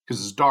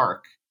because it's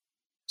dark.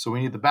 So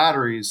we need the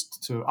batteries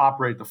to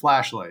operate the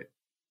flashlight.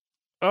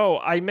 Oh,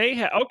 I may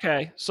have.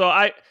 Okay, so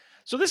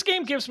this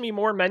game gives me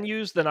more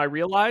menus than I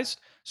realized.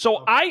 So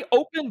Okay. I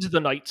opened the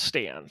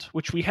nightstand,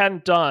 which we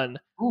hadn't done.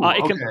 Ooh,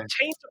 It okay.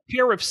 contains a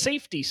pair of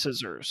safety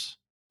scissors.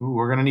 Ooh,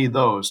 we're gonna need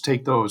those.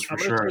 Take those for I'm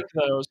going to sure. take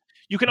those.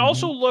 You can Mhm.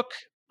 also look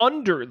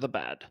under the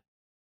bed.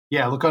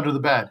 Yeah, look under the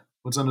bed.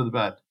 What's under the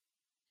bed?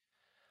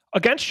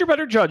 Against your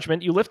better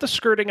judgment, you lift the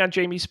skirting on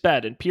Jamie's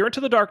bed and peer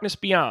into the darkness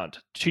beyond.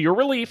 To your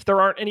relief,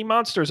 there aren't any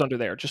monsters under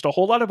there, just a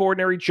whole lot of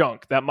ordinary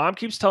junk that Mom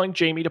keeps telling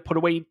Jamie to put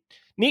away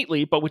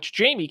neatly, but which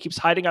Jamie keeps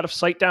hiding out of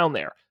sight down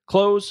there.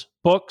 Clothes,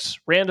 books,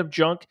 random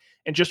junk,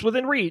 and just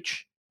within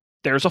reach,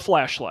 there's a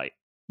flashlight.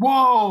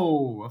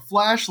 Whoa, a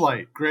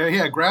flashlight.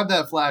 Grab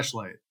that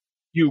flashlight.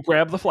 You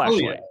grab the Oh,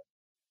 flashlight.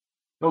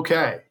 yeah.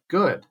 Okay,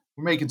 good.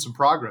 We're making some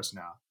progress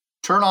now.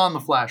 Turn on the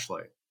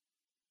flashlight.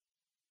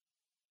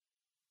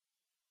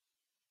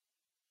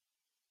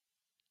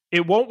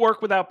 It won't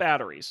work without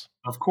batteries.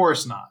 Of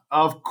course not.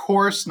 Of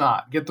course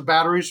not. Get the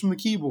batteries from the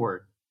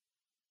keyboard.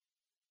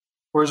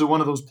 Or is it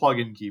one of those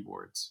plug-in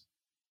keyboards?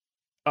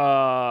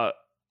 I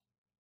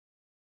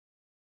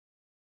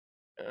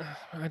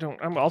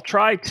don't. I'll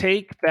try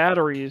take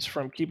batteries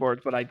from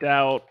keyboards, but I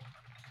doubt.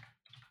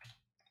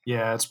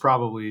 Yeah, it's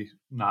probably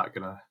not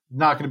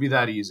gonna be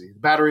that easy. The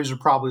batteries are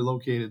probably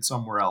located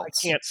somewhere else.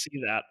 I can't see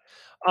that.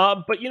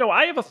 But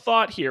I have a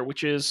thought here,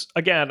 which is,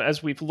 again,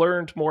 as we've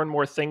learned more and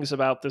more things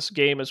about this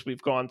game as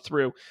we've gone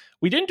through,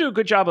 we didn't do a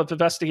good job of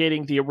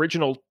investigating the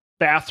original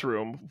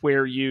bathroom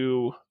where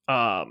you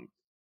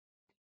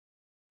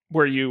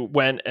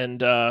went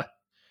and.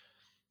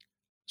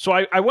 So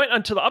I went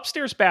onto the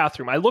upstairs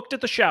bathroom. I looked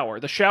at the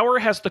shower. The shower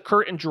has the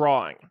curtain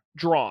drawn.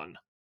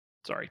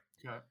 Sorry.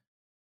 Okay.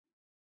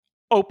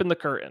 Open the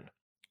curtain.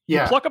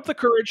 Yeah. You pluck up the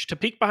courage to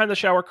peek behind the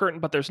shower curtain,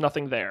 but there's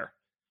nothing there.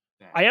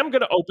 I am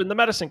going to open the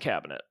medicine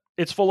cabinet.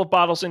 It's full of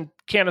bottles and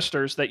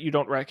canisters that you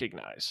don't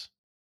recognize.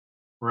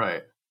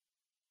 Right.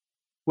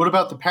 What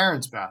about the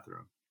parents'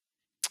 bathroom?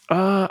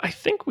 I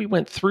think we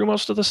went through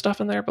most of the stuff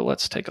in there, but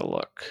let's take a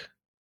look.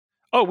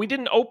 Oh, we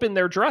didn't open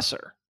their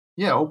dresser.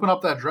 Yeah, open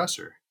up that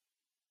dresser.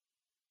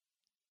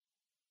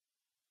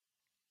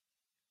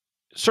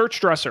 Search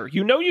dresser.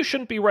 You know you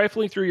shouldn't be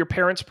rifling through your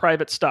parents'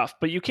 private stuff,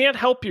 but you can't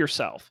help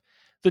yourself.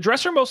 The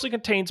dresser mostly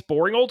contains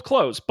boring old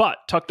clothes, but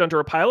tucked under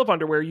a pile of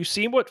underwear, you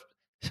find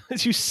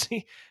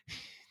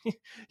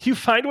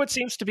what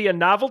seems to be a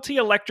novelty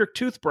electric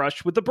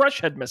toothbrush with the brush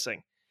head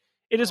missing.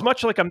 It is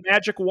much like a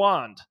magic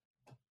wand.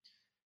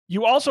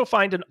 You also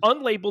find an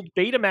unlabeled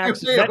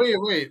Betamax.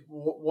 Wait.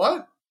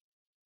 What?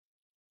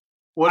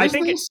 What is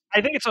this? I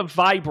think it's a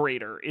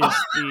vibrator. Is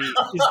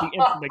the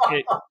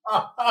indicator.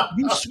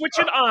 You switch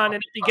it on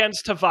and it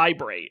begins to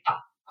vibrate.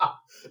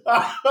 It's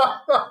a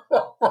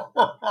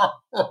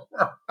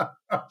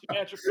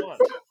magic wand.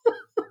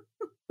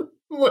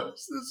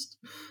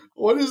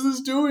 What is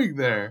this doing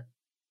there?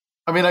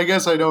 I mean, I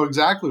guess I know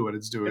exactly what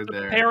it's doing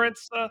there.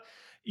 Parents.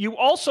 You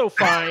also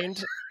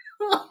find.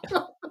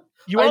 I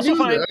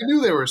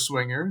knew they were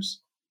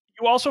swingers.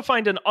 You also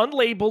find an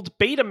unlabeled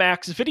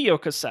Betamax video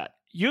cassette.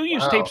 You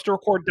use tapes to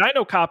record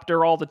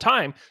Dinocopter all the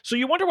time, so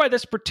you wonder why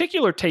this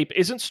particular tape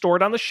isn't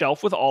stored on the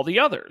shelf with all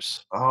the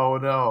others. Oh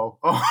no!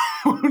 Oh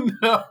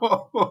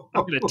no!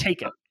 I'm going to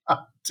take it.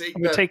 Take the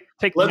magic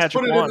wand. Let's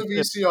put it in the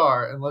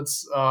VCR and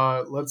let's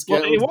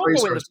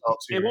brace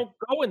ourselves here. It won't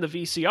go in the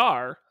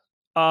VCR.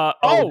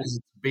 It's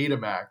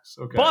Betamax.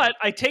 Okay. But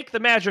I take the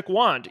magic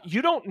wand.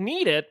 You don't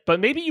need it, but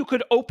maybe you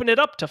could open it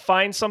up to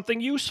find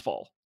something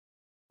useful.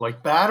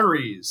 Like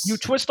batteries. You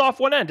twist off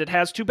one end. It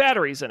has 2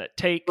 batteries in it.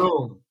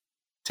 Boom.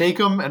 Take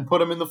them and put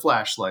them in the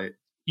flashlight.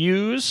 I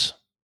use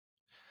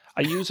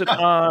it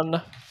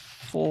on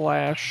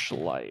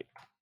flashlight.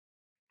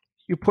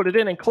 You put it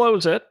in and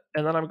close it,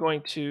 and then I'm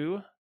going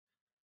to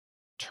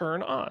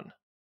turn on.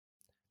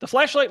 The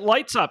flashlight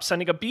lights up,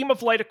 sending a beam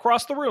of light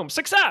across the room.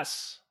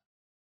 Success!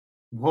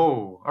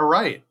 Whoa. All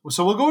right.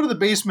 So we'll go to the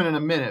basement in a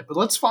minute, but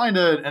let's find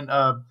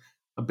a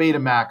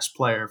Betamax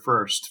player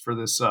first for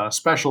this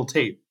special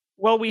tape.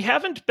 Well, we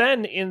haven't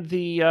been in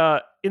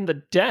the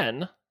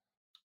den.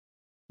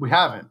 We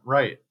haven't,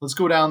 right. Let's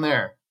go down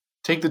there.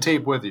 Take the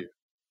tape with you.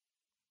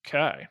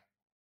 Okay.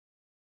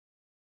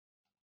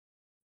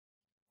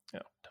 Oh,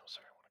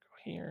 sorry. I want to go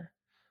here.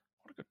 I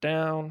want to go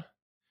down.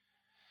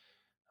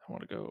 I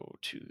want to go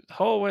to the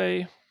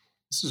hallway.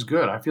 This is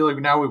good. I feel like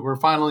now we're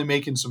finally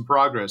making some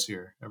progress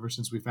here ever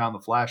since we found the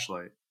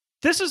flashlight.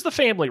 This is the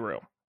family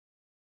room.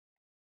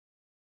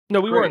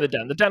 No, we were in the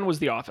den. The den was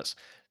the office.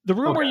 The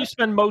room where you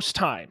spend most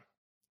time.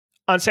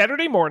 On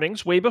Saturday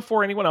mornings, way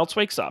before anyone else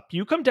wakes up,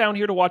 you come down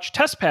here to watch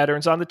test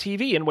patterns on the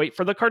TV and wait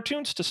for the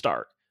cartoons to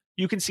start.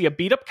 You can see a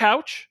beat-up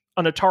couch,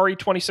 an Atari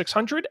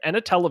 2600, and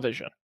a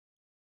television.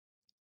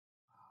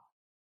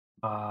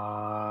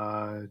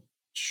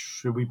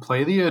 Should we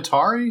play the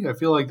Atari? I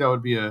feel like that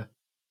would be I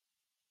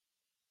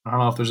don't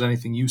know if there's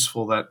anything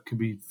useful that could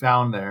be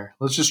found there.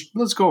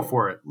 Let's go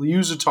for it.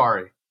 Use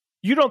Atari.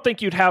 You don't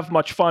think you'd have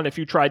much fun if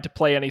you tried to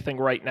play anything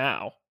right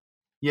now?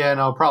 Yeah,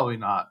 no, probably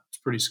not. It's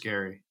pretty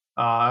scary.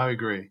 I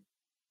agree.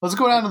 Let's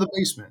go down to the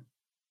basement.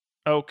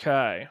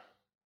 Okay.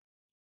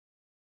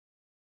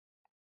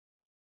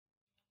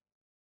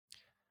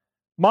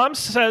 Mom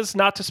says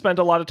not to spend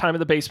a lot of time in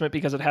the basement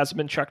because it hasn't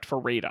been checked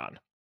for radon.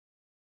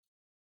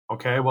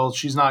 Okay, well,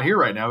 she's not here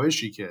right now, is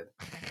she, kid?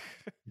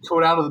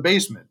 Go down to the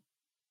basement.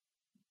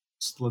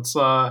 Let's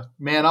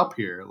man up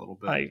here a little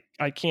bit.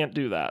 I can't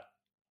do that.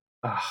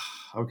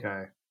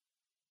 Okay.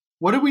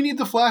 What did we need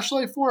the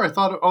flashlight for? I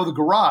thought, the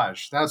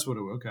garage. That's what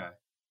it was. Okay.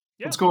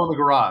 Yeah. Let's go in the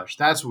garage.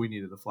 That's what we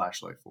needed the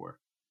flashlight for.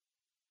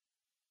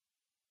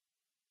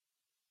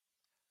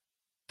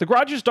 The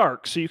garage is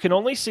dark, so you can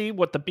only see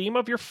what the beam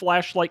of your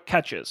flashlight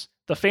catches.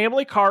 The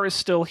family car is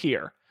still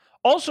here.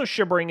 Also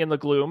shimmering in the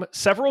gloom,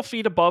 several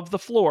feet above the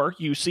floor,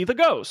 you see the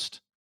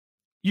ghost.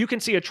 You can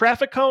see a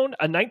traffic cone,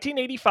 a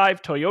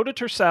 1985 Toyota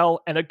Tercel,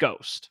 and a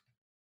ghost.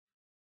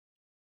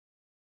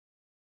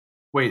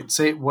 Wait,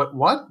 say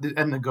what?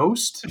 And the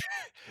ghost?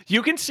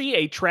 You can see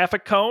a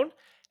traffic cone,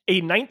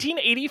 a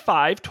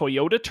 1985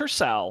 Toyota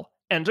Tercel,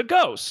 and a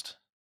ghost.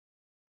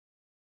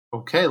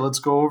 Okay, let's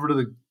go over to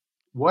the...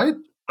 What?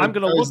 I'm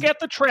going to look at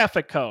the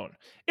traffic cone.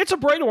 It's a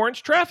bright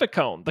orange traffic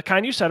cone, the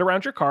kind you set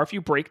around your car if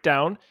you break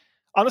down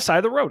on the side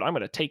of the road. I'm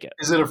going to take it.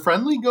 Is it a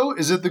friendly ghost?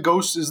 Is it the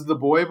ghost? Is it the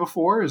boy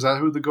before? Is that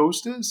who the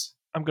ghost is?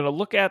 I'm going to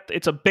look at...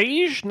 It's a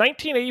beige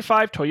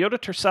 1985 Toyota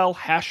Tercel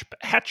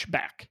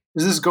hatchback.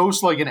 Is this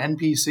ghost like an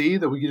NPC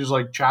that we can just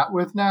like chat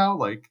with now?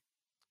 Like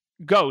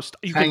ghost.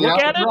 You can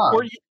look at it,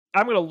 or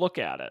I'm going to look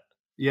at it.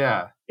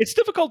 Yeah. It's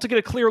difficult to get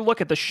a clear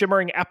look at the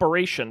shimmering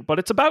apparition, but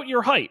it's about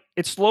your height.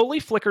 It slowly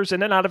flickers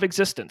in and out of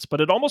existence,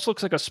 but it almost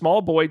looks like a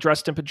small boy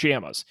dressed in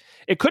pajamas.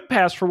 It could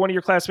pass for one of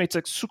your classmates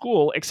at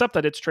school, except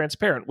that it's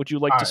transparent. Would you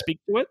like to speak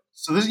to it?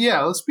 So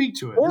let's speak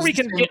to it. Or we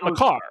can get in the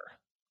car.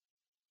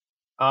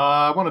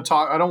 I want to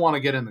talk. I don't want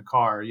to get in the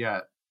car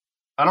yet.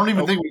 I don't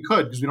even think we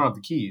could because we don't have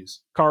the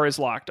keys. Car is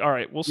locked. All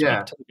right, we'll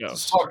speak to the ghost.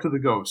 Let's talk to the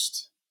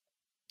ghost.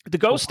 The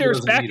ghost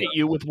stares back at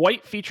you with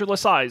white,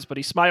 featureless eyes, but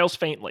he smiles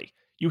faintly.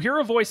 You hear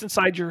a voice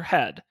inside your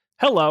head.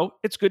 Hello,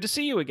 it's good to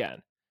see you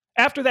again.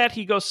 After that,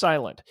 he goes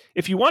silent.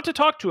 If you want to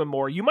talk to him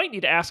more, you might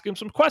need to ask him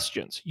some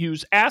questions.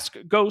 Use Ask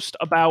Ghost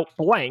About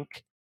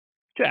Blank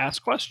to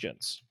ask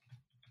questions.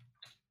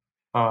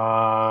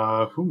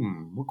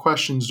 What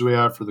questions do we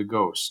have for the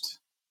ghost?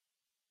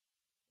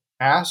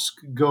 Ask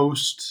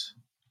Ghost.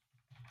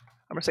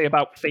 I'm going to say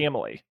about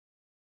family.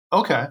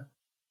 Okay.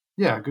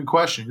 Yeah, good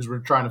question, because we're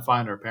trying to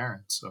find our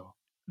parents. So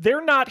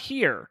they're not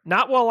here.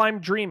 Not while I'm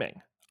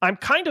dreaming. I'm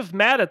kind of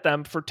mad at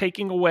them for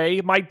taking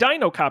away my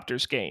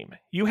Dinocopters game.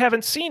 You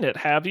haven't seen it,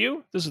 have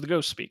you? This is the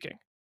ghost speaking.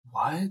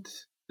 What?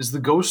 Is the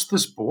ghost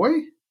this boy?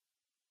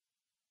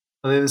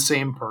 Are they the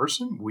same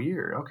person?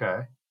 Weird.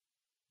 Okay.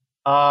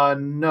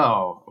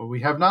 No.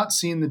 We have not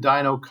seen the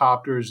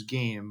Dinocopters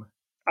game.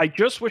 I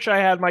just wish I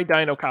had my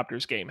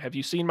Dinocopters game. Have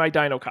you seen my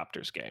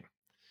Dinocopters game?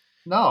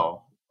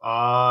 No.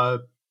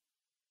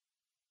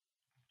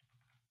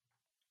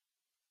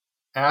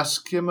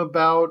 Ask him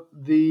about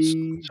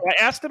the... So I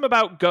asked him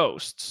about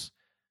ghosts.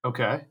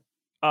 Okay.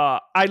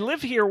 I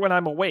live here when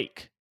I'm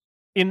awake.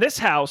 In this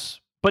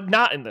house, but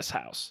not in this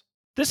house.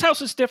 This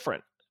house is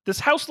different. This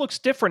house looks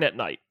different at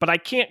night, but I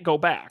can't go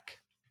back.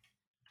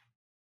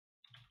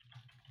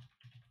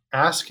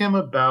 Ask him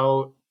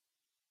about...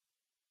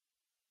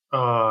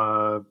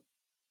 All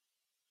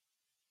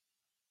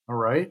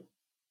right.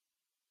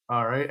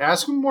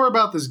 Ask him more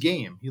about this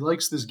game. He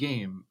likes this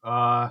game.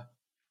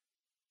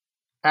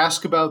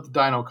 Ask about the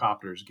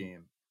Dinocopters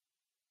game.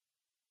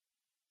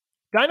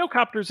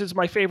 Dinocopters is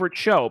my favorite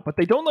show, but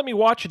they don't let me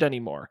watch it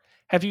anymore.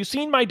 Have you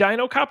seen my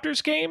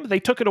Dinocopters game? They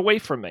took it away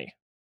from me.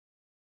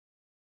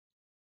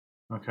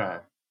 Okay.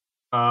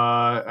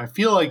 I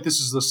feel like this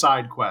is the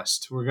side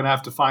quest. We're going to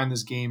have to find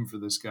this game for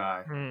this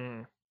guy.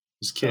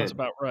 This kid. That's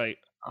about right.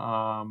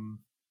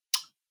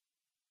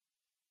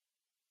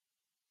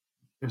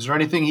 Is there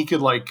anything he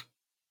could like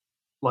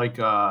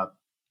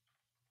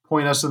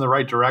point us in the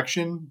right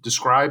direction?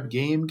 Describe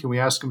game? Can we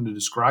ask him to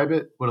describe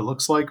it, what it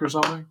looks like or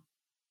something?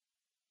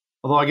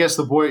 Although I guess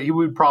the boy, he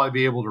would probably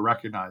be able to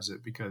recognize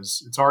it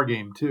because it's our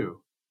game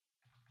too.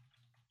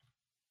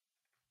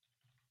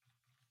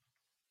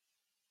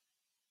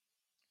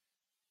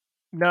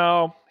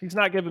 No, he's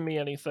not giving me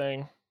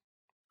anything.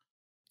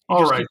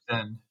 All right,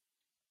 then.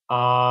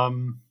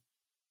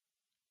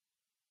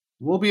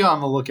 We'll be on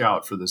the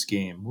lookout for this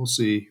game. We'll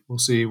see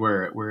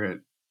where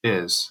it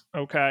is.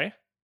 Okay.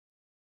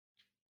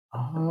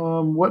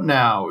 What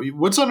now?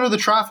 What's under the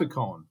traffic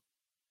cone?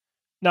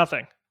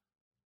 Nothing.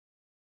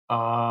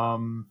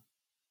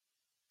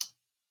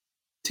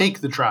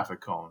 Take the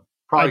traffic cone.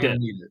 Probably gonna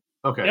need it.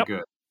 Okay, yep.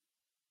 Good.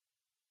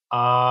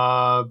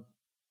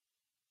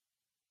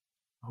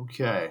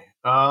 Okay.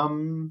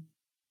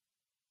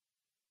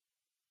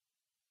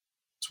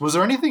 So was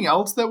there anything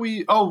else that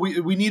we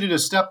needed a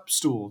step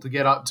stool to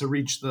get up to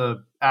reach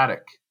the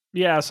attic?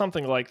 Yeah,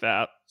 something like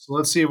that. So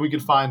let's see if we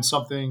could find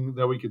something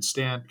that we could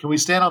stand. Can we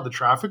stand on the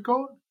traffic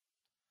cone?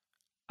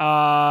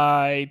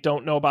 I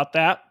don't know about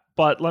that,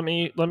 but let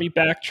me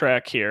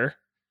backtrack here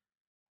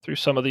through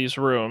some of these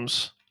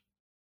rooms.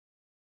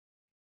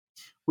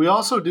 We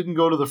also didn't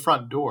go to the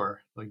front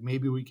door. Like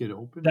maybe we could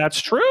open.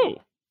 That's true.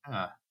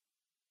 Yeah.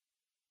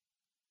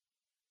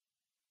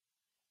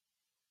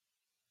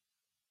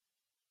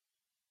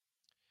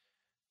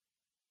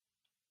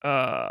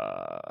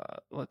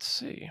 Let's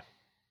see.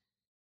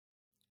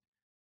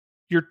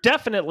 You're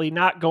definitely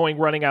not going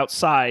running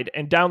outside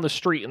and down the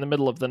street in the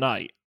middle of the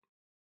night.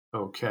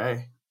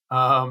 Okay.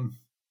 The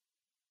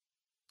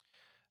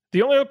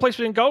only other place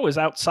we can go is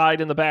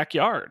outside in the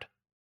backyard.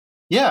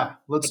 Yeah,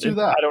 let's do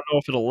that. I don't know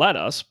if it'll let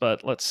us,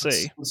 but let's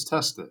see. Let's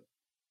test it.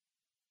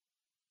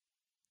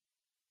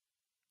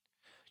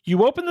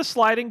 You open the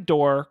sliding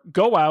door,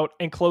 go out,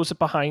 and close it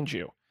behind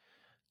you.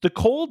 The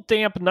cold,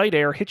 damp night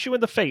air hits you in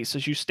the face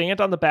as you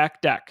stand on the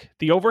back deck.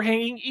 The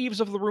overhanging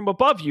eaves of the room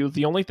above you,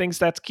 the only things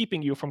that's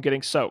keeping you from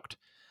getting soaked.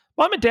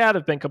 Mom and Dad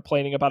have been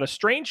complaining about a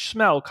strange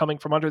smell coming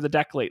from under the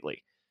deck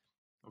lately.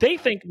 They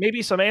think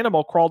maybe some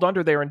animal crawled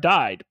under there and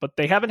died, but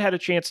they haven't had a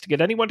chance to get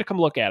anyone to come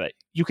look at it.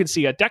 You can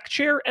see a deck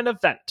chair and a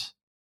vent.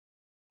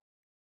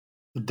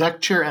 The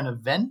deck chair and a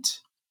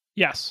vent?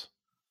 Yes.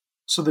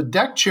 So the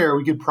deck chair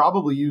we could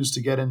probably use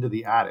to get into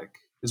the attic,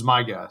 is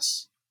my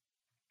guess.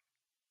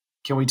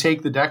 Can we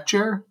take the deck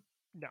chair?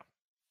 No.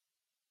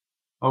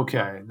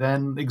 Okay,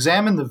 then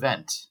examine the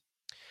vent.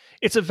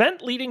 It's a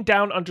vent leading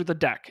down under the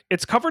deck.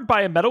 It's covered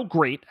by a metal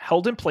grate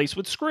held in place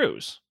with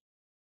screws.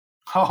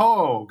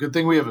 Oh, good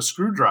thing we have a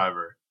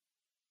screwdriver.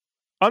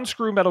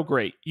 Unscrew metal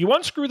grate. You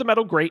unscrew the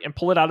metal grate and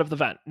pull it out of the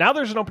vent. Now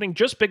there's an opening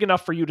just big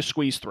enough for you to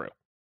squeeze through.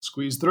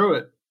 Squeeze through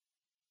it.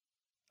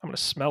 I'm going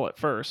to smell it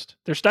first.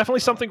 There's definitely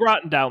something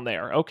rotten down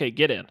there. Okay,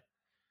 get in.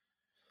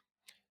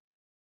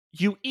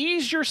 You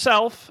ease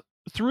yourself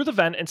through the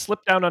vent and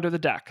slip down under the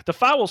deck. The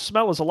foul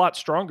smell is a lot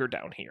stronger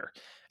down here.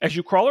 As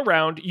you crawl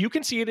around, you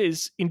can see it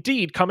is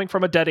indeed coming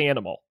from a dead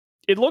animal.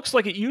 It looks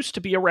like it used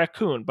to be a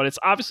raccoon, but it's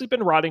obviously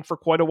been rotting for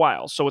quite a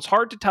while, so it's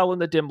hard to tell in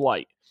the dim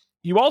light.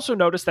 You also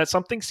notice that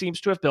something seems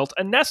to have built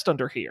a nest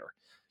under here.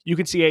 You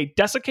can see a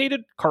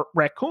desiccated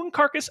raccoon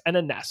carcass and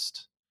a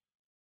nest.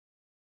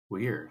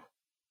 Weird.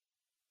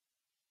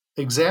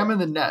 Examine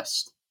the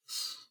nest.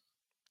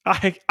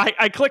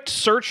 I clicked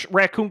search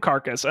raccoon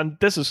carcass, and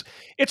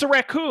it's a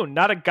raccoon,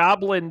 not a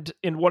goblin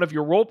in one of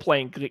your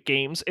role-playing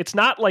games. It's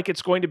not like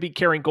it's going to be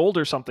carrying gold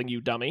or something,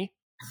 you dummy.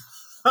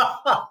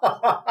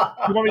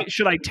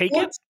 Should I take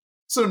it?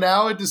 So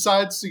now it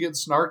decides to get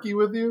snarky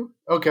with you?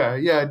 Okay,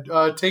 yeah,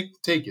 take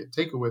it.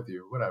 Take it with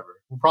you, whatever.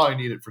 We'll probably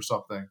need it for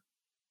something.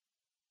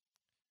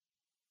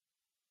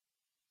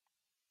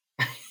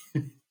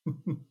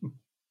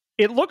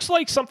 It looks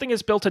like something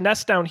has built a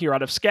nest down here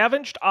out of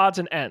scavenged odds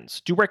and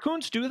ends. Do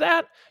raccoons do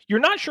that? You're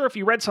not sure if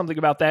you read something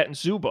about that in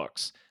zoo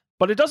books,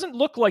 but it doesn't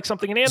look like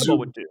something an animal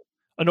would do.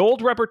 An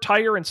old rubber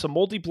tire and some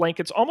moldy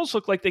blankets almost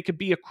look like they could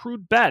be a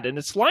crude bed, and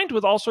it's lined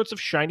with all sorts of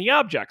shiny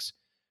objects.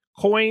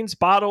 Coins,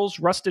 bottles,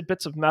 rusted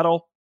bits of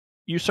metal.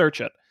 You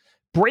search it.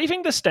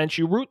 Braving the stench,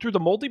 you root through the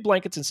moldy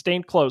blankets and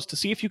stained clothes to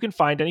see if you can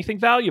find anything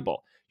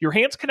valuable. Your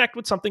hands connect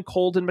with something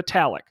cold and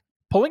metallic.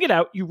 Pulling it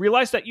out, you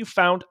realize that you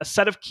found a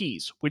set of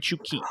keys, which you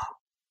keep.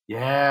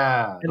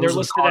 Yeah. And they're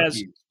listed as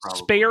keys,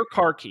 spare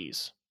car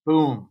keys.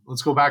 Boom.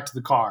 Let's go back to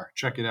the car.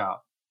 Check it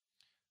out.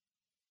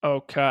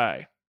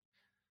 Okay.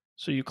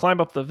 So you climb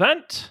up the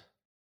vent.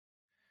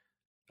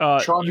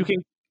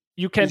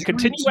 You can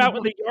continue out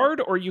in the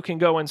yard, or you can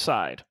go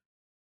inside.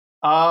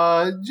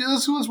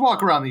 Let's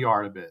walk around the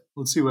yard a bit.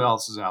 Let's see what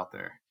else is out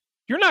there.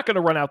 You're not going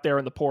to run out there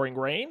in the pouring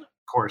rain.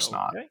 Of course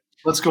not.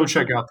 Let's go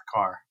check out the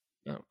car.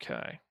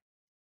 Okay.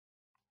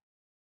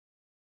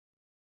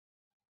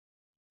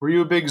 Were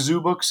you a big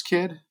Zoo Books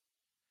kid?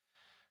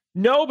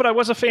 No, but I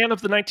was a fan of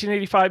the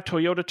 1985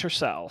 Toyota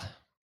Tercel.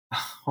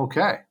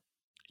 Okay.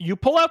 You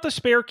pull out the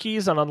spare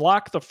keys and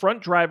unlock the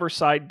front driver's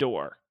side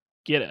door.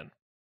 Get in.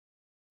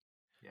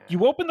 Yeah.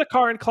 You open the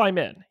car and climb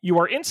in. You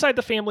are inside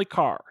the family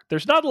car.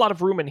 There's not a lot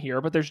of room in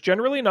here, but there's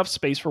generally enough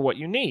space for what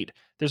you need.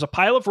 There's a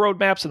pile of road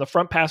maps in the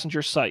front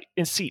passenger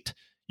seat.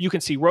 You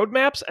can see road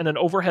maps and an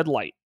overhead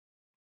light.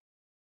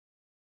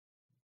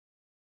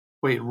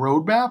 Wait,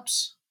 road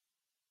maps?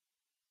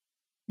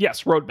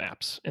 Yes, road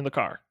maps in the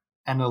car.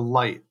 And a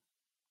light.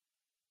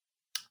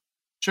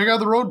 Check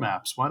out the road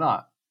maps. Why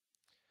not?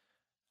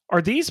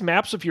 Are these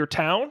maps of your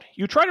town?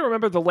 You try to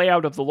remember the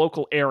layout of the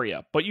local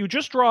area, but you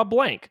just draw a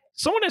blank.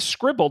 Someone has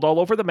scribbled all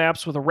over the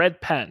maps with a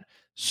red pen,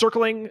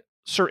 circling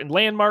certain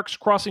landmarks,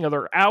 crossing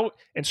other out,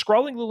 and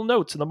scrawling little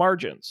notes in the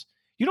margins.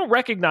 You don't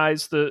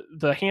recognize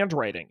the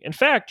handwriting. In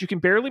fact, you can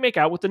barely make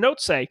out what the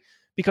notes say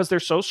because they're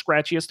so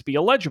scratchy as to be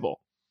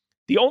illegible.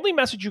 The only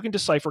message you can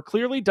decipher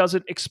clearly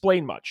doesn't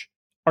explain much.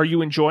 Are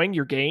you enjoying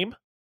your game?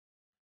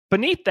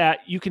 Beneath that,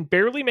 you can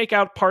barely make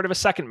out part of a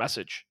second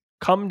message.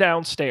 Come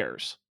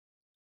downstairs.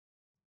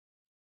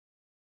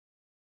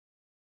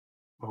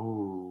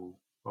 Oh,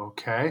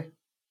 okay.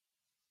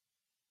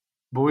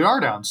 But we are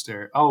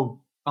downstairs.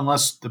 Oh,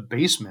 unless the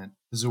basement.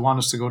 Does it want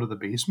us to go to the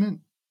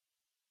basement?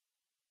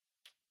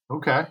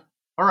 Okay.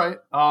 All right.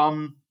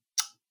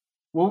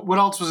 What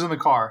else was in the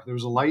car? There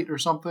was a light or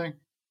something?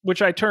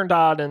 Which I turned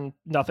on and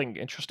nothing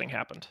interesting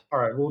happened. All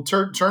right. Well,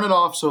 turn it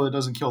off so it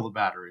doesn't kill the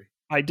battery.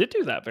 I did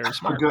do that. Very Oh,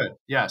 smart. good.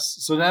 Yes.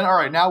 So then, all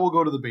right, now we'll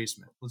go to the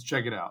basement. Let's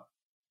check it out.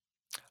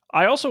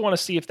 I also want to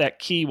see if that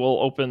key will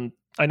open.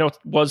 I know it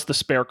was the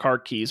spare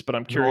card keys, but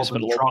I'm curious if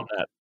open it'll the open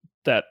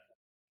that.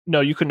 No,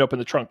 you couldn't open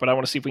the trunk, but I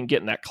want to see if we can get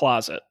in that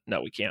closet.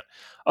 No, we can't.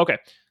 Okay,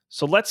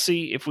 so let's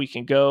see if we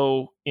can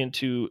go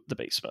into the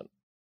basement.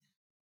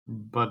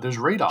 But there's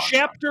radon.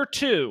 Chapter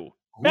 2.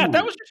 Matt,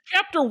 that was just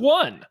chapter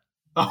 1.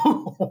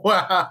 Oh,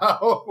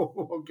 wow.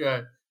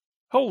 Okay.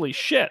 Holy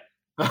shit.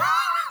 Do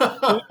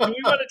we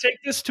want to take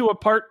this to a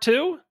part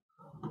 2?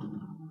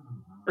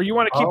 Or you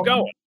want to keep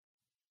going?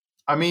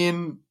 I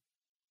mean,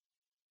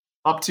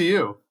 up to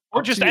you.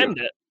 Or just end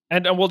it.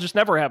 And we'll just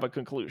never have a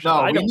conclusion.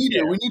 No, we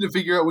need to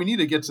figure out. We need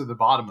to get to the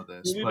bottom of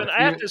this. We've been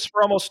at this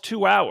for almost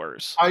 2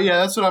 hours. Oh yeah,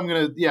 that's what I'm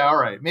gonna. Yeah, all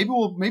right. Maybe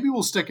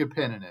we'll stick a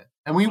pin in it,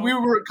 and we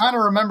were kind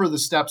of remember the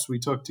steps we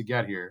took to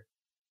get here.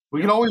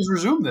 We can always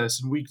resume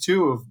this in week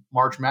 2 of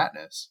March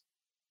Madness.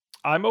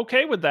 I'm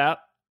okay with that.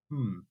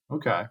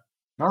 Okay.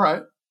 All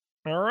right.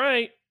 All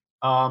right.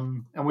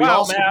 And we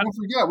also don't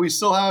forget we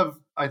still have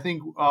I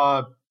think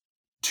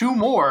 2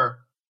 more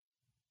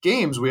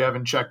games we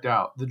haven't checked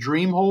out. The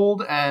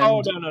Dreamhold and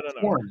No,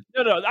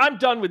 I'm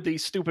done with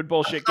these stupid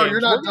bullshit games. You're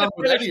not done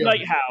with any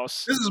Night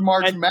House. This is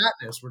March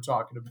Madness we're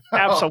talking about.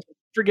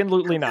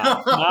 Absolutely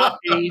not. Not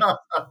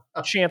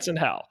a chance in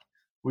hell.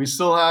 We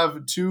still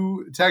have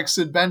 2 text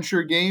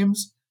adventure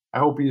games. I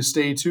hope you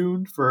stay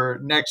tuned for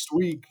next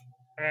week.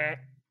 We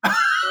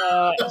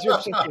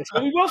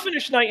will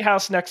finish Night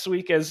House next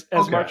week as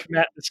March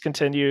Madness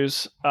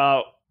continues.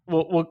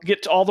 We'll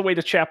get all the way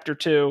to chapter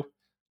 2.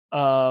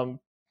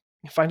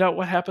 Find out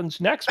what happens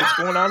next. What's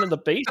going on in the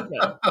basement?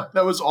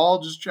 That was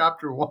all just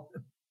chapter 1.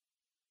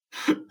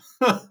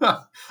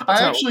 I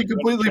actually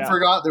completely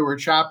forgot there were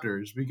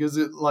chapters because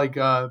it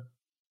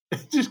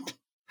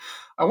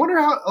I wonder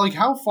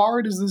how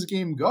far does this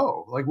game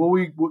go? Like,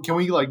 can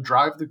we like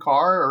drive the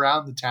car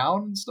around the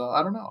town and stuff?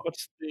 I don't know.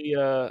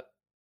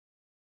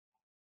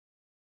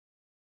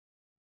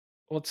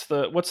 What's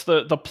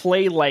the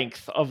play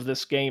length of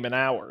this game in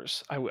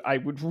hours? I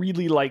would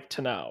really like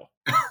to know.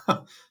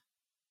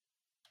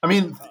 I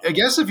mean, I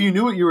guess if you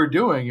knew what you were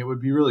doing, it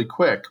would be really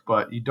quick,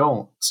 but you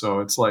don't.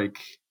 So it's like,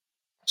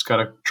 just got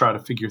to try to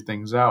figure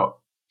things out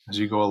as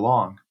you go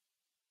along.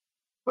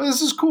 But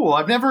this is cool.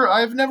 I've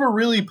never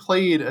really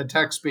played a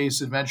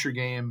text-based adventure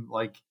game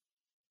like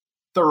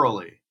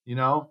thoroughly, you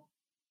know?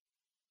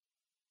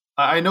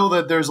 I know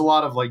that there's a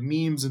lot of like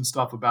memes and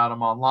stuff about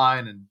them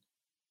online, and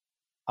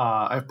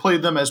I've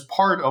played them as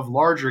part of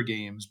larger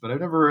games, but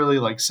I've never really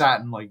like sat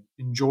and like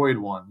enjoyed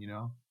one, you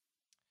know?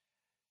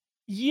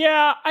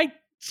 Yeah, I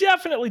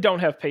definitely don't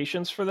have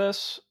patience for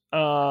this.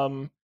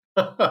 And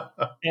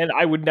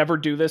I would never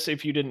do this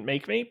if you didn't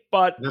make me,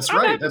 but that's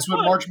right. That's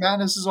what March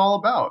Madness is all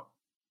about.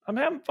 I'm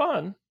having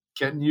fun.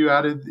 Getting you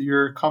out of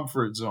your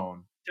comfort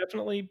zone.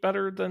 Definitely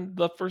better than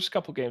the first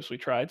couple games we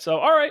tried. So,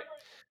 all right.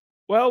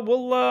 Well,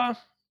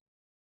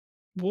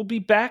 we'll be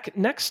back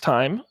next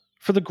time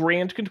for the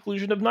grand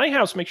conclusion of Night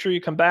House. Make sure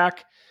you come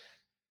back.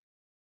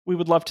 We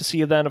would love to see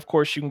you then. Of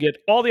course, you can get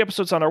all the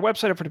episodes on our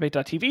website at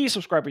fordebate.tv.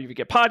 Subscribe where you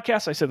get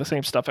podcasts. I say the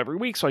same stuff every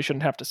week, so I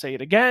shouldn't have to say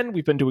it again.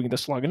 We've been doing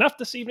this long enough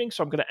this evening,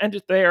 so I'm going to end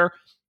it there.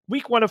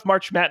 Week 1 of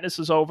March Madness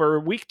is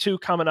over. Week 2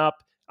 coming up.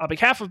 On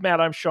behalf of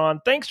Matt, I'm Sean.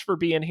 Thanks for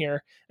being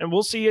here, and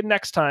we'll see you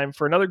next time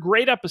for another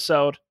great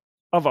episode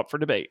of Up for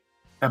Debate.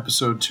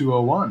 Episode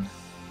 201.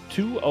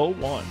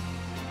 201.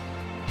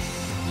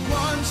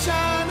 One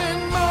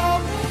shining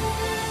moment.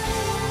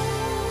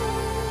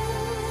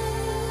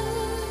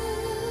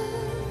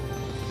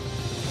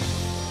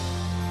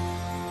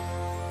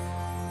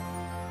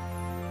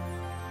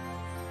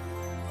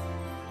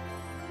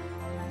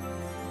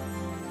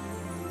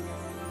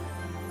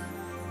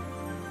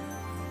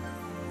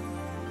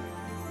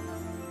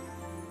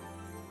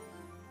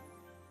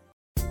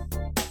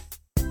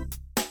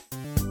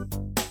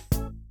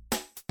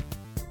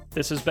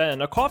 This has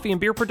been a Coffee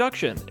and Beer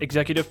production,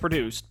 executive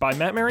produced by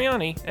Matt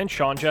Mariani and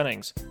Sean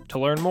Jennings. To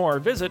learn more,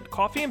 visit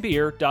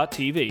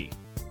coffeeandbeer.tv.